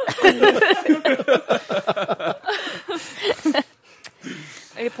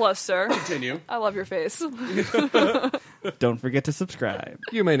 A+, sir. continue. I love your face. Don't forget to subscribe.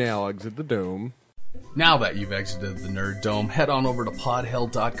 You may now exit the dome. Now that you've exited the Nerd Dome, head on over to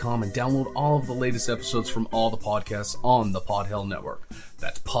podhell.com and download all of the latest episodes from all the podcasts on the Podhell Network.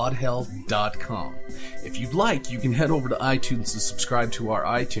 That's podhell.com. If you'd like, you can head over to iTunes to subscribe to our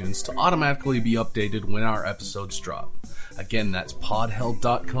iTunes to automatically be updated when our episodes drop. Again, that's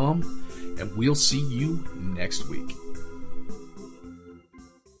podhell.com, and we'll see you next week.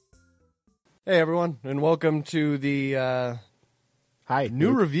 Hey, everyone, and welcome to the Hi, new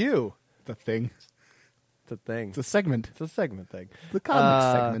Luke. review. The thing. It's a thing. It's a segment. It's a segment thing. The comics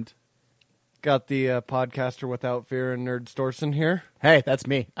segment. Got the podcaster without fear and Nerd Storson here. Hey, that's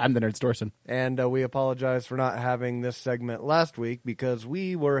me. I'm the Nerd Storson. And we apologize for not having this segment last week because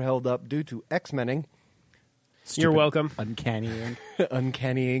we were held up due to X-Menning. You're welcome. Uncannying.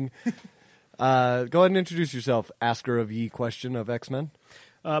 Uncannying. Go ahead and introduce yourself, asker of ye question of X-Men.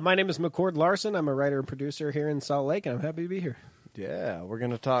 My name is McCord Larson. I'm a writer and producer here in Salt Lake, and I'm happy to be here. Yeah, we're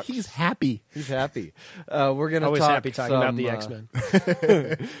going to talk. He's happy. He's happy. We're going to Always talk happy talking some, about the X-Men.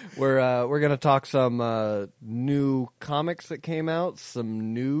 We're going to talk some new comics that came out,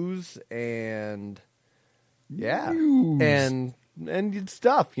 some news, and and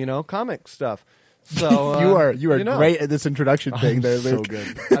stuff, comic stuff. So you are know. great at this introduction thing there, So Luke.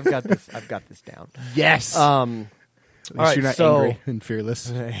 good. I've got this down. Yes. All right, you're not so angry and fearless.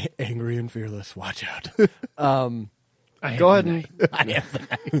 angry and fearless. Watch out. I Go am ahead the and I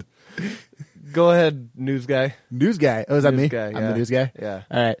am go ahead, news guy. News guy. Oh, is that News me? guy, I'm yeah. the news guy? Yeah.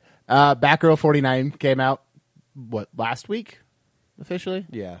 All right. Batgirl 49 came out, last week? Officially?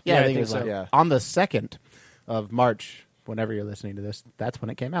 Yeah. Yeah, I think it think was so. Yeah. on the 2nd of March, whenever you're listening to this, that's when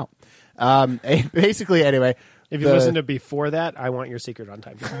it came out. Basically, anyway. If you listen to before that, I want your secret on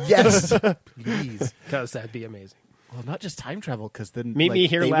time travel. Yes. Please. Because that'd be amazing. Well, not just time travel, because then Meet me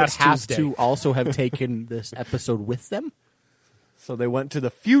here they last would have Tuesday. to also have taken this episode with them. So they went to the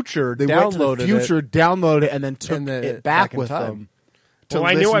future, They downloaded went to the future, downloaded it, and then took And then it back back in with time. them. Well,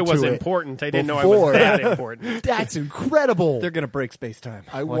 I knew I was was important. I didn't know I before. was that important. That's incredible. They're going to break space-time.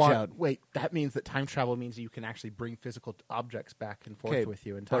 Watch out. Wait, that means that time travel means you can actually bring physical objects back and forth Okay, with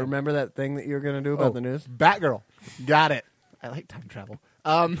you in but time. remember that thing that you were going to do about the news? Batgirl. Got it. I like time travel.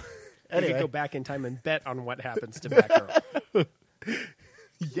 You could Anyway. go back in time and bet on what happens to Batgirl.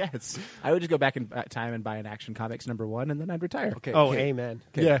 Yes. I would just go back in time and buy an Action Comics #1, and then I'd retire. Okay. Oh, okay. amen.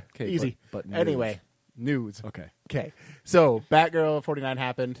 Okay, Yeah, okay, easy. but news. Anyway, News. Okay. So Batgirl 49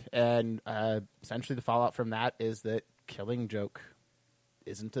 happened, and essentially the fallout from that is that Killing Joke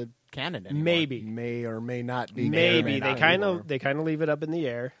isn't a canon anymore. Maybe. May or may not be. Maybe not they kind anymore. of leave it up in the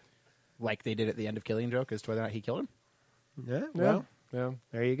air. Like they did at the end of Killing Joke as to whether or not he killed him. Yeah, well, Yeah.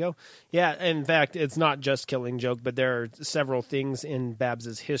 there you go. Yeah, in fact, it's not just Killing Joke, but there are several things in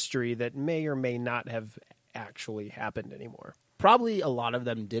Babs's history that may or may not have actually happened anymore. Probably a lot of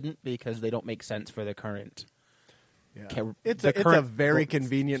them didn't because they don't make sense for the current. Yeah. It's It's a very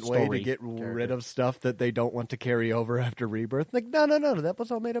convenient way to story get character. rid of stuff that they don't want to carry over after Rebirth. Like, no, that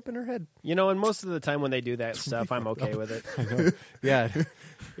was all made up in her head. You know, and most of the time when they do that stuff, I'm okay with it. Yeah,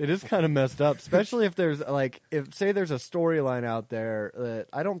 it is kind of messed up, especially if there's if say there's a storyline out there that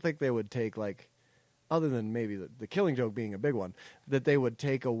I don't think they would take other than maybe the Killing Joke being a big one, that they would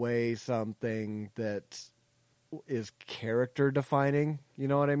take away something that is character defining. You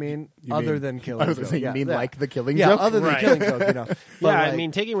know what I mean? Other than Killing I was Joke. gonna say, you mean yeah. like the Killing Yeah, Joke? other than Right. Killing Joke, you know. Yeah, But, I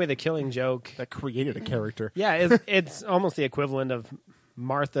mean, taking away the Killing Joke, that created a character. yeah, it's almost the equivalent of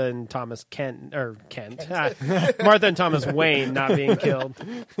Martha and Thomas Martha and Thomas Wayne not being killed.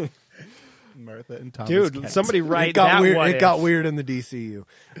 Martha and Thomas. Dude, Kent. somebody write it got that weird. what It if. got weird in the DCU.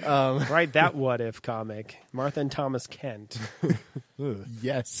 Write that what if comic. Martha and Thomas Kent.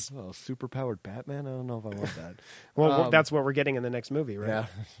 Yes. Oh, super powered Batman? I don't know if I want that. Well, that's what we're getting in the next movie, right? Yeah,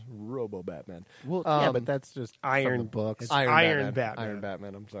 Robo Batman. Well, yeah, but that's just Iron- from the books. it's Iron Batman. Iron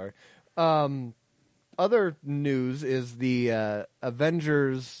Batman. I'm sorry. Other news is the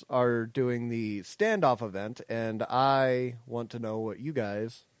Avengers are doing the standoff event, and I want to know what you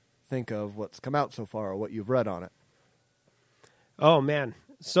guys think of what's come out so far or what you've read on it. Oh, man.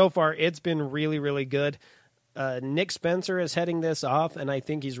 So far, it's been really, really good. Nick Spencer is heading this off, and I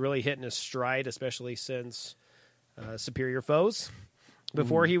think he's really hitting his stride, especially since Superior Foes.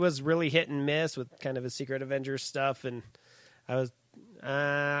 Before, he was really hit and miss with kind of his Secret Avengers stuff, and I was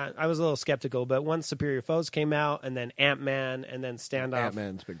a little skeptical. But once Superior Foes came out, and then Ant-Man, and then Standoff,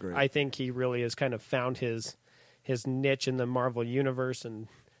 Ant-Man's been great. I think he really has kind of found his niche in the Marvel Universe, and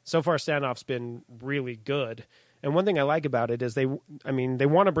so far Standoff's been really good. And one thing I like about it is they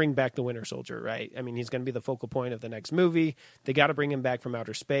want to bring back the Winter Soldier, right? I mean, he's going to be the focal point of the next movie. They got to bring him back from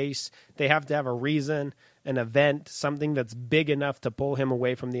outer space. They have to have a reason, an event, something that's big enough to pull him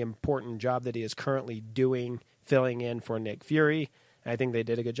away from the important job that he is currently doing, filling in for Nick Fury. I think they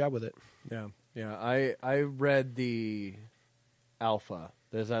did a good job with it. Yeah. I read the Alpha.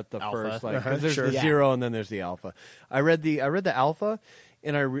 Is that the Alpha? first? Because there's Sure. the Zero and then there's the Alpha. I read the Alpha,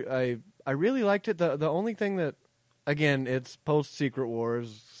 and I really liked it. The only thing that, again, it's post Secret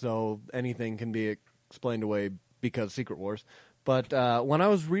Wars, so anything can be explained away because Secret Wars. But when I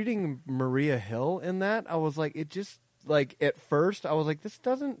was reading Maria Hill in that, I was like, it just at first I was like, this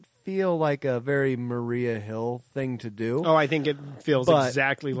doesn't feel like a very Maria Hill thing to do. Oh, I think it feels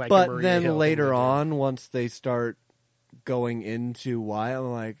exactly like a But Maria then Hill later thing to do. on, once they start going into why,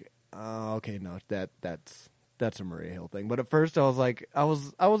 I'm like, oh, okay, no, that's a Maria Hill thing. But at first, I was like, I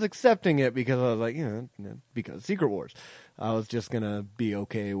was accepting it because I was like, because Secret Wars, I was just gonna be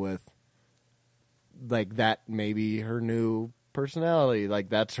okay with that. Maybe her new personality,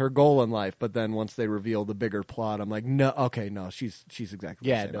 that's her goal in life. But then once they reveal the bigger plot, I'm like, no, okay, no, she's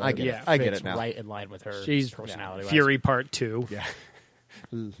exactly the same. no, I get yeah, it. I get fits it now. right in line with her She's personality. Fury Part 2. Yeah,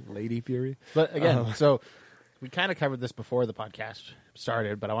 Lady Fury. But again, so we kind of covered this before the podcast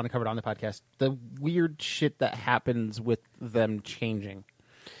started, but I want to cover it on the podcast. The weird shit that happens with them changing.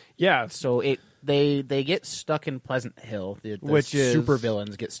 Yeah, So they get stuck in Pleasant Hill. The Which is-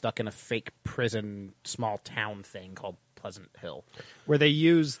 supervillains get stuck in a fake prison, small town thing called Pleasant Hill. where they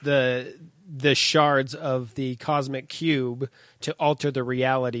use the shards of the cosmic cube to alter the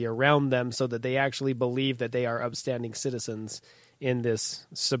reality around them so that they actually believe that they are upstanding citizens in this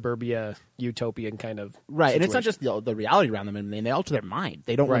suburbia utopian kind of Right, and it's not situation. just the reality around them. I mean, they alter their mind.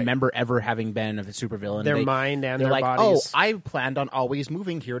 They don't Right. remember ever having been a supervillain. Their They- mind and they're their like, bodies. oh, I planned on always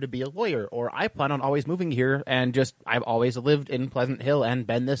moving here to be a lawyer, or I plan on always moving here and I've always lived in Pleasant Hill and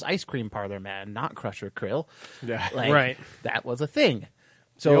been this ice cream parlor man, not Crusher Krill. Yeah. Right. That was a thing.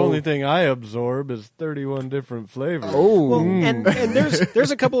 So The only thing I absorb is 31 different flavors. Well, and there's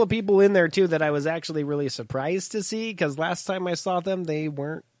a couple of people in there too that I was actually really surprised to see, because last time I saw them they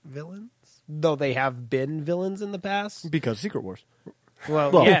weren't villains, though they have been villains in the past. Because Secret Wars.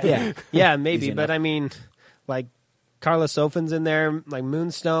 Well, yeah, maybe, Easy but enough. I mean, like Carla Sofin's in there, like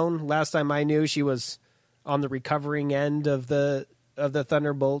Moonstone. Last time I knew, she was on the recovering end of the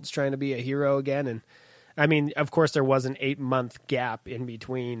Thunderbolts, trying to be a hero again. And I mean, of course, there was an 8-month gap in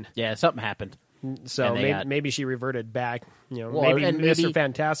between. Yeah, something happened. So And they maybe, got- maybe she reverted back. Well, Maybe and Mr. maybe-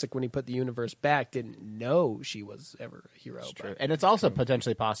 Fantastic, when he put the universe back, didn't know she was ever a hero. It's true. But And it's also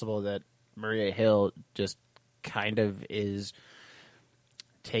potentially possible that Maria Hill just kind of is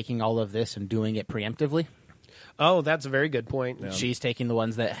taking all of this and doing it preemptively. oh, that's a very good point. She's taking the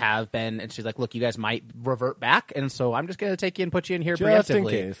ones that have been, and she's like, look, you guys might revert back, and so I'm just going to take you and put you in here Just in preemptively.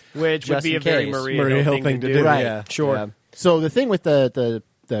 case. Which would Just be in a very case. Maria Hill thing to do. Right. Yeah, Sure. yeah. So the thing with the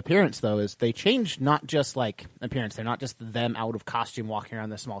appearance, though, is they changed not just like appearance. They're not just them out of costume walking around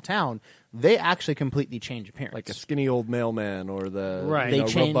this small town. They actually completely change appearance. Like a skinny old mailman or the Right. They you know,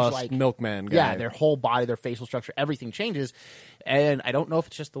 change, robust like- milkman guy. Yeah, their whole body, their facial structure, everything changes. And I don't know if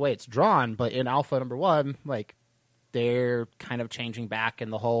it's just the way it's drawn, but in Alpha #1, like, they're kind of changing back,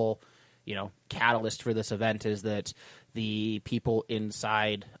 and the whole, catalyst for this event is that the people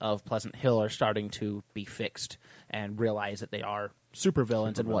inside of Pleasant Hill are starting to be fixed and realize that they are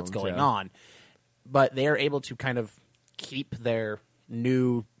supervillains and what's going yeah. on. But they're able to kind of keep their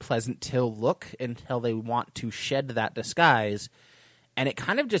new Pleasant Hill look until they want to shed that disguise, and it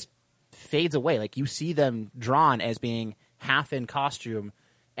kind of just fades away. Like, you see them drawn as being half in costume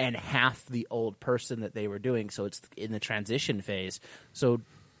and half the old person that they were doing. So it's in the transition phase. So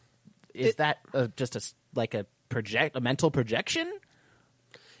is that just a mental projection?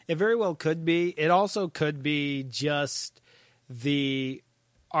 It very well could be. It also could be just the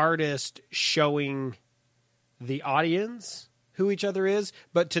artist showing the audience who each other is,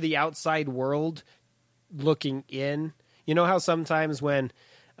 but to the outside world looking in. You know how sometimes when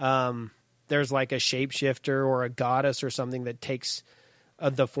there's like a shapeshifter or a goddess or something that takes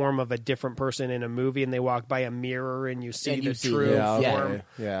the form of a different person in a movie, and they walk by a mirror and you see And the you see true yeah, okay. form.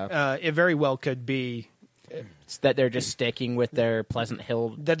 Yeah. It very well could be It's that they're just sticking with their Pleasant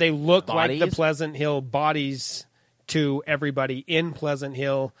Hill. that they look like the Bodies? Pleasant Hill bodies to everybody in Pleasant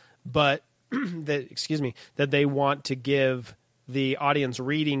Hill, but that they want to give the audience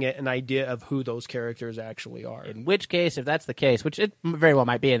reading it an idea of who those characters actually are. In which case, if that's the case, which it very well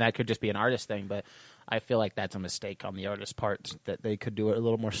might be, and that could just be an artist thing, but I feel like that's a mistake on the artist's part, that they could do it a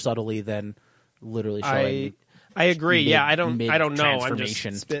little more subtly than literally showing. I agree. mid- yeah, I don't know. I'm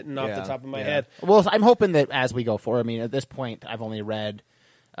transformation. just spitting off the Yeah, top of my yeah. head. Well, I'm hoping that as we go forward, I mean, at this point, I've only read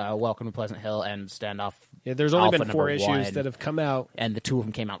Welcome to Pleasant Hill and Standoff. Yeah, there's only Alpha been 4 issues #1, that have come out. and the 2 of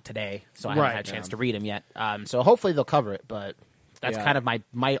them came out today, so I haven't Right. had a chance to read them yet. So hopefully they'll cover it, but that's Yeah. kind of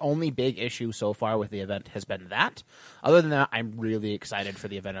my only big issue so far with the event has been that. Other than that, I'm really excited for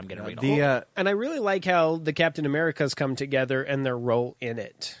the event I'm going to read. And I really like how the Captain Americas come together and their role in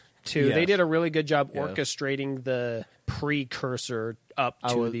it too. Yes. They did a really good job Yeah. orchestrating the precursor up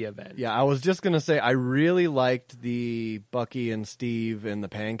to the event. Yeah, I was just gonna say I really liked the Bucky and Steve in the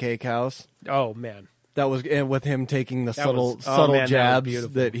Pancake House. Oh man, That was and with him taking the That subtle was- oh, man, that was jabs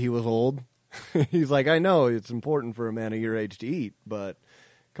beautiful. that he was old. He's like, I know it's important for a man of your age to eat, but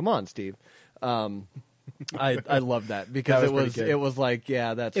come on, Steve. I love that because That was pretty good. it was like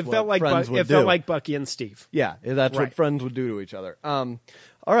that's it what felt like friends would it do. felt like Bucky and Steve. Yeah, that's Right. what friends would do to each other.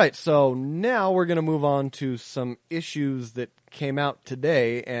 All right, so now we're going to move on to some issues that came out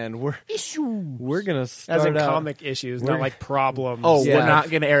today, and we're going to start As in out comic issues, we're- not like problems. Oh, Yeah. we're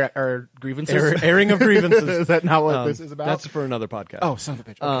not going to air our grievances? airing of grievances. Is that not what this is about? That's for another podcast. Oh, son of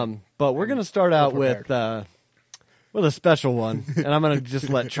a bitch. Okay. But we're going to start out with prepared. a special one, and I'm going to just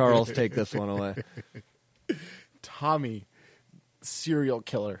let Charles take this one away. Tommy, serial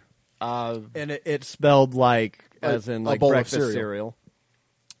killer. And it's spelled like as in a like bowl of breakfast cereal.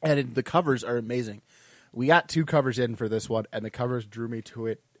 And the covers are amazing. We got 2 covers in for this one, and the covers drew me to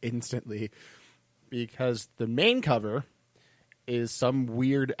it instantly because the main cover is some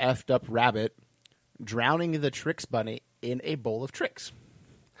weird effed up rabbit drowning the Trix bunny in a bowl of Trix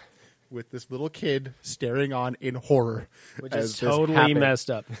with this little kid staring on in horror. which as is this totally happens. messed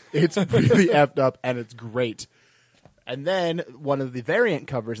up. It's really effed up, and it's great. And then one of the variant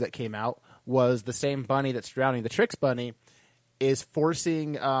covers that came out was the same bunny that's drowning the Trix bunny is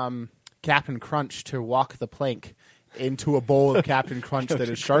forcing Captain Crunch to walk the plank into a bowl of Captain Crunch that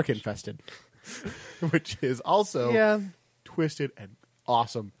is shark infested, which is also twisted and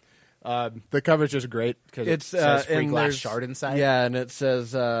awesome. The cover's just great because it says free and glass there's- shard inside. Yeah, and it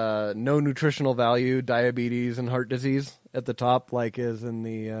says no nutritional value, diabetes, and heart disease at the top, like is in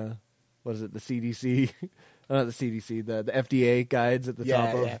the what is it, the CDC? Not the CDC, the FDA guides at the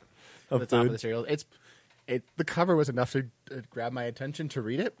top of At the top of food. the cereal. The cover was enough to grab my attention to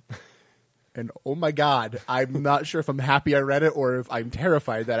read it. And oh my god, I'm not sure if I'm happy I read it or if I'm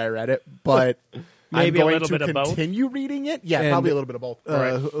terrified that I read it, but Maybe I'm a going little to bit of both? continue reading it. Yeah, And, probably a little bit of both.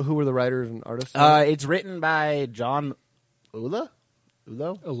 Who were the writers and artists? It's written by John Ulla?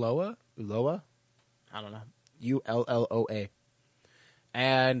 Aloha? Uloa? I don't know, Ulloa,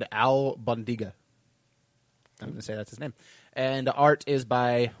 and Al Bondiga. I'm going to say that's his name. And the art is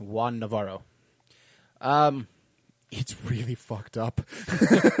by Juan Navarro. It's really fucked up.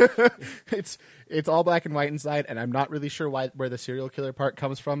 It's all black and white inside, and I'm not really sure where the serial killer part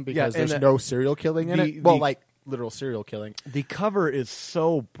comes from because there's no serial killing in it. Well, like literal serial killing. The cover is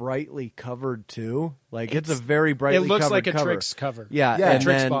so brightly covered too. Like it's a very brightly covered cover. It looks like a Trix cover. Yeah, yeah, and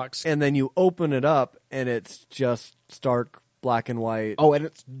Trix then, box. And then you open it up, and it's just stark black and white. Oh, and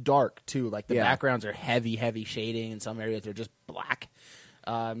it's dark too. Like the backgrounds are heavy shading. In some areas, they're just black.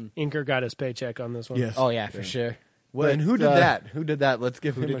 Inker got his paycheck on this one. Yes. Oh yeah, for sure. Well, and who did that? Who did that? Let's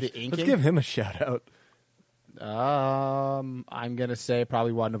give him a shout out. I'm gonna say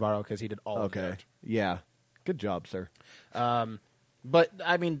probably Juan Navarro because he did all of that. Yeah. Good job, sir. But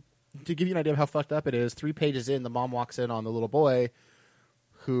I mean, to give you an idea of how fucked up it is, 3 pages in, the mom walks in on the little boy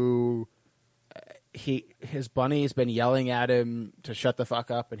who his bunny's been yelling at him to shut the fuck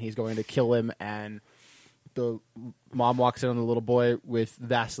up and he's going to kill him, and the mom walks in on the little boy with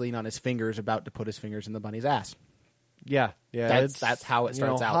Vaseline on his fingers, about to put his fingers in the bunny's ass. Yeah. That's how it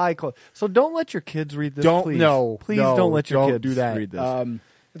starts out. So don't let your kids read this. Don't please. no, please no, don't let your kids do that. read this.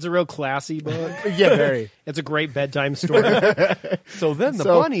 It's a real classy book. Yeah, very. It's a great bedtime story. So then the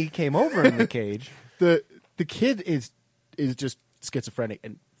bunny came over in the cage. The kid is just schizophrenic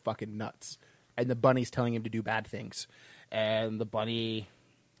and fucking nuts, and the bunny's telling him to do bad things, and the bunny,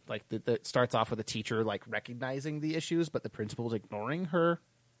 like, it starts off with the teacher like recognizing the issues, but the principal's ignoring her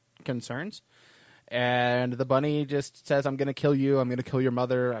concerns, and the bunny just says, "I'm going to kill you. I'm going to kill your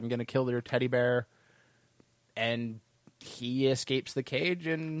mother. I'm going to kill your teddy bear," and he escapes the cage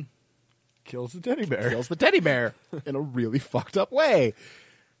and Kills the teddy bear. Kills the teddy bear in a really fucked up way.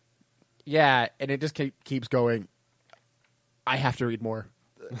 Yeah, and it just keeps going. I have to read more.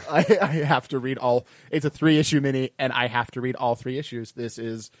 I have to read all. It's a 3-issue mini, and I have to read all 3 issues. This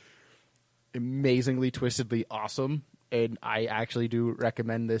is amazingly, twistedly awesome, and I actually do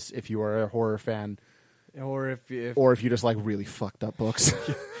recommend this if you are a horror fan, or if you just like really fucked up books.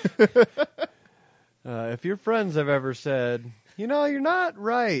 If your friends have ever said, you're not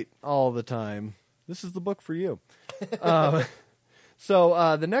right all the time, this is the book for you.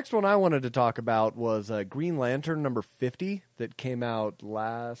 So the next one I wanted to talk about was Green Lantern number 50 that came out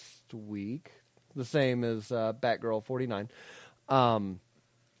last week, the same as Batgirl 49.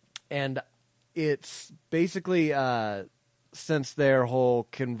 And it's basically, since their whole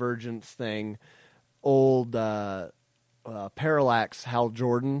convergence thing, old Parallax Hal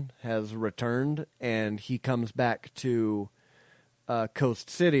Jordan has returned, and he comes back to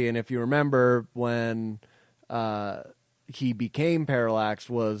Coast City. And if you remember, when he became Parallax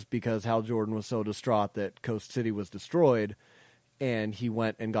was because Hal Jordan was so distraught that Coast City was destroyed, and he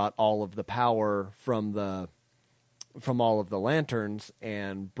went and got all of the power from all of the lanterns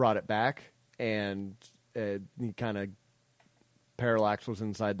and brought it back, and he kind of Parallax was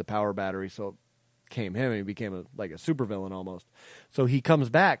inside the power battery, so it came him, and he became like a supervillain almost. So he comes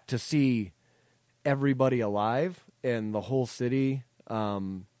back to see everybody alive and the whole city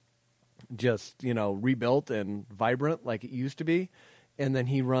just, rebuilt and vibrant like it used to be. And then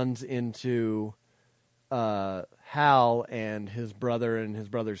he runs into Hal and his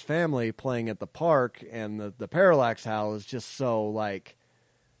brother's family playing at the park, and the Parallax Hal is just so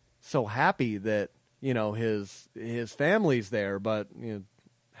happy that, his family's there, but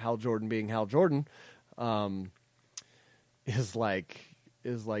Hal Jordan being Hal Jordan, is like,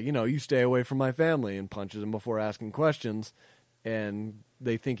 you stay away from my family, and punches him before asking questions. And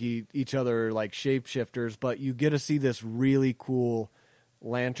they think each other are like shapeshifters, but you get to see this really cool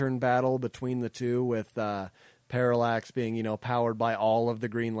lantern battle between the two, with Parallax being, powered by all of the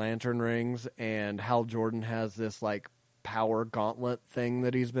Green Lantern rings, and Hal Jordan has this like power gauntlet thing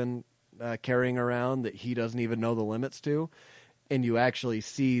that he's been carrying around that he doesn't even know the limits to. And you actually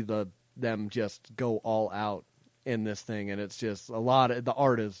see them just go all out in this thing, and it's just the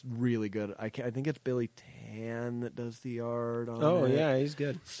art is really good. I think it's Billy Tan that does the art on it. Oh yeah, he's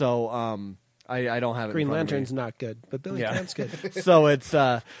good. So I don't have it. Green Lantern's not good, but Billy Tan's good. So it's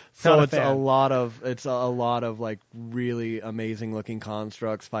a lot of like really amazing looking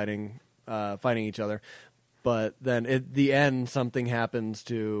constructs fighting each other. But then at the end, something happens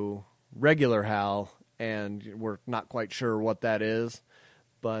to regular Hal, and we're not quite sure what that is.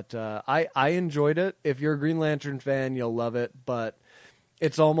 But I enjoyed it. If you're a Green Lantern fan, you'll love it. But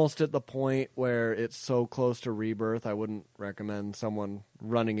it's almost at the point where it's so close to Rebirth, I wouldn't recommend someone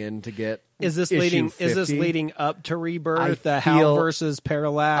running in to get. Is this issue 50. Is this leading up to Rebirth? The Hal versus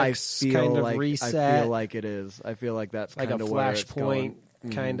Parallax kind of reset. I feel like it is. I feel like that's like kind a of where it's Flashpoint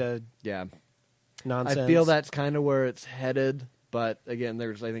going. kind of. Yeah. nonsense. I feel that's kind of where it's headed. But again,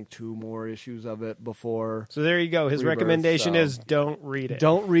 there's I think 2 more issues of it before. So there you go. His Rebirth, recommendation so- is don't read it.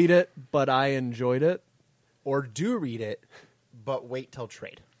 Don't read it, but I enjoyed it. Or do read it, but wait till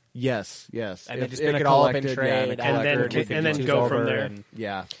trade. Yes. And then If just in pick a it all up in collected, trade, in a And then- collected and then 52's go from over, there. and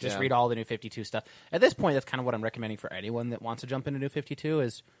Yeah. Just yeah. read all the New 52 stuff. At this point, that's kind of what I'm recommending for anyone that wants to jump into New 52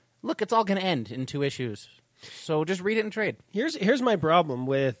 is, look, it's all going to end in 2 issues. So just read it and trade. Here's my problem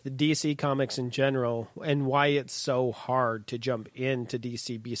with DC Comics in general and why it's so hard to jump into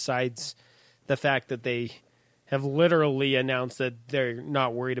DC besides the fact that they have literally announced that they're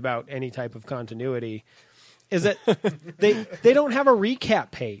not worried about any type of continuity is that they don't have a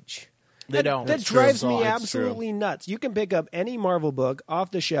recap page. They don't. That That's true. drives me It's true. absolutely nuts. You can pick up any Marvel book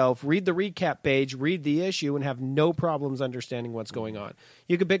off the shelf, read the recap page, read the issue, and have no problems understanding what's going on.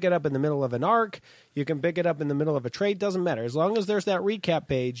 You can pick it up in the middle of an arc. You can pick it up in the middle of a trade. Doesn't matter. As long as there's that recap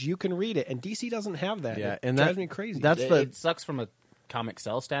page, you can read it. And DC doesn't have that. Yeah, It and drives that- me crazy. that's It sucks from a comic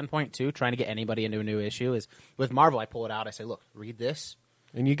sell standpoint, too. Trying to get anybody into a new issue is, with Marvel, I pull it out. I say, look, read this.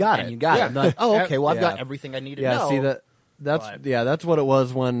 And you got And it. you got it. And they're like, oh, okay, well, I've Yeah. got everything I need to Yeah, know. see that's but- that's what it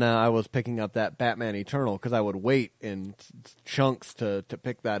was when I was picking up that Batman Eternal because I would wait in chunks to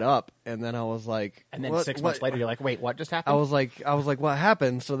pick that up, and then I was like, And then what- 6 months what- later, you're like, wait, what just happened? I was like, what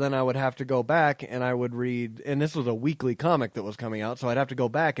happened? So then I would have to go back and I would read, and this was a weekly comic that was coming out, so I'd have to go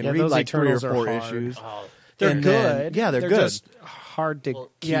back and Yeah, read those like 3 or Eternals are 4 hard. issues. Oh, they're and good. then- yeah, they're good. just hard to. Yeah, Of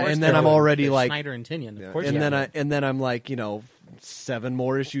course and then they're I'm good. already They're like, Snyder and Tynion. Of course, and you then have I'm like, 7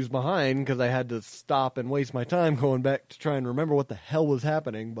 more issues behind because I had to stop and waste my time going back to try and remember what the hell was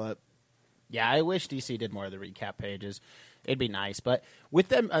happening. But Yeah, I wish DC did more of the recap pages. It'd be nice, but with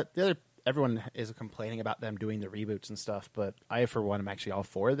them, everyone is complaining about them doing the reboots and stuff. But I, for one, am actually all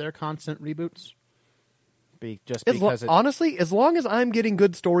for their constant reboots. Because honestly, as long as I'm getting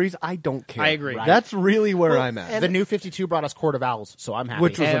good stories, I don't care. I agree. Right. That's really where I'm at. the New 52 brought us Court of Owls, so I'm happy.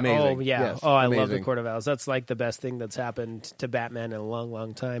 Which was amazing. Oh yeah. Yes, I love the amazing. Court of Owls. That's like the best thing that's happened to Batman in a long,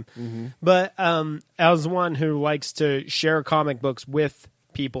 long time. Mm-hmm. But as one who likes to share comic books with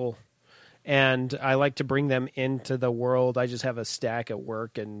people, and I like to bring them into the world, I just have a stack at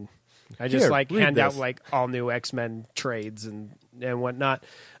work, and I just Here, like read hand out this. like all new X-Men trades and whatnot.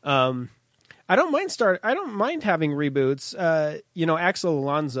 I don't mind having reboots. Axel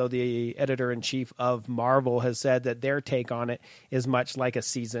Alonso, the editor-in-chief of Marvel, has said that their take on it is much like a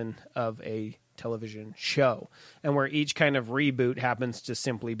season of a television show, and where each kind of reboot happens to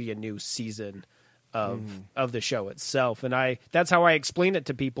simply be a new season of the show itself. And that's how I explain it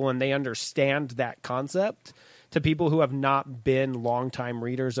to people, and they understand that concept. To people who have not been longtime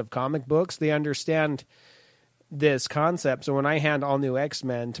readers of comic books, they understand this concept. So when I hand All New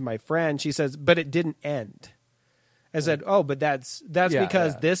X-Men to my friend, she says, but it didn't end. I said, oh, but that's Yeah,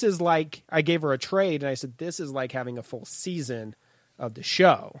 because yeah. this is like, I gave her a trade, and I said, this is like having a full season of the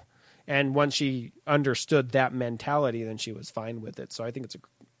show. And once she understood that mentality, then she was fine with it. So I think it's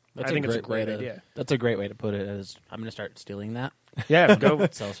a great idea. That's a great way to put it. I'm going to start stealing that. Yeah, go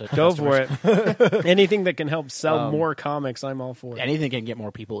Sell to go customers. for it. Anything that can help sell more comics, I'm all for it. Anything can get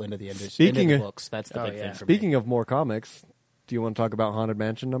more people into the industry. Speaking into of- the books. That's the Oh, big yeah. thing for me. Speaking of more comics, do you want to talk about Haunted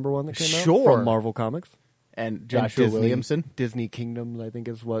Mansion #1 that came out Sure. from Marvel Comics? And Joshua Disney- Williamson. Disney Kingdoms, I think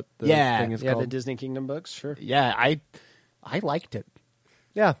is what the Yeah. thing is Yeah, the called. Disney Kingdom books, sure. Yeah, I liked it.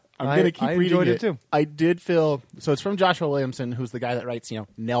 Yeah, I'm gonna keep I reading enjoyed it too. I did feel so. It's from Joshua Williamson, who's the guy that writes,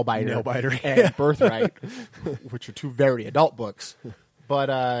 Nailbiter, yeah. and Birthright, which are 2 very adult books.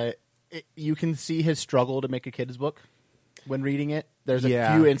 But you can see his struggle to make a kid's book when reading it. There's a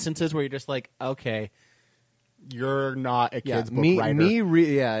Yeah. few instances where you're just like, okay, you're not a kid's book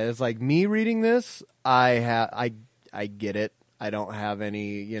writer. It's like me reading this. I get it. I don't have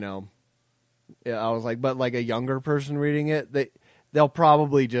any, Yeah, I was like, but like a younger person reading it, they'll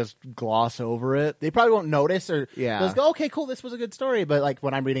probably just gloss over it. They probably won't notice, or Yeah. they'll just go, okay, cool, this was a good story. But like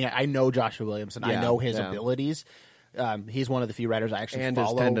when I'm reading it, I know Joshua Williamson. I Yeah, know his yeah. abilities. He's one of the few writers I actually And his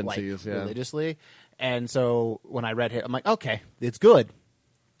follow tendencies, like, yeah. religiously. And so when I read it, I'm like, okay, it's good.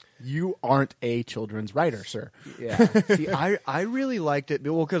 You aren't a children's writer, sir. Yeah. See, I really liked it.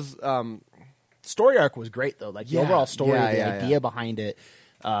 Well, because Story arc was great though. Like the Yeah, overall story, yeah, the yeah, idea yeah. behind it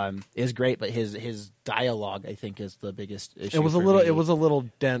is great. But his dialogue, I think, is the biggest issue. it was a for little me. it was a little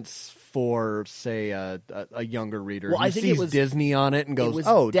dense for say a younger reader. Well, who I think sees it was Disney on it and goes, it was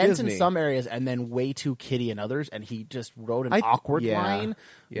 "Oh, dense Disney." in some areas and then way too kiddie in others, and he just wrote an I- awkward yeah, line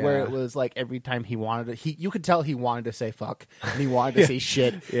yeah. where it was like every time he wanted to, you could tell he wanted to say fuck and he wanted to say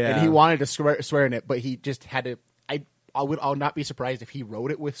shit Yeah. and he wanted to swear in it, but he just had to. I'll not be surprised if he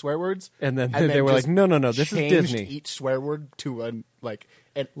wrote it with swear words, And then they were just like, "No, this is changed Disney." Each swear word to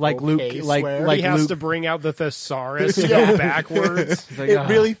an Like okay Luke- like- swear. like he has Luke- to bring out the thesaurus and Yeah. go backwards. It's like, It ah.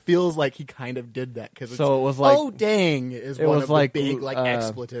 really feels like he kind of did that because So it was like- oh dang is it one was of like, the big like uh,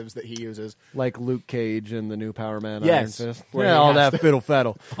 expletives that he uses. like Luke Cage in the new Power Man. Yes, Iron Fist. where Yeah, he all has that to- fiddle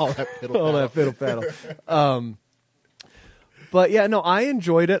faddle. All that fiddle All that fiddle faddle. But yeah, no, I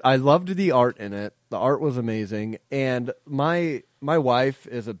enjoyed it. I loved the art in it. The art was amazing, and my wife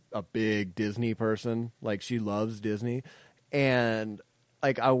is a big Disney person. Like, she loves Disney, and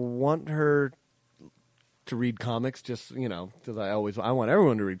like I want her to read comics, just because I want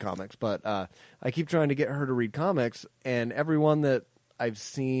everyone to read comics. But I keep trying to get her to read comics, and everyone that I've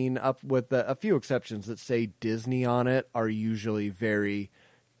seen, up with a few exceptions that say Disney on it, are usually very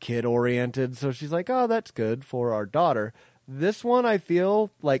kid oriented. So she's like, "Oh, that's good for our daughter." This one I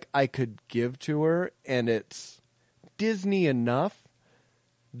feel like I could give to her, and it's Disney enough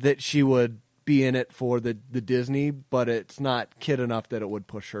that she would be in it for the Disney, but it's not kid enough that it would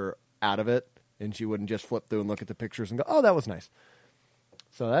push her out of it, and she wouldn't just flip through and look at the pictures and go, "Oh, that was nice."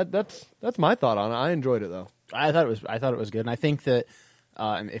 So that's my thought on it. I enjoyed it though. I thought it was good, and I think that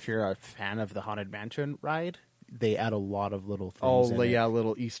if you're a fan of the Haunted Mansion ride, they add a lot of little things. Oh, in yeah, it.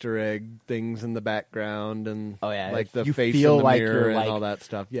 little Easter egg things in the background, and Like the you face feel in the like mirror you're and like all that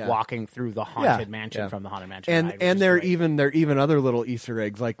stuff. Yeah, walking through the Haunted Yeah, Mansion yeah. from the Haunted Mansion ride, which and is there great. are even other little Easter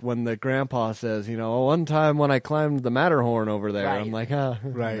eggs, like when the grandpa says, one time when I climbed the Matterhorn over there. Right. I'm like,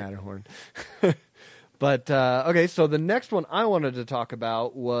 Right. Matterhorn. But okay, so the next one I wanted to talk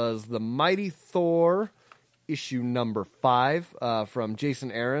about was the Mighty Thor issue number 5 from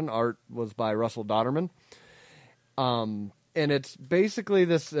Jason Aaron. Art was by Russell Dodderman. And it's basically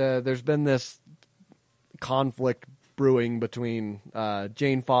this. There's been this conflict brewing between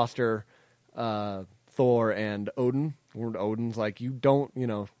Jane Foster, Thor, and Odin. Where Odin's like, "You don't,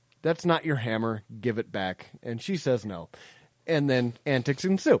 that's not your hammer. Give it back." And she says no. And then antics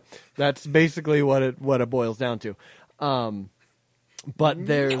ensue. That's basically what it boils down to. But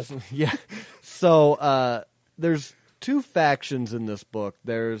there's So there's two factions in this book.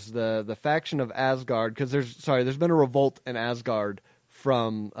 There's the faction of Asgard, because there's been a revolt in Asgard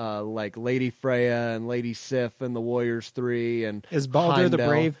from like Lady Freya and Lady Sif and the Warriors 3 and Is Balder the Heimdall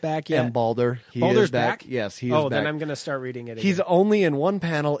Brave back yet? And Balder, he Balder's is back. back? Yes, he is Oh, back. then I'm going to start reading it again. He's only in one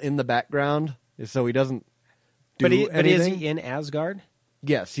panel in the background, so he doesn't do but is anything. he in Asgard?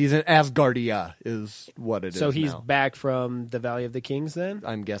 Yes, he's in Asgardia, is what it is. So he's now. back from the Valley of the Kings then?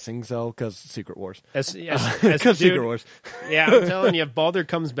 I'm guessing so, because Secret Wars. Because Secret Wars. Yeah, I'm telling you, if Balder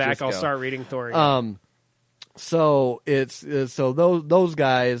comes back, Just I'll go. start reading Thor again. So so those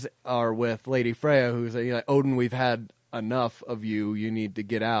guys are with Lady Freya, who's like, Odin, we've had enough of you. You need to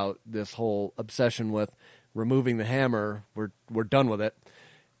get out. This whole obsession with removing the hammer, we're done with it.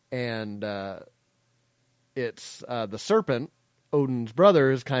 And it's the Serpent, Odin's brother,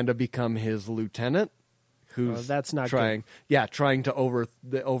 has kind of become his lieutenant. Who's that's not trying to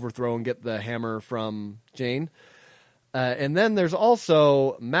overthrow and get the hammer from Jane. And then there's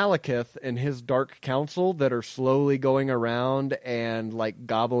also Malekith and his Dark Council that are slowly going around and like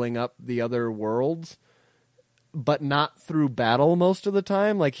gobbling up the other worlds, but not through battle most of the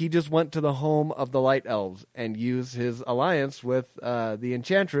time. Like, he just went to the home of the Light Elves and used his alliance with the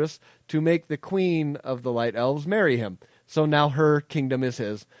Enchantress to make the Queen of the Light Elves marry him. So now her kingdom is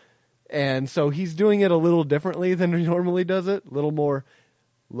his. And so he's doing it a little differently than he normally does it, a little more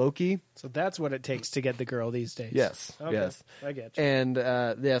Loki. So that's what it takes to get the girl these days. Yes, Okay, yes. I get you.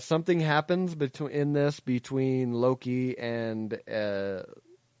 And something happens between Loki and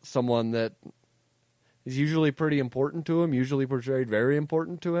someone that is usually pretty important to him, usually portrayed very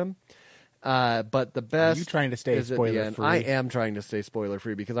important to him. But the best. Are you trying to stay is at the end. spoiler-free? I am trying to stay spoiler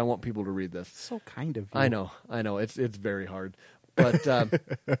free because I want people to read this. So kind of you. I know. It's very hard, but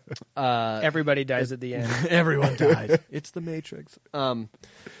Everybody dies at the end. everyone dies. It's the Matrix.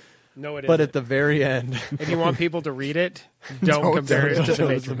 No, it But isn't. at the very end, If you want people to read it, don't compare it to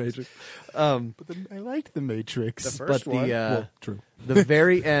the Matrix. But then I liked the Matrix. The first but one. True. the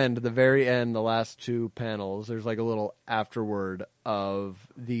very end, the last two panels, there's like a little afterword of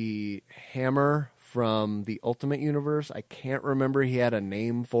the hammer from the Ultimate Universe. I can't remember. He had a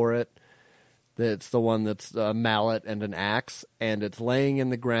name for it. That's the one that's a mallet and an axe, and it's laying in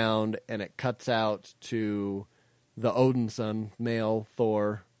the ground, and it cuts out to the Odin son, male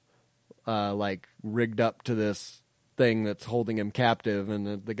Thor, like rigged up to this thing that's holding him captive,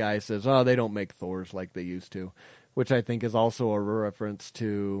 and the guy says, "Oh, they don't make Thors like they used to," which I think is also a reference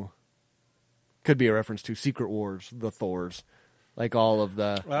to, could be a reference to Secret Wars, the Thors, like all of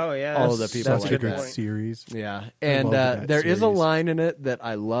the Oh, yeah. all of the people That's a like good that. point. series. Yeah, and love that there is a series. line in it that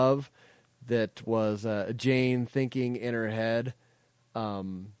I love that was Jane thinking in her head,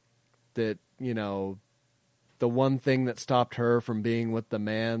 that, you know, the one thing that stopped her from being with the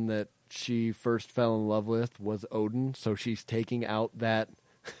man that she first fell in love with was Odin. So she's taking out that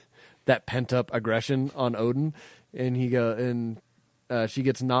pent up aggression on Odin, and she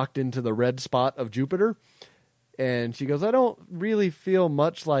gets knocked into the red spot of Jupiter. And she goes, I don't really feel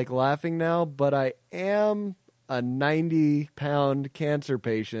much like laughing now, but I am a 90-pound cancer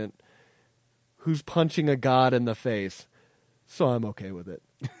patient who's punching a god in the face, so I'm okay with it.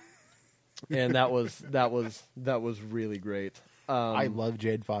 And that was really great. I love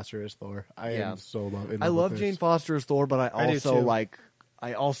Jane Foster as Thor. I am so in I love love with Jane this. Foster as Thor, but I do also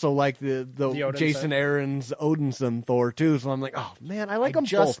too. like the Odinson. Jason Aaron's Odinson Thor too. So I'm like, oh man, I like them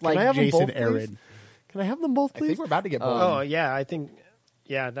just both. Can like I have Jason them both, please? Aaron. Can I have them both, I please? think we're about to get both. Oh yeah, I think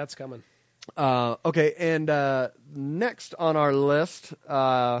that's coming. Okay, and next on our list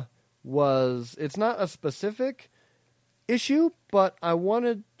was, it's not a specific issue, but I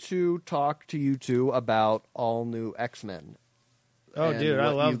wanted to talk to you two about All New X-Men. Oh, and dude, I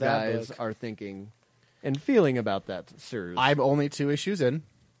what love you that guys book. are thinking and feeling about that series. I'm only 2 issues in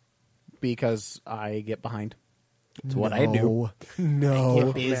because I get behind. It's what I do. No. Get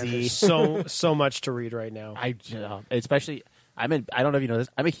Man, busy. there's so much to read right now. Especially I don't know if you know this.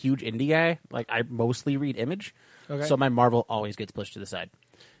 I'm a huge indie guy. Like I mostly read Image, Okay. so my Marvel always gets pushed to the side.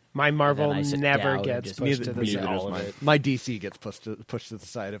 My Marvel And then I sit never down and gets just- pushed to the Neither side. does mine. My DC gets pushed to the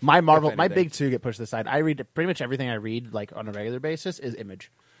side. If, My Marvel, if my anything. big 2 get pushed to the side. I read pretty much everything I read like on a regular basis is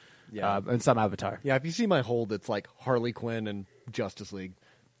Image, and some Avatar. Yeah, if you see my hold, it's like Harley Quinn and Justice League.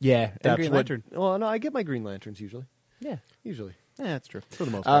 Yeah, and That's Green what- Lantern. Well, no, I get my Green Lanterns usually. Yeah, Usually, yeah, that's true. for the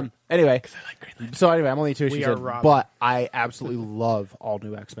most part. Anyway, I'm only 2 issues are in, robbed. but I absolutely love All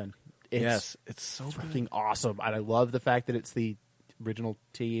New X-Men. Yes, it's so fucking awesome, and I love the fact that it's the original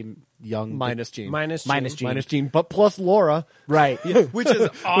team, young minus Jean, Minus Jean. minus Jean, but plus Laura, right? which is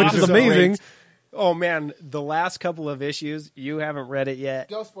awesome. which is amazing. Oh man, the last couple of issues, you haven't read it yet.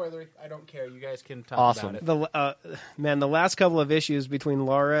 Go spoilery. I don't care. You guys can talk Awesome. about it. The last couple of issues between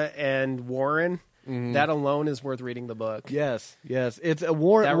Laura and Warren, that alone is worth reading the book. Yes, it's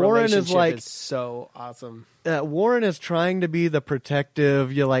Warren. That Warren is relationship like is so awesome. Warren is trying to be the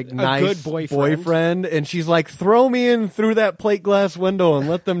protective, nice good boyfriend. and she's like, throw me in through that plate glass window and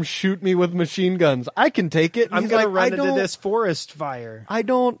let them shoot me with machine guns. I can take it. And I'm he's gonna like, run I into don't- this forest fire. I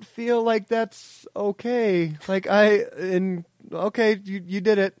don't feel like that's okay. Okay, you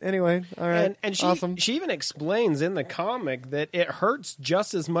did it anyway. All right, And she awesome. she even explains in the comic that it hurts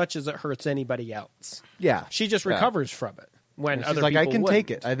just as much as it hurts anybody else. Yeah, She just Yeah. recovers from it when And other she's like, I people can take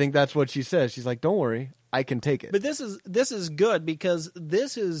wouldn't. it. I think that's what she says. She's like, don't worry, I can take it. But this is good because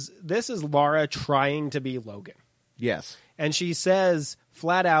this is Laura trying to be Logan. Yes, And she says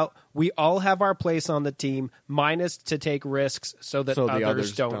flat out, we all have our place on the team, minus to take risks so that So the others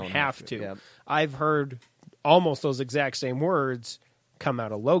others don't don't have have to. to. Yep. I've heard almost those exact same words come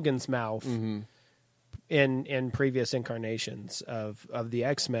out of Logan's mouth in previous incarnations of the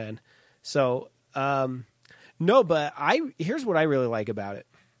X-Men. So, no, but here's what I really like about it.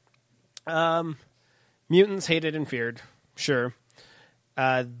 Mutants hated and feared, sure.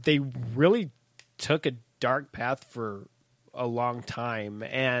 They really took a dark path for a long time,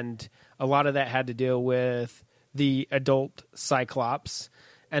 and a lot of that had to do with the adult Cyclops.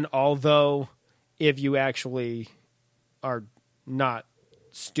 And although if you actually are not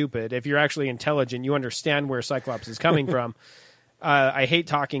stupid, if you're actually intelligent, you understand where Cyclops is coming from. I hate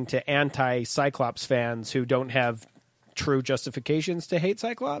talking to anti-Cyclops fans who don't have true justifications to hate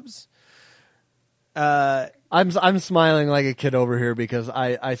Cyclops. I'm smiling like a kid over here because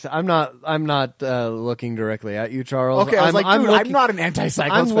I'm not looking directly at you, Charles. Okay, I was I'm I'm looking- not an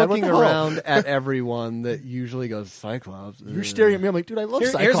anti-Cyclops I'm fan. What looking the hell? around at everyone that usually goes Cyclops. You're staring at me. I'm like, dude, I love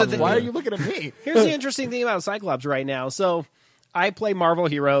Here's the Cyclops. thing. Why are you looking at me? Here's the interesting thing about Cyclops right now. So I play Marvel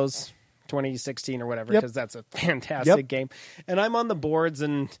Heroes 2016 or whatever Yep. because that's a fantastic Yep. game. And I'm on the boards,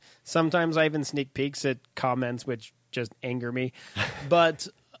 and sometimes I even sneak peeks at comments, which just anger me. But,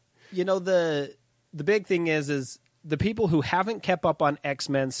 the big thing is the people who haven't kept up on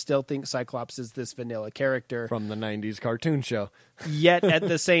X-Men still think Cyclops is this vanilla character. From the 90s cartoon show. Yet at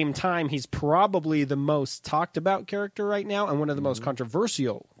the same time, he's probably the most talked about character right now and one of the most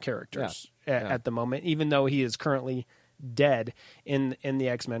controversial characters at the moment, even though he is currently dead in the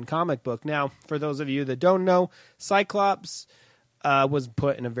X-Men comic book. Now, for those of you that don't know, Cyclops was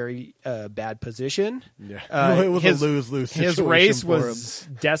put in a very bad position. Yeah. It was a lose-lose His situation race for was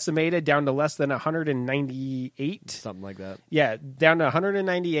decimated down to less than 198. Something like that. Yeah, down to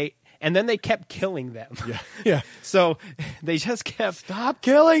 198. And then they kept killing them. Yeah. So they just kept Stop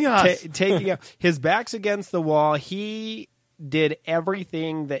killing us. taking out his back's against the wall. He did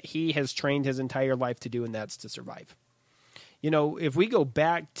everything that he has trained his entire life to do, and that's to survive. If we go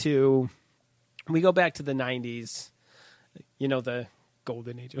back to the 90s, the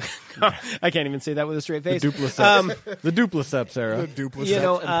golden age of I can't even say that with a straight face. The Dupliceps era.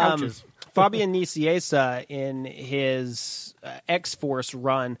 pouches. Fabian Nicieza, in his X-Force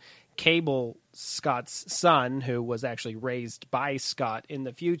run, Cable, Scott's son, who was actually raised by Scott in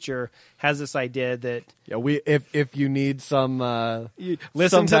the future, has this idea that if you need some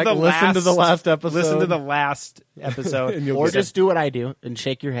listen to the last episode. Listen to the last episode, or just do what I do and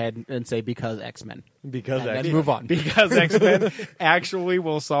shake your head and say because X-Men. Because and then move on. Because X-Men actually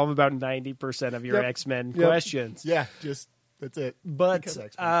will solve about 90% of your X-Men questions. Yeah, just that's it. But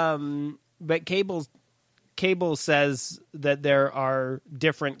Cable says that there are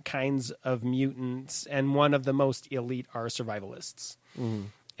different kinds of mutants, and one of the most elite are survivalists. Mm-hmm.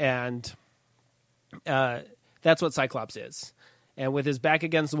 And that's what Cyclops is. And with his back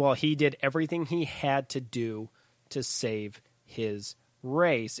against the wall, he did everything he had to do to save his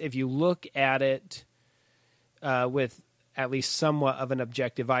race. If you look at it with at least somewhat of an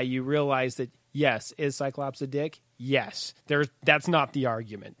objective eye, you realize that, yes, is Cyclops a dick? Yes. That's not the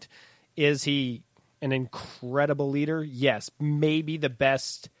argument. Is he an incredible leader? Yes. Maybe the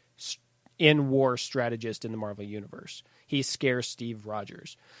best in-war strategist in the Marvel Universe. He scares Steve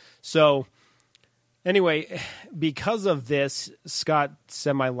Rogers. So, anyway, because of this, Scott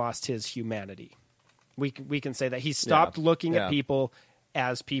semi-lost his humanity. We can say that. He stopped looking at people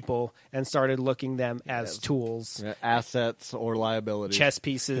as people and started looking them as tools. Assets or liabilities. Chess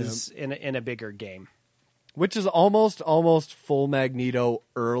pieces in a bigger game. Which is almost full Magneto,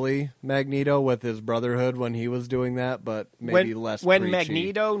 early Magneto with his Brotherhood when he was doing that, but maybe less when preachy.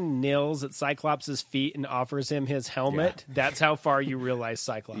 Magneto kneels at Cyclops' feet and offers him his helmet, that's how far you realize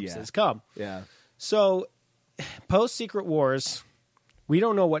Cyclops has come. Yeah. So, post-Secret Wars, we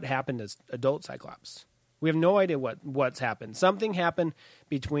don't know what happened as adult Cyclops. We have no idea what's happened. Something happened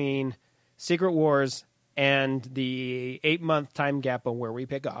between Secret Wars and the 8-month time gap on where we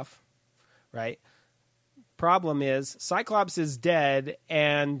pick off, right? Problem is, Cyclops is dead,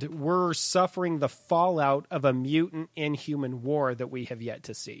 and we're suffering the fallout of a mutant Inhuman war that we have yet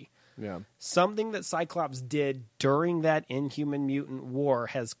to see. Yeah. Something that Cyclops did during that Inhuman mutant war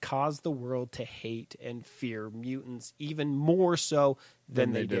has caused the world to hate and fear mutants even more so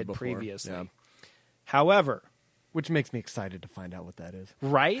than they did before. previously. Yeah. However, which makes me excited to find out what that is.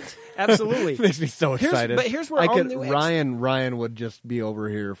 Right? Absolutely. Makes me so excited. But here's where Ryan would just be over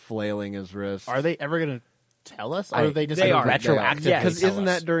here flailing his wrist. Are they ever going to tell us? Or are they just they like are. retroactively Because isn't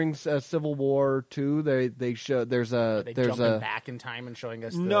us? that during Civil War too? They show there's a back in time and showing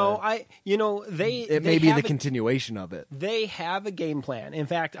us. It may be the continuation of it. They have a game plan. In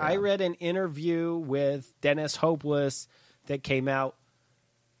fact, I read an interview with Dennis Hopeless that came out.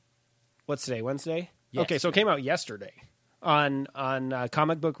 What's today? Wednesday. Yes. Okay, so it came out yesterday on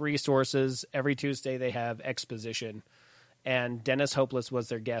Comic Book Resources. Every Tuesday they have exposition. And Dennis Hopeless was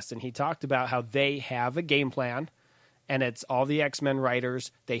their guest, and he talked about how they have a game plan, and it's all the X-Men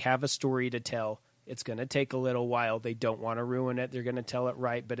writers. They have a story to tell. It's going to take a little while. They don't want to ruin it. They're going to tell it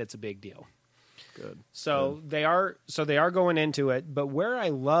right, but it's a big deal. Good. So they are going into it. But where I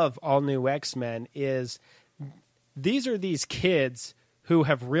love All New X-Men is these are these kids who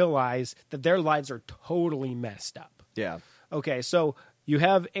have realized that their lives are totally messed up. Yeah. Okay, so you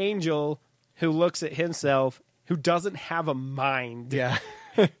have Angel who looks at himself, who doesn't have a mind. Yeah.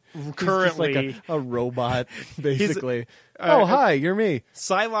 Currently. He's just like a robot, basically. Hi, you're me.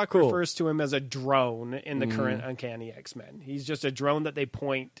 Psylocke refers to him as a drone in the current Uncanny X-Men. He's just a drone that they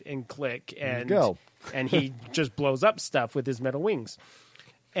point and click, and and he just blows up stuff with his metal wings.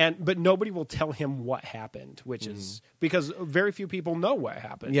 But nobody will tell him what happened, which is because very few people know what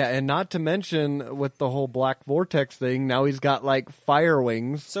happened. Yeah, and not to mention with the whole Black Vortex thing, now he's got like fire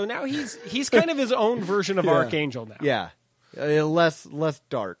wings. So now he's kind of his own version of Archangel now. Yeah, less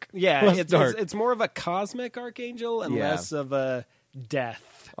dark. Yeah, less dark. It's more of a cosmic Archangel and less of a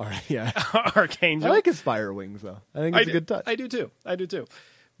death Archangel. I like his fire wings though. I think it's a good touch. I do too.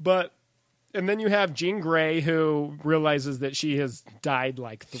 But and then you have Jean Grey, who realizes that she has died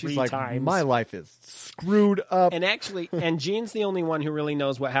like three times. My life is screwed up. And Jean's the only one who really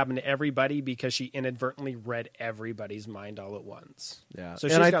knows what happened to everybody because she inadvertently read everybody's mind all at once. Yeah, so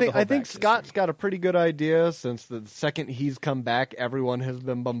and I think Scott's got a pretty good idea since the second he's come back, everyone has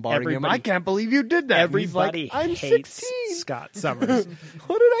been bombarding him. I can't believe you did that. Everybody I'm hates 16. Scott Summers.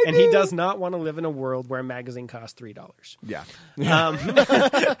 What did I do? And he does not want to live in a world where a magazine costs $3. Yeah.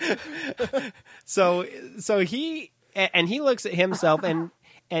 So he looks at himself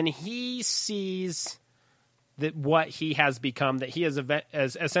and he sees that what he has become, that he has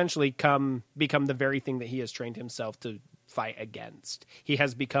essentially become the very thing that he has trained himself to fight against. He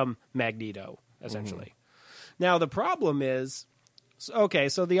has become Magneto, essentially. Now, the problem is, okay,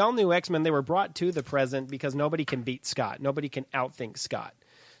 so the all-new X-Men, they were brought to the present because nobody can beat Scott. Nobody can outthink Scott.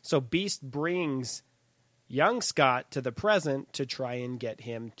 So Beast brings young Scott to the present to try and get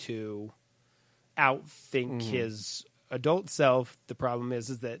him to outthink his adult self. The problem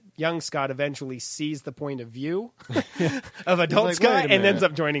is that young Scott eventually sees the point of view of adult like, Scott wait a and minute. ends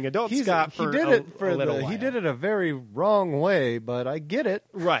up joining adult Scott for a little while. He did it a very wrong way, but I get it.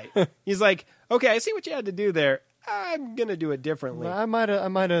 Right. He's like, okay, I see what you had to do there. I'm gonna do it differently. I might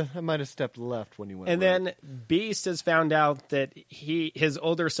have stepped left when you went. And right. then Beast has found out that his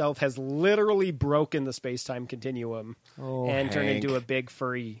older self has literally broken the space-time continuum and turned Hank. into a big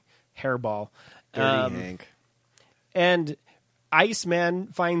furry hairball. Dirty Hank. And Iceman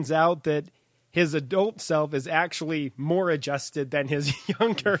finds out that his adult self is actually more adjusted than his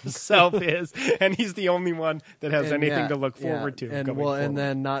younger self is, and he's the only one that has And anything yeah, to look forward to. And going well, forward. and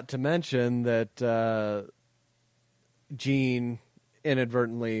then not to mention that Jean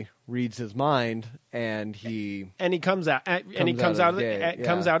inadvertently reads his mind, and he comes out comes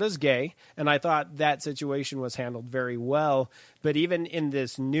out as gay, and I thought that situation was handled very well. But even in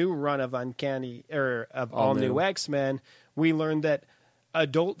this new run of All New X-Men, we learned that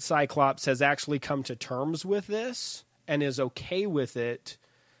adult Cyclops has actually come to terms with this and is okay with it.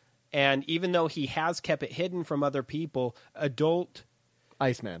 And even though he has kept it hidden from other people, adult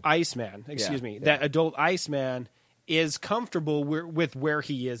Iceman, that adult Iceman is comfortable with where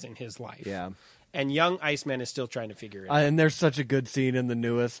he is in his life. Yeah. And young Iceman is still trying to figure it out. And there's such a good scene in the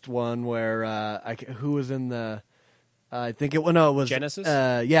newest one where who was in the I think it was Genesis?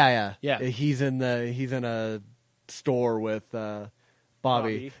 Yeah. Yeah. He's in a store with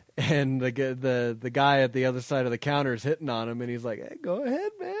Bobby. And the guy at the other side of the counter is hitting on him, and he's like, "Hey, go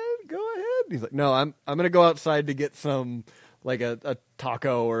ahead, man, go ahead." And he's like, "No, I'm gonna go outside to get some like a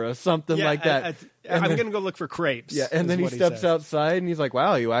taco or something like that. I'm going to go look for crepes." Yeah, and then he steps outside, and he's like,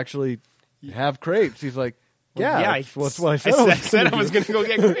 "Wow, you actually have crepes?" He's like, "Yeah, that's what I said. I said I was going to go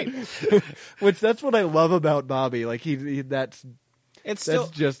get crepes." Which that's what I love about Bobby. Like that's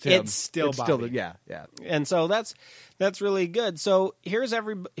just him. It's still Bobby. Yeah. And so that's really good. So here's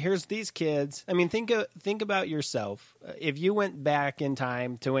these kids. I mean, think about yourself. If you went back in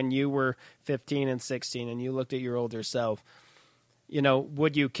time to when you were 15 and 16 and you looked at your older self,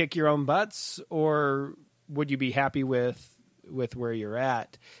 would you kick your own butts, or would you be happy with where you're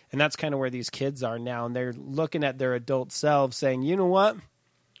at? And that's kind of where these kids are now. And they're looking at their adult selves saying, you know what?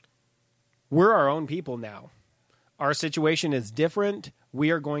 We're our own people now. Our situation is different.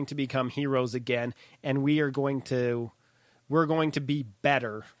 We are going to become heroes again, and we're going to be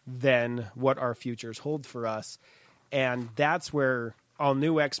better than what our futures hold for us. And that's where All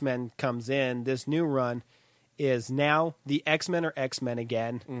New X-Men comes in. This new run is now the X-Men are X-Men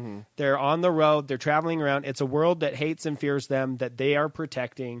again. Mm-hmm. They're on the road. They're traveling around. It's a world that hates and fears them, that they are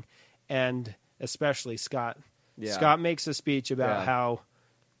protecting, and especially Scott. Yeah. Scott makes a speech about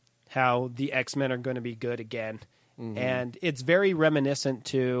how the X-Men are going to be good again. Mm-hmm. And it's very reminiscent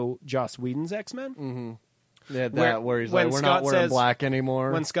to Joss Whedon's X-Men. Mm-hmm. Yeah, where he's like, we're not wearing black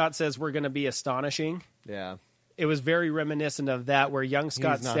anymore. When Scott says we're going to be astonishing. Yeah. It was very reminiscent of that, where young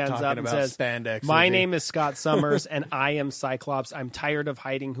Scott stands up and says, spandex, my name is Scott Summers, and I am Cyclops. I'm tired of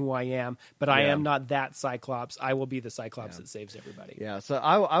hiding who I am, but I am not that Cyclops. I will be the Cyclops that saves everybody. Yeah, so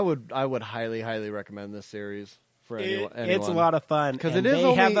I would highly, highly recommend this series for anyone. It's a lot of fun, because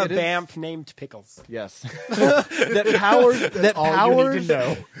they have a vamp named Pickles. Yes. that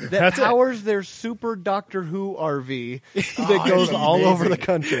powers their super Doctor Who RV that goes all over the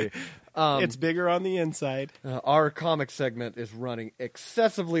country. It's bigger on the inside. Our comic segment is running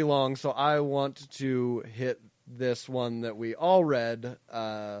excessively long, so I want to hit this one that we all read,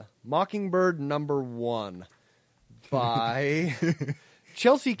 Mockingbird #1 by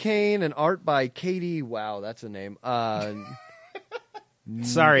Chelsea Kane and art by Katie. Wow, that's a name.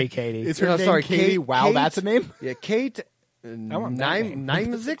 Sorry, Katie. Is her name Katie? Wow, Kate, that's a name? Yeah, Kate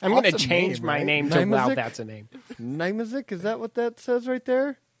Nymazik. I'm going to change my name to Wow, that's a name. Nymazik, is that what that says right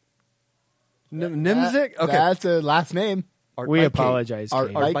there? Nimzik? Okay. That's a last name. We apologize,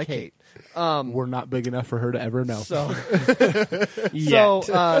 Kate. Art by Kate. We're not big enough for her to ever know. So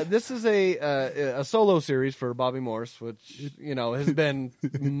this is a solo series for Bobby Morse, which has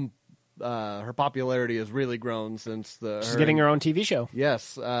been her popularity has really grown since she's getting her own TV show.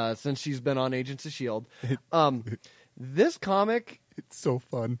 Yes, since she's been on Agents of S.H.I.E.L.D. This comic, it's so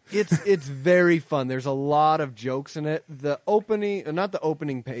fun. It's very fun. There's a lot of jokes in it. The opening, not the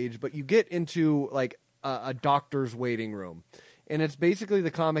opening page, but you get into like a doctor's waiting room. And it's basically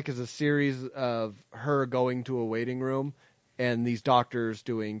the comic is a series of her going to a waiting room and these doctors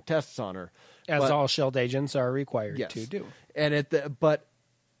doing tests on her. As all Shield agents are required to do. And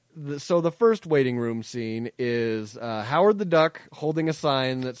so the first waiting room scene is Howard the Duck holding a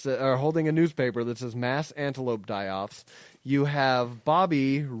sign or holding a newspaper that says mass antelope die-offs. You have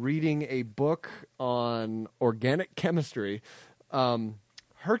Bobby reading a book on organic chemistry.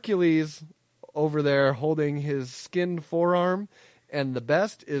 Hercules over there holding his skinned forearm. And the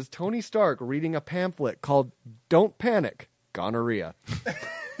best is Tony Stark reading a pamphlet called Don't Panic, Gonorrhea.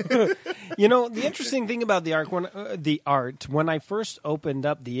 You know, the interesting thing about the art, when I first opened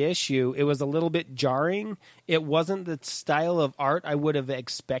up the issue, it was a little bit jarring. It wasn't the style of art I would have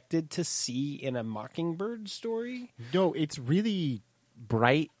expected to see in a Mockingbird story. No, it's really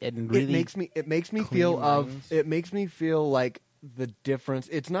bright and really. It makes me feel like the difference.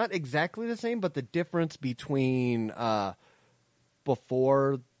 It's not exactly the same, but the difference between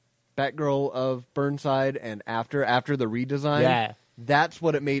before Batgirl of Burnside and after the redesign. Yeah. That's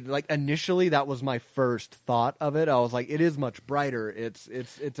what it made. Like initially, that was my first thought of it. I was like, it is much brighter. It's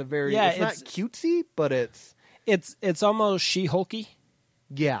a very it's not cutesy, but it's almost She-Hulky.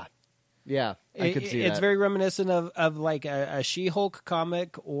 Yeah. I could see it's that. very reminiscent of like a She-Hulk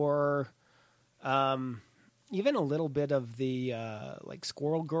comic, or even a little bit of the like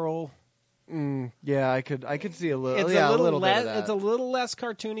Squirrel Girl. Yeah, I could see a little. It's a little less. bit of that. It's a little less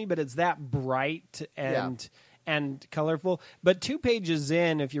cartoony, but it's that bright and colorful. But 2 pages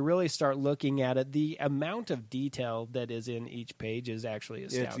in, if you really start looking at it, the amount of detail that is in each page is actually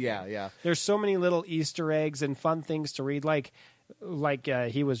astounding. Yeah. There's so many little Easter eggs and fun things to read, like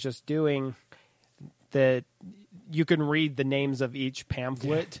he was just doing. That you can read the names of each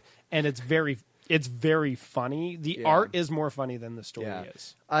pamphlet, and it's very funny. The art is more funny than the story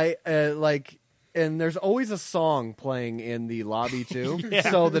is. I and there's always a song playing in the lobby too.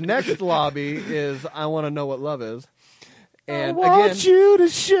 So the next lobby is "I Want to Know What Love Is," and I want you to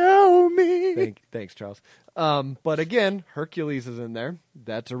show me. Thanks, Charles. But again, Hercules is in there.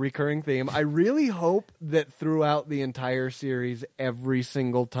 That's a recurring theme. I really hope that throughout the entire series, every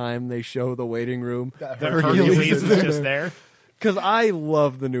single time they show the waiting room, Hercules is just there. Because I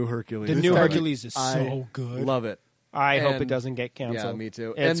love the new Hercules. The new Hercules is so good. Love it. I hope it doesn't get canceled. Yeah, me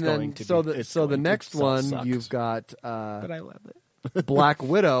too. It's and then, going to. So the next one sucks. you've got but I love it. Black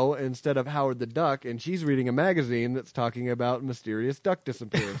Widow instead of Howard the Duck, and she's reading a magazine that's talking about mysterious duck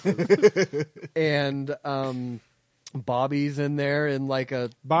disappearances. And Bobby's in there in like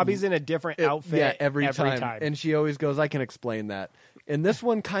Bobby's in a different outfit every time. And she always goes, I can explain that. And this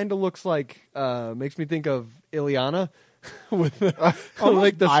one kind of looks like makes me think of Ileana. With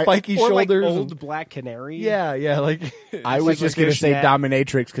like the spiky or shoulders, like old Black Canary. Yeah. Like I was just going to say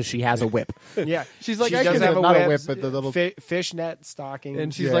dominatrix because she has a whip. Yeah, she's like, she I does can have not a a whip, but the little fishnet stocking,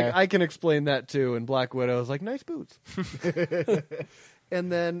 and she's like, I can explain that too. And Black Widow is like, nice boots.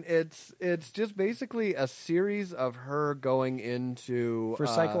 And then it's just basically a series of her going into for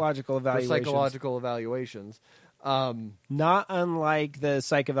psychological evaluations. Not unlike the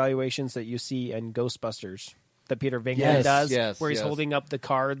psych evaluations that you see in Ghostbusters that Peter Venkman does, where he's holding up the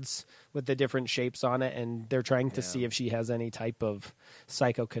cards with the different shapes on it, and they're trying to see if she has any type of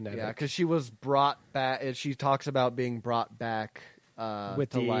psychokinetic. Yeah, because she was brought back. She talks about being brought back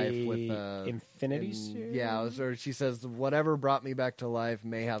with to the life with Infinity Suit? or she says whatever brought me back to life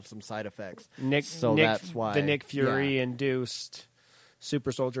may have some side effects. That's why the Nick Fury induced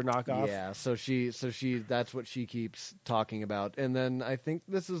Super Soldier knockoff. Yeah, so she that's what she keeps talking about. And then I think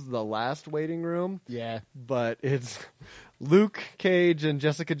this is the last waiting room. Yeah. But it's Luke Cage and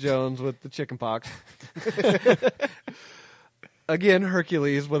Jessica Jones with the chickenpox. Again,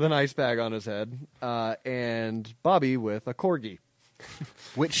 Hercules with an ice bag on his head, and Bobby with a corgi.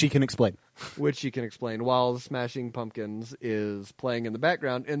 Which she can explain. While Smashing Pumpkins is playing in the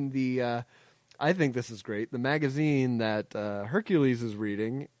background. And the I think this is great. The magazine that Hercules is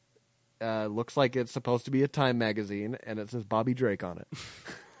reading looks like it's supposed to be a Time magazine, and it says Bobby Drake on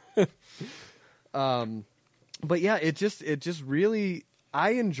it. But yeah, it just really,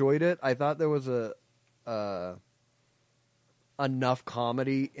 I enjoyed it. I thought there was enough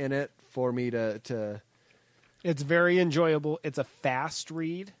comedy in it for me to. It's very enjoyable. It's a fast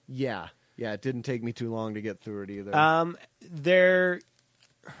read. Yeah, it didn't take me too long to get through it either.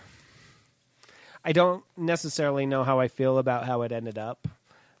 I don't necessarily know how I feel about how it ended up.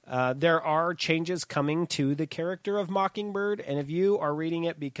 There are changes coming to the character of Mockingbird, and if you are reading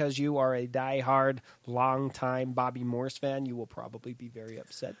it because you are a diehard, long-time Bobby Morse fan, you will probably be very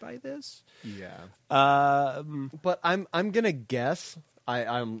upset by this. Yeah. But I'm gonna guess.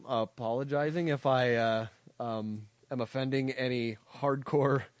 I'm apologizing if I am offending any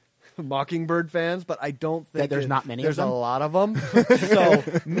hardcore Mockingbird fans, but I don't think there's not many. There's of them? a lot of them. So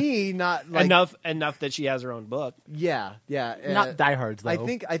me not like enough that she has her own book. Yeah. Not diehards though. I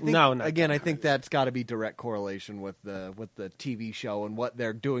think No, again, I think that's got to be direct correlation with the TV show and what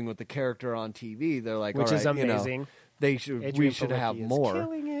they're doing with the character on TV. They're like, Which all right, is amazing. We Adrienne should Palicki have is more.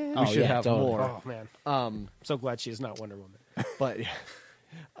 killing it. We should have totally. more. Oh man, I'm so glad she is not Wonder Woman. But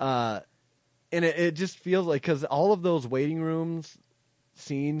and it just feels like, because all of those waiting rooms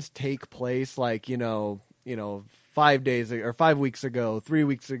scenes take place like 5 days or 5 weeks ago, 3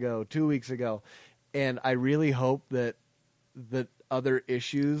 weeks ago, 2 weeks ago, and I really hope that other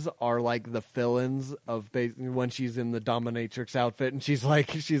issues are like the fill-ins of when she's in the dominatrix outfit and she's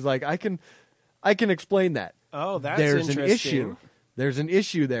like I can explain that. Oh, that's There's interesting. an issue. There's an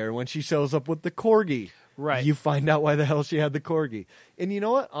issue there when she shows up with the corgi. Right. You find out why the hell she had the corgi. And you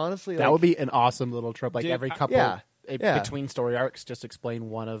know what? Honestly, that would be an awesome little trope. Like Dude, every couple between story arcs, just explain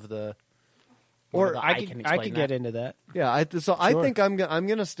one of the. Or I could get into that. Yeah, I think I'm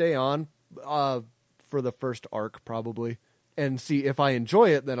gonna stay on for the first arc probably, and see if I enjoy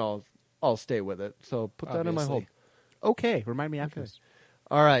it. Then I'll stay with it. So put that in my hold. Okay, remind me after this.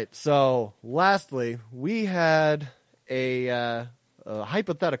 All right. So lastly, we had a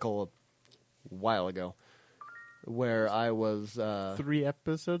hypothetical a while ago where I was 3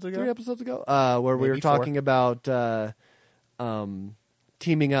 episodes ago. 3 episodes ago, where we Maybe were talking about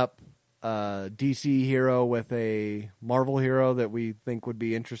teaming up DC hero with a Marvel hero that we think would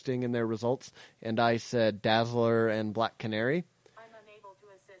be interesting in their results, and I said Dazzler and Black Canary. I'm unable to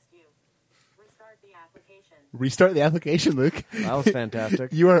assist you. Restart the application. Restart the application, Luke. That was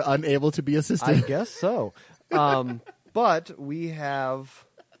fantastic. You are unable to be assisted. I guess so. But we have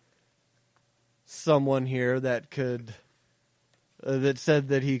someone here that could that said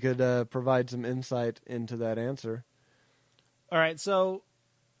that he could provide some insight into that answer. All right, so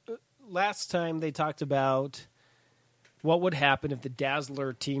last time they talked about what would happen if the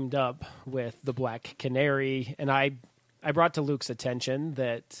Dazzler teamed up with the Black Canary, and I brought to Luke's attention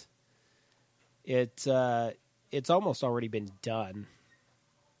that it's almost already been done.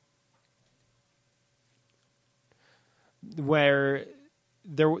 Where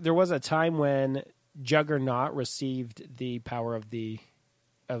there was a time when Juggernaut received the power of an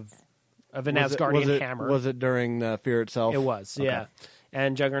Asgardian hammer. Was it during Fear itself? It was, Okay. yeah.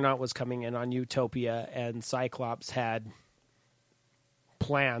 And Juggernaut was coming in on Utopia, and Cyclops had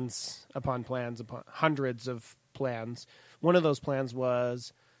plans upon hundreds of plans. One of those plans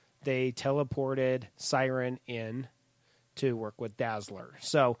was they teleported Siren in to work with Dazzler.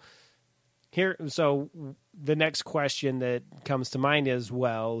 So the next question that comes to mind is,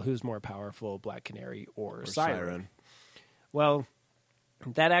 well, who's more powerful, Black Canary or Siren? Well,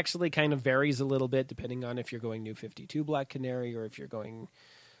 that actually kind of varies a little bit depending on if you're going New 52 Black Canary or if you're going...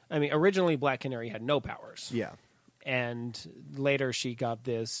 I mean, originally Black Canary had no powers. Yeah. And later she got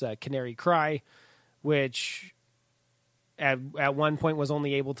this Canary Cry, which at one point was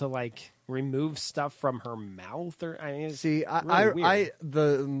only able to, like, remove stuff from her mouth. Or See, really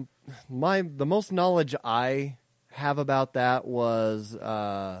the most knowledge I have about that was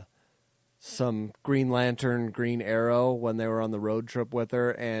some Green Lantern, Green Arrow when they were on the road trip with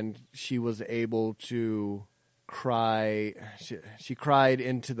her, and she was able to cry. She cried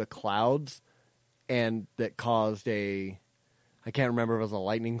into the clouds, and that caused I can't remember if it was a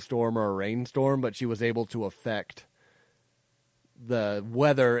lightning storm or a rainstorm, but she was able to affect the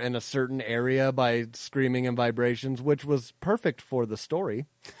weather in a certain area by screaming and vibrations, which was perfect for the story,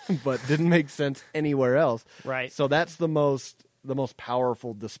 but didn't make sense anywhere else. Right. So that's the most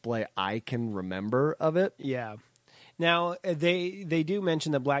powerful display I can remember of it. Yeah. Now, they do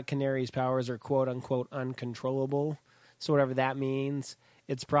mention that Black Canary's powers are quote-unquote uncontrollable. So whatever that means,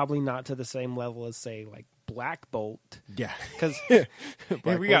 it's probably not to the same level as, say, like Black Bolt. Yeah. Because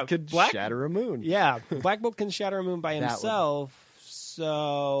Black Bolt could shatter a moon. Yeah. Black Bolt can shatter a moon by himself.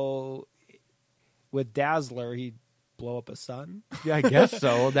 So with Dazzler, he'd blow up a sun. Yeah, I guess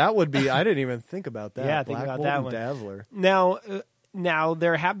so. That would be... I didn't even think about that. Yeah, Black think about Bolt that and one. Dazzler. Now,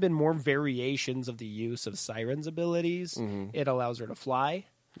 there have been more variations of the use of Siren's abilities. Mm-hmm. It allows her to fly.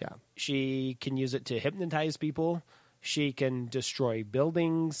 Yeah. She can use it to hypnotize people. She can destroy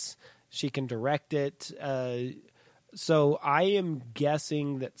buildings. She can direct it. So I am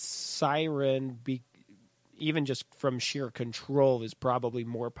guessing that Siren, even just from sheer control, is probably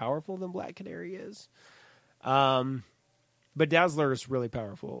more powerful than Black Canary is. But Dazzler is really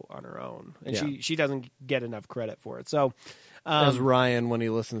powerful on her own, and she doesn't get enough credit for it. So, as Ryan, when he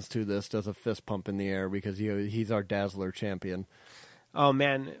listens to this, does a fist pump in the air because he's our Dazzler champion. Oh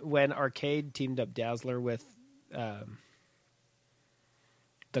man, when Arcade teamed up Dazzler with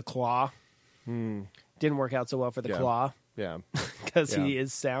the Claw, didn't work out so well for the Claw. Yeah, because he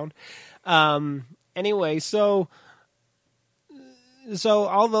is sound. Anyway, so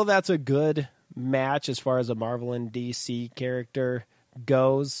although that's a good match as far as a Marvel and DC character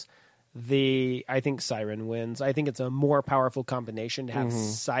goes, I think Siren wins. I think it's a more powerful combination to have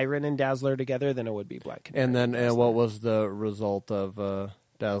Siren and Dazzler together than it would be Black Canary. And then what was the result of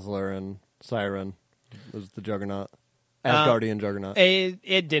Dazzler and Siren? Was the Juggernaut, Asgardian Juggernaut?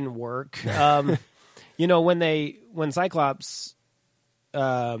 It didn't work. When Cyclops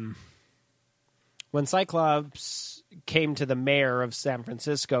came to the mayor of San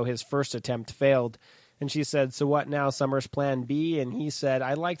Francisco, his first attempt failed. And she said, "So what now, Summer's plan B?" And he said,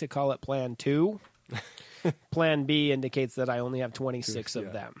 "I'd like to call it plan 2. Plan B indicates that I only have 26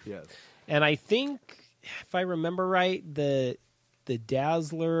 of them." Yes. And I think, if I remember right, the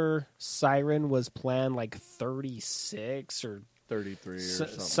Dazzler Siren was plan like 36 or 33 or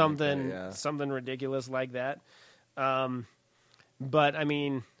something like that, something ridiculous like that. But I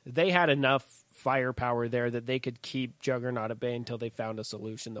mean, they had enough firepower there that they could keep Juggernaut at bay until they found a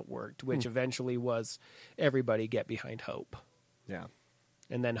solution that worked, which eventually was everybody get behind Hope. Yeah.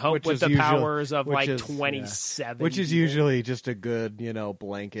 And then Hope with the powers of like 27. Which is usually just a good,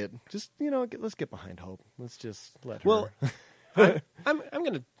 blanket. Just, let's get behind Hope. Let's just let her. Well, I'm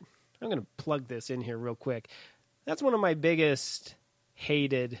gonna plug this in here real quick. That's one of my biggest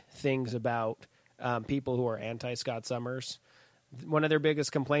hated things about people who are anti-Scott Summers. One of their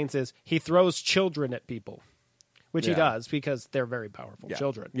biggest complaints is he throws children at people, which he does because they're very powerful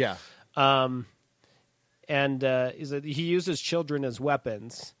children. Yeah. Is that he uses children as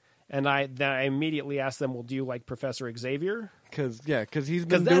weapons. And I immediately asked them, "Well, do you like Professor Xavier?" Because he's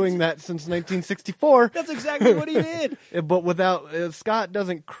been doing that since 1964. That's exactly what he did. But without Scott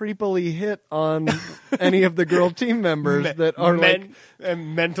doesn't creepily hit on any of the girl team members that are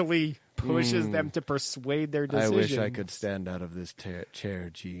and mentally pushes them to persuade their decisions. I wish I could stand out of this chair,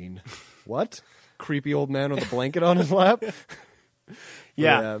 Gene. What? Creepy old man with a blanket on his lap?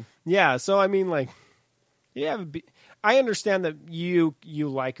 Yeah. So I mean, like, I understand that you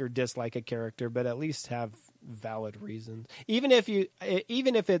like or dislike a character, but at least have valid reasons. Even if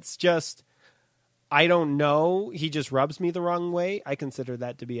it's just, I don't know, he just rubs me the wrong way, I consider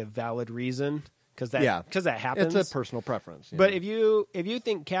that to be a valid reason because that happens. It's a personal preference. But if you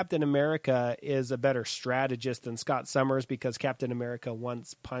think Captain America is a better strategist than Scott Summers because Captain America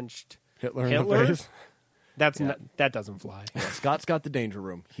once punched Hitler in the face, that doesn't fly. Yeah, Scott's got the danger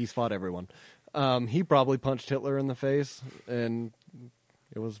room. He's fought everyone. He probably punched Hitler in the face, and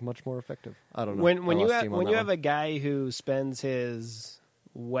it was much more effective. I don't know. When you have a guy who spends his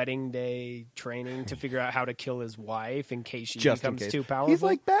wedding day training to figure out how to kill his wife in case she becomes too powerful, he's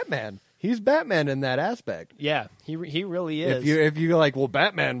like Batman. He's Batman in that aspect. Yeah, he really is. If you're like, well,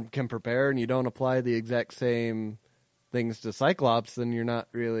 Batman can prepare, and you don't apply the exact same things to Cyclops, then you're not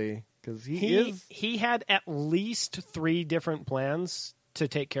really, because he had at least 3 different plans to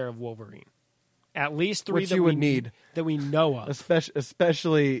take care of Wolverine. At least 3 that we need that we know of,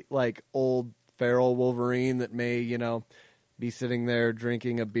 especially like old feral Wolverine that may be sitting there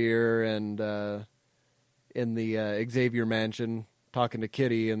drinking a beer and in the Xavier mansion talking to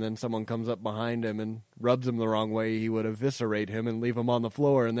Kitty, and then someone comes up behind him and rubs him the wrong way. He would eviscerate him and leave him on the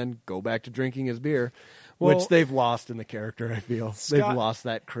floor, and then go back to drinking his beer, which they've lost in the character. I feel they've lost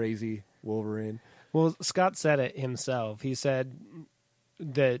that crazy Wolverine. Well, Scott said it himself. He said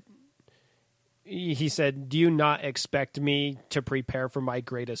that. He said, "Do you not expect me to prepare for my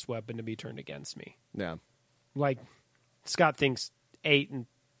greatest weapon to be turned against me?" Yeah. Like, Scott thinks 8 and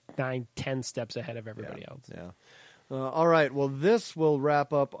 9, 10 steps ahead of everybody else. Yeah. All right. Well, this will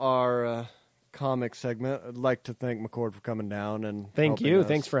wrap up our comic segment. I'd like to thank McCord for coming down and thank you.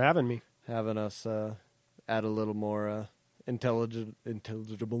 Thanks for having me. Having us add a little more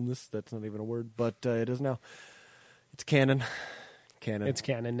intelligibleness. That's not even a word, but it is now. It's canon. It's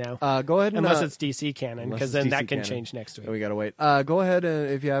canon now. Go ahead, and, unless it's DC canon, because then that can change next week. We gotta wait. Go ahead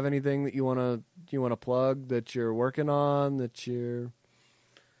and if you have anything that you wanna plug that you're working on, that you're,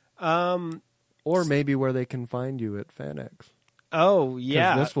 or maybe where they can find you at FanX. Oh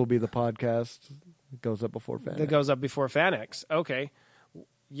yeah, this will be the podcast that goes up before FanX. That goes up before FanX. Okay.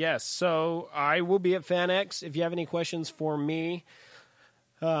 Yes. So I will be at FanX. If you have any questions for me,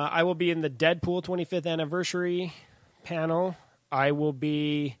 I will be in the Deadpool 25th anniversary panel. I will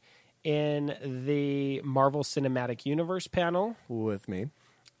be in the Marvel Cinematic Universe panel. With me.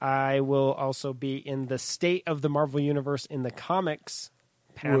 I will also be in the State of the Marvel Universe in the Comics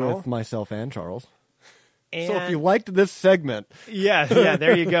panel. With myself and Charles. And So if you liked this segment, yeah,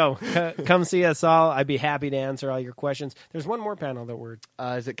 there you go. Come see us all. I'd be happy to answer all your questions. There's one more panel that we're...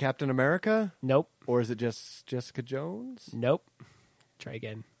 is it Captain America? Nope. Or is it just Jessica Jones? Nope. Try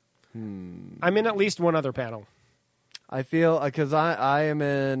again. I'm in at least one other panel. I feel, because I am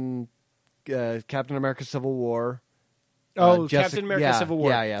in Captain America Civil War. Captain America Civil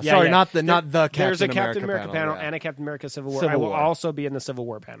War. Yeah. Sorry, not the Captain There's a America Captain America panel yeah. and a Captain America Civil War. Civil I will War. also be in the Civil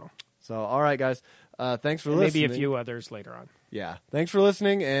War panel. So, all right, guys. Thanks for And listening. maybe a few others later on. Yeah. Thanks for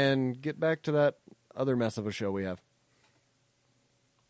listening, and get back to that other mess of a show we have.